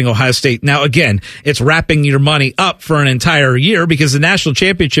obviously betting Ohio State. Now, again, it's wrapping your money up for an entire year because the national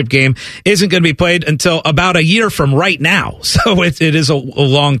championship game isn't going to be played until about a year from right now. So it is a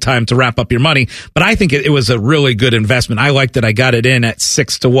long time to wrap up your money, but I think it was a really good investment. I liked that I got it in at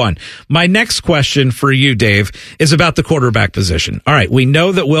 6-1. My next question for you, Dave, is about the quarterback position. All right, we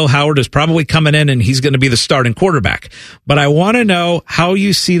know that Will Howard is probably coming in and he's going to be the starting quarterback, but I want to know how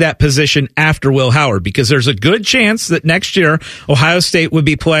you see that position after Will Howard, because there's a good chance that next year Ohio State would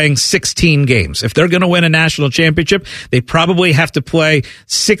be playing 16 games. If they're going to win a national championship, they probably have to play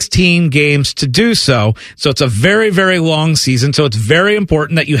 16 games to do so. So it's a very, very long season. So it's very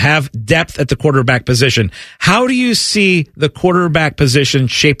important that you have depth at the quarterback position. How do you see the quarterback position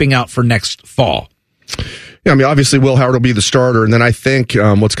shaping out for next fall? Yeah, obviously Will Howard will be the starter, and then I think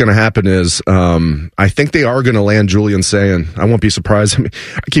what's going to happen is I think they are going to land Julian Sayin. I won't be surprised.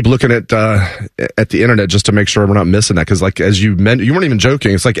 I keep looking at the internet just to make sure we're not missing that, because as you mentioned, you weren't even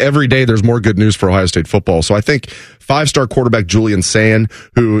joking. It's like every day there's more good news for Ohio State football. So I think 5-star quarterback Julian Sayin,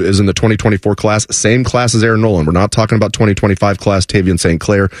 who is in the 2024 class, same class as Aaron Nolan. We're not talking about 2025 class Tavian St.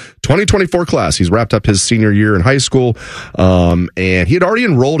 Clair. 2024 class. He's wrapped up his senior year in high school, and he had already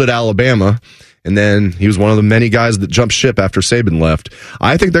enrolled at Alabama. And then he was one of the many guys that jumped ship after Saban left.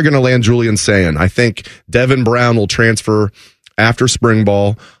 I think they're going to land Julian Sayin. I think Devin Brown will transfer after spring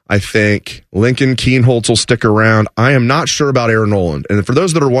ball. I think Lincoln Keenholz will stick around. I am not sure about Aaron Nolan. And for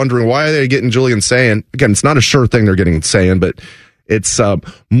those that are wondering, why are they getting Julian Sayin? Again, it's not a sure thing they're getting Sayin, but it's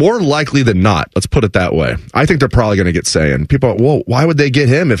more likely than not. Let's put it that way. I think they're probably going to get Sayin. People are, well, why would they get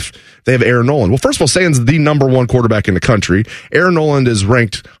him if they have Aaron Nolan? Well, first of all, Sayin's the number one quarterback in the country. Aaron Nolan is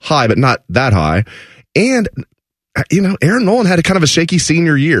ranked high, but not that high. And, Aaron Nolan had a kind of a shaky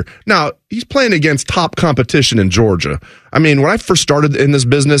senior year. Now, he's playing against top competition in Georgia. When I first started in this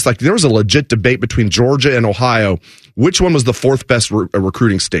business, there was a legit debate between Georgia and Ohio. Which one was the fourth best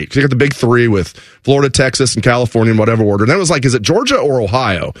recruiting state? Because you got the big three with Florida, Texas, and California in whatever order. And then it was like, is it Georgia or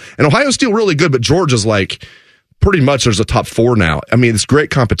Ohio? And Ohio's still really good, but Georgia's pretty much there's a top four now. It's great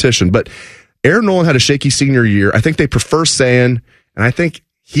competition. But Aaron Nolan had a shaky senior year. I think they prefer Sayin, and I think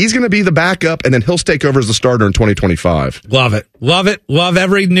he's going to be the backup, and then he'll take over as the starter in 2025. Love it. Love it. Love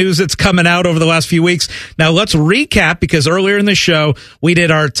every news that's coming out over the last few weeks. Now, let's recap, because earlier in the show, we did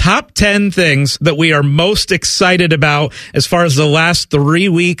our top 10 things that we are most excited about as far as the last 3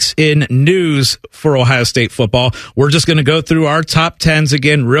 weeks in news for Ohio State football. We're just going to go through our top 10s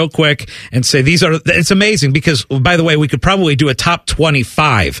again real quick and say it's amazing, because, by the way, we could probably do a top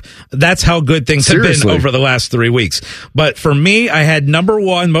 25. That's how good things have been over the last 3 weeks. But for me, I had number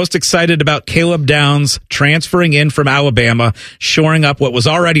one, one, most excited about Caleb Downs transferring in from Alabama, shoring up what was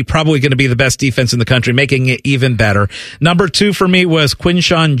already probably going to be the best defense in the country, making it even better. Number 2 for me was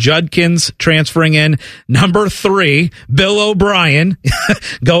Quinshawn Judkins transferring in. Number 3, Bill O'Brien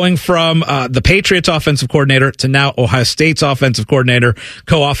going from the Patriots offensive coordinator to now Ohio State's offensive coordinator,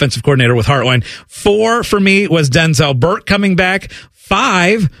 co-offensive coordinator with Hartline. 4 for me was Denzel Burke coming back.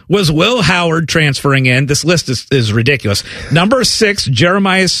 5 was Will Howard transferring in. This list is ridiculous. Number 6,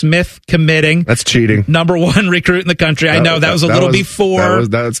 Jeremiah Smith committing. That's cheating. Number 1 recruit in the country. I know that was a little before.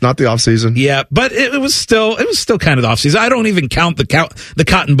 That's not the offseason. Yeah, but it was still kind of the offseason. I don't even count the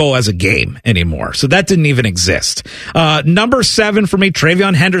Cotton Bowl as a game anymore. So that didn't even exist. Number 7 for me,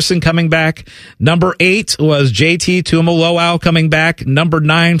 Travion Henderson coming back. Number 8 was JT Tuimoloau coming back. Number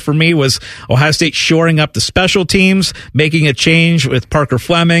 9 for me was Ohio State shoring up the special teams, making a change with Parker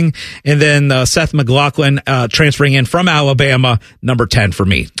Fleming, and then Seth McLaughlin transferring in from Alabama, number 10 for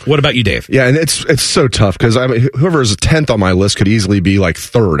me. What about you, Dave? Yeah, and it's so tough because whoever is 10th on my list could easily be like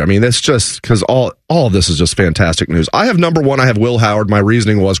 3rd. I mean, that's just because all of this is just fantastic news. I have number 1. I have Will Howard. My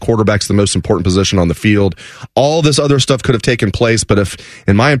reasoning was quarterback's the most important position on the field. All this other stuff could have taken place, but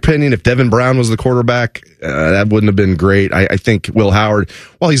in my opinion, if Devin Brown was the quarterback, that wouldn't have been great. I think Will Howard,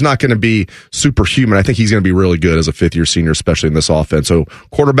 while he's not going to be superhuman, I think he's going to be really good as a 5th-year senior, especially in this offense. So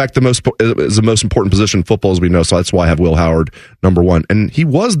quarterback is the most important position in football, as we know. So that's why I have Will Howard number 1. And he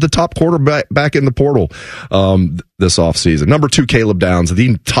was the top quarterback back in the portal this offseason. Number 2, Caleb Downs,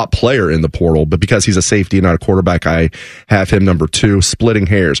 the top player in the portal, but because he's a safety and not a quarterback, I have him number 2, splitting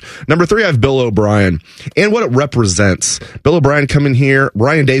hairs. Number 3, I have Bill O'Brien and what it represents. Bill O'Brien coming here.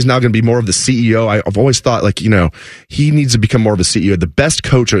 Ryan Day's now going to be more of the CEO. I've always thought, he needs to become more of a CEO. The best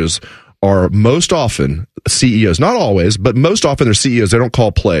coaches are most often CEOs, not always, but most often they're CEOs. They don't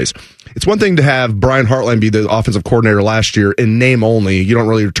call plays. It's one thing to have Brian Hartline be the offensive coordinator last year in name only. You don't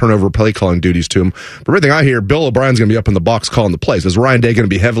really turn over play calling duties to him. But everything I hear, Bill O'Brien's going to be up in the box calling the plays. Is Ryan Day going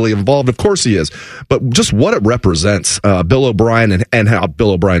to be heavily involved? Of course he is. But just what it represents, Bill O'Brien and how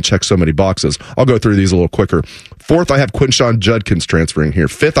Bill O'Brien checks so many boxes. I'll go through these a little quicker. 4th, I have Quinshawn Judkins transferring here.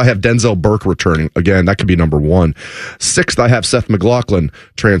 5th, I have Denzel Burke returning. Again, that could be number 1. 6th, I have Seth McLaughlin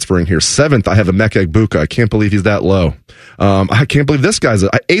transferring here. 7th, I have Emeka Egbuka. I can't believe he's that low. I can't believe this guy's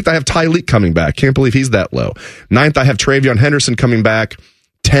 8th, I have Tyleek coming back. Can't believe he's that low. 9th, I have Travion Henderson coming back.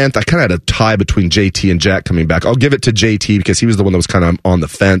 10th, I kind of had a tie between JT and Jack coming back. I'll give it to JT because he was the one that was kind of on the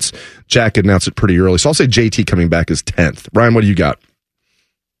fence. Jack announced it pretty early. So I'll say JT coming back is 10th. Ryan, what do you got?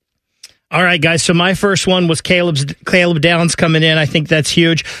 All right, guys. So my first one was Caleb Downs coming in. I think that's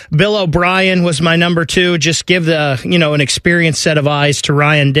huge. Bill O'Brien was my number 2. Just give an experienced set of eyes to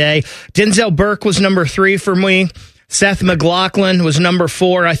Ryan Day. Denzel Burke was number 3 for me. Seth McLaughlin was number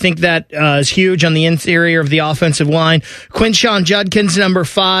 4. I think that is huge on the interior of the offensive line. Quinshawn Judkins, number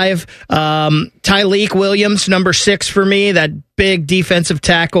 5. Tyleek Williams, number 6 for me. That big defensive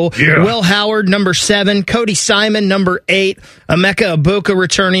tackle. Yeah. Will Howard, number 7. Cody Simon, number 8. Emeka Egbuka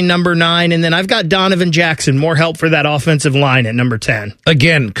returning, number 9. And then I've got Donovan Jackson, more help for that offensive line at number 10.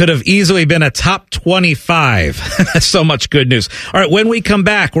 Again, could have easily been a top 25. That's so much good news. All right, when we come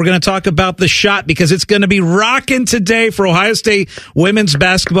back, we're going to talk about the shot because it's going to be rocking today for Ohio State women's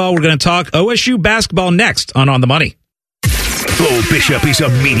basketball. We're going to talk OSU basketball next on The Money. Bo Bishop is a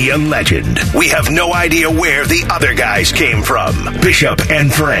media legend. We have no idea where the other guys came from. Bishop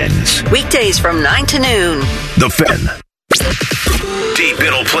and Friends. Weekdays from 9 to noon. The Fan. D.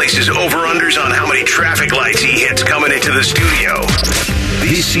 Biddle places over-unders on how many traffic lights he hits coming into the studio.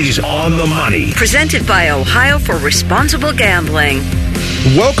 This is On the Money. Presented by Ohio for Responsible Gambling.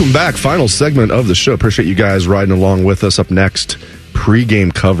 Welcome back. Final segment of the show. Appreciate you guys riding along with us. Up next,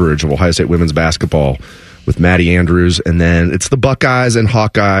 pregame coverage of Ohio State women's basketball with Maddie Andrews, and then it's the Buckeyes and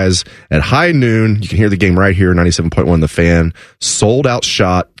Hawkeyes at high noon. You can hear the game right here, 97.1 The Fan. Sold out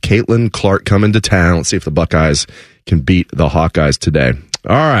shot. Caitlin Clark coming to town. Let's see if the Buckeyes can beat the Hawkeyes today.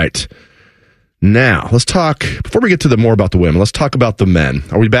 All right. Now, let's talk, before we get to more about the women, let's talk about the men.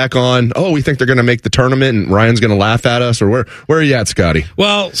 Are we back on, we think they're going to make the tournament and Ryan's going to laugh at us? Or where are you at, Scotty?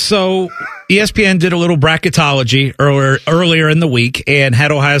 Well, so ESPN did a little bracketology earlier in the week and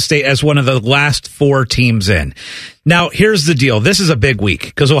had Ohio State as one of the last 4 teams in. Now, here's the deal. This is a big week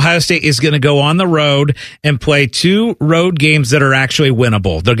because Ohio State is going to go on the road and play 2 road games that are actually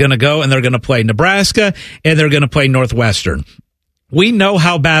winnable. They're going to go and they're going to play Nebraska and they're going to play Northwestern. We know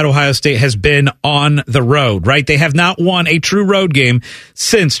how bad Ohio State has been on the road, right? They have not won a true road game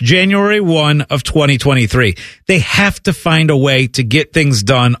since January 1 of 2023. They have to find a way to get things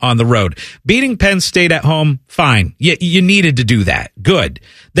done on the road. Beating Penn State at home, fine. You needed to do that. Good.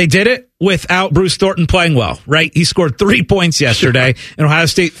 They did it. without Bruce Thornton playing well, right? He scored 3 points yesterday, and Ohio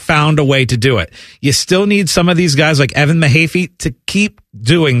State found a way to do it. You still need some of these guys like Evan Mahaffey to keep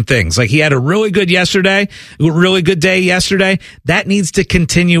doing things. Like he had a really good day yesterday. That needs to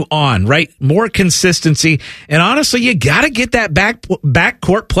continue on, right? More consistency. And honestly, you got to get that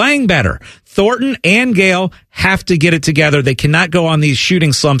backcourt playing better. Thornton and Gale have to get it together. They cannot go on these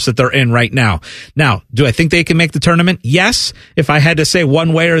shooting slumps that they're in right now. Now, do I think they can make the tournament? Yes. If I had to say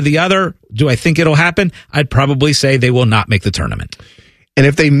one way or the other, do I think it'll happen? I'd probably say they will not make the tournament. And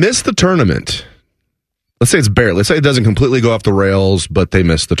if they miss the tournament, let's say it's barely. Let's say it doesn't completely go off the rails, but they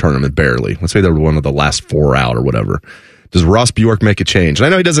miss the tournament barely. Let's say they're one of the last 4 out or whatever. Does Ross Bjork make a change? And I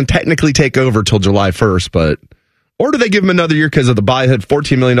know he doesn't technically take over till July 1st, but... Or do they give him another year because of the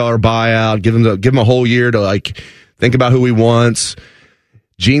 $14 million buyout? Give him a whole year to like think about who he wants.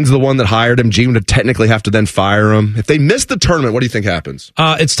 Gene's the one that hired him. Gene would technically have to then fire him. If they miss the tournament, what do you think happens?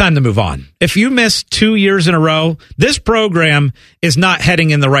 It's time to move on. If you miss 2 years in a row, this program is not heading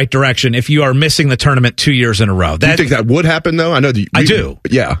in the right direction if you are missing the tournament 2 years in a row. You think that would happen, though? I know that I do.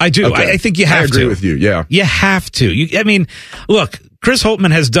 Yeah. I do. Okay. I think you have to. I agree with you, yeah. You have to. Look, Chris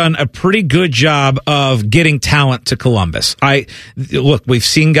Holtmann has done a pretty good job of getting talent to Columbus. We've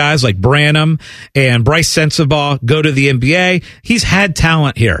seen guys like Branham and Bryce Sensabaugh go to the NBA. He's had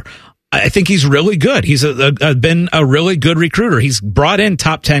talent here. I think he's really good. He's been a really good recruiter. He's brought in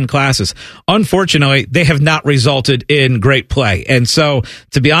top 10 classes. Unfortunately, they have not resulted in great play. And so,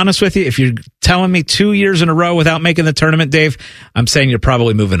 to be honest with you, if you're telling me 2 years in a row without making the tournament, Dave, I'm saying you're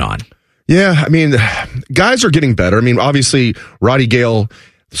probably moving on. Yeah, guys are getting better. Obviously, Roddy Gale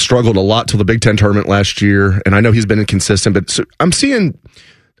struggled a lot till the Big Ten tournament last year, and I know he's been inconsistent, but I'm seeing,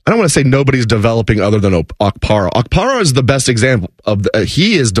 I don't want to say nobody's developing other than Okpara. Okpara is the best example of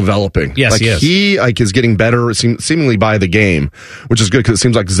he is developing. Yes, he is. He is getting better seemingly by the game, which is good because it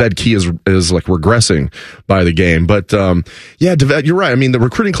seems like Zed Key is regressing by the game. But you're right. The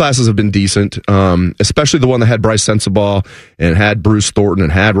recruiting classes have been decent, especially the one that had Bryce Sensabaugh and had Bruce Thornton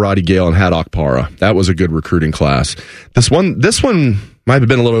and had Roddy Gale and had Okpara. That was a good recruiting class. This one might have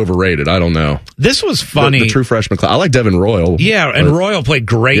been a little overrated. I don't know. This was funny. The true freshman class. I like Devin Royal. Yeah, and Royal played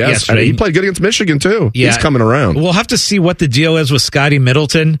great yesterday. He played good against Michigan, too. Yeah. He's coming around. We'll have to see what the deal is with Scotty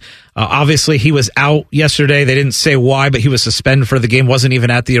Middleton. Obviously, he was out yesterday. They didn't say why, but he was suspended for the game. Wasn't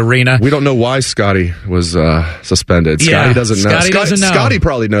even at the arena. We don't know why Scotty was suspended. Yeah, Scotty doesn't know. Doesn't know. Scotty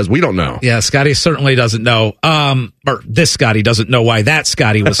probably knows. We don't know. Yeah, Scotty certainly doesn't know. Or this Scotty doesn't know why that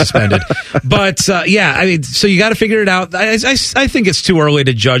Scotty was suspended. But, so you got to figure it out. I think it's too early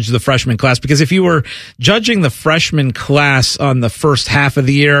to judge the freshman class, because if you were judging the freshman class on the first half of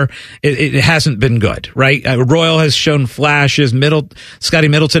the year, it hasn't been good, right? Royal has shown flashes. Scotty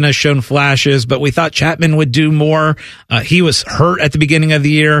Middleton has shown flashes, but we thought Chapman would do more. He was hurt at the beginning of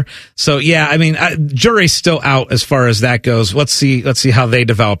the year. So, jury's still out as far as that goes. Let's see how they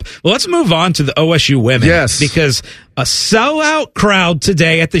develop. Well, let's move on to the OSU women. Yes. Because a sellout crowd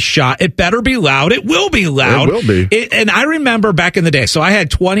today at the Shot. It better be loud. It will be loud. It will be. And I remember back in the day, so I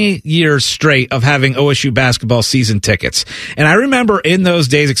had 20 years straight of having OSU basketball season tickets. And I remember in those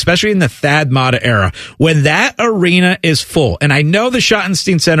days, especially in the Thad Matta era, when that arena is full. And I know the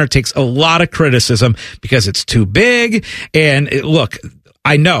Schottenstein Center takes a lot of criticism because it's too big. And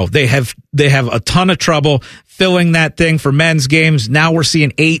I know they have a ton of trouble filling that thing for men's games. Now we're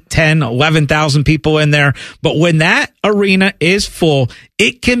seeing 8, 10, 11,000 people in there. But when that arena is full,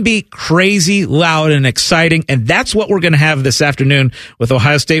 it can be crazy loud and exciting. And that's what we're going to have this afternoon with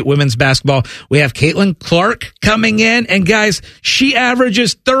Ohio State women's basketball. We have Caitlin Clark coming in. And guys, she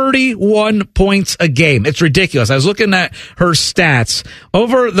averages 31 points a game. It's ridiculous. I was looking at her stats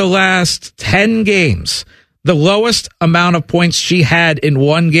over the last 10 games. The lowest amount of points she had in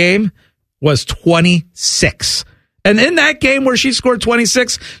one game was 26. And in that game where she scored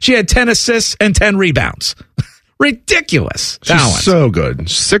 26, she had 10 assists and 10 rebounds. Ridiculous talent. She's so good.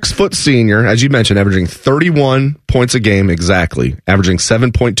 6-foot senior, as you mentioned, averaging 31 points a game exactly, averaging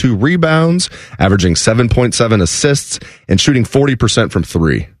 7.2 rebounds, averaging 7.7 assists, and shooting 40% from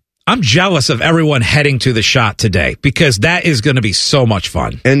three. I'm jealous of everyone heading to the Shot today because that is going to be so much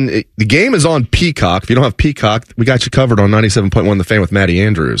fun. And the game is on Peacock. If you don't have Peacock, we got you covered on 97.1 The Fan with Maddie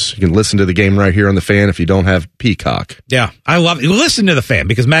Andrews. You can listen to the game right here on The Fan if you don't have Peacock. Yeah, I love it. Listen to The Fan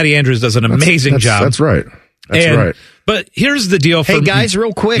because Maddie Andrews does an amazing job. That's right. That's right. But here's the deal. Hey, guys,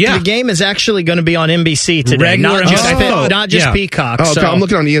 real quick. The game is actually going to be on NBC today, not just Peacock. Oh, so I'm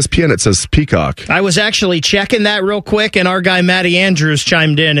looking on ESPN. It says Peacock. I was actually checking that real quick, and our guy Matty Andrews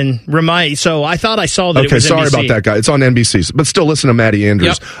chimed in and so I thought I saw that it was NBC. Okay, sorry about that, guy. It's on NBC, but still listen to Matty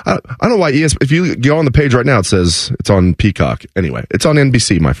Andrews. Yep. I don't know why if you go on the page right now, it says it's on Peacock. Anyway, it's on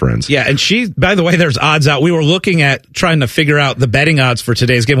NBC, my friends. Yeah, and by the way, there's odds out. We were looking at trying to figure out the betting odds for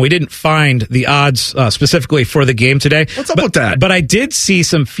today's game. We didn't find the odds specifically for the game today. What's up with that? But I did see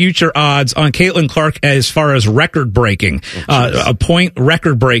some future odds on Caitlin Clark as far as record breaking, a point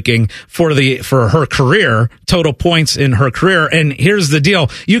record breaking for her career, total points in her career. And here's the deal: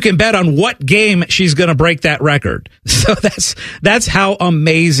 you can bet on what game she's going to break that record. So that's how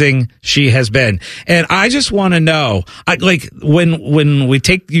amazing she has been. And I just want to know, when we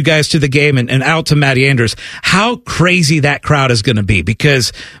take you guys to the game and out to Matty Andrews, how crazy that crowd is going to be.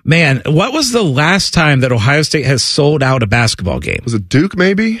 Because man, what was the last time that Ohio State has sold out a basketball game? Was it Duke,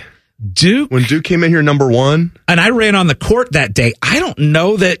 maybe? Duke? When Duke came in here number 1? And I ran on the court that day. I don't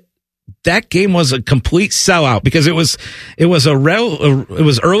know that game was a complete sellout because it was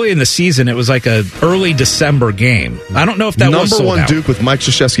early in the season. It was like a early December game. I don't know if that was number sold 1 out. Duke with Mike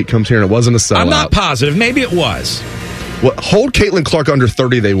Krzyzewski comes here and it wasn't a sellout. I'm not positive. Maybe it was. Well, hold Caitlin Clark under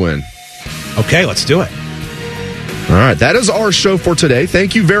 30, they win. Okay, let's do it. All right, that is our show for today.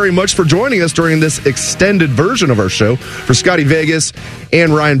 Thank you very much for joining us during this extended version of our show. For Scotty Vegas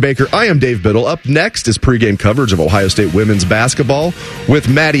and Ryan Baker, I am Dave Biddle. Up next is pregame coverage of Ohio State women's basketball with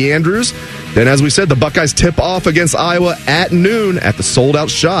Matty Andrews. Then, as we said, the Buckeyes tip off against Iowa at noon at the Sold Out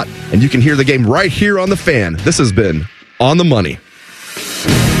Shot. And you can hear the game right here on The Fan. This has been On the Money.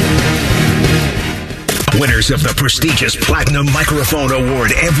 Winners of the prestigious Platinum Microphone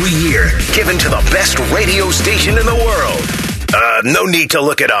Award every year, given to the best radio station in the world. No need to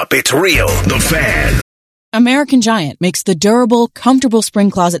look it up. It's real. The Fan. American Giant makes the durable, comfortable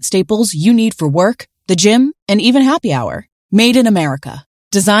spring closet staples you need for work, the gym, and even happy hour. Made in America.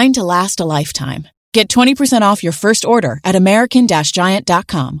 Designed to last a lifetime. Get 20% off your first order at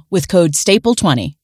American-Giant.com with code STAPLE20.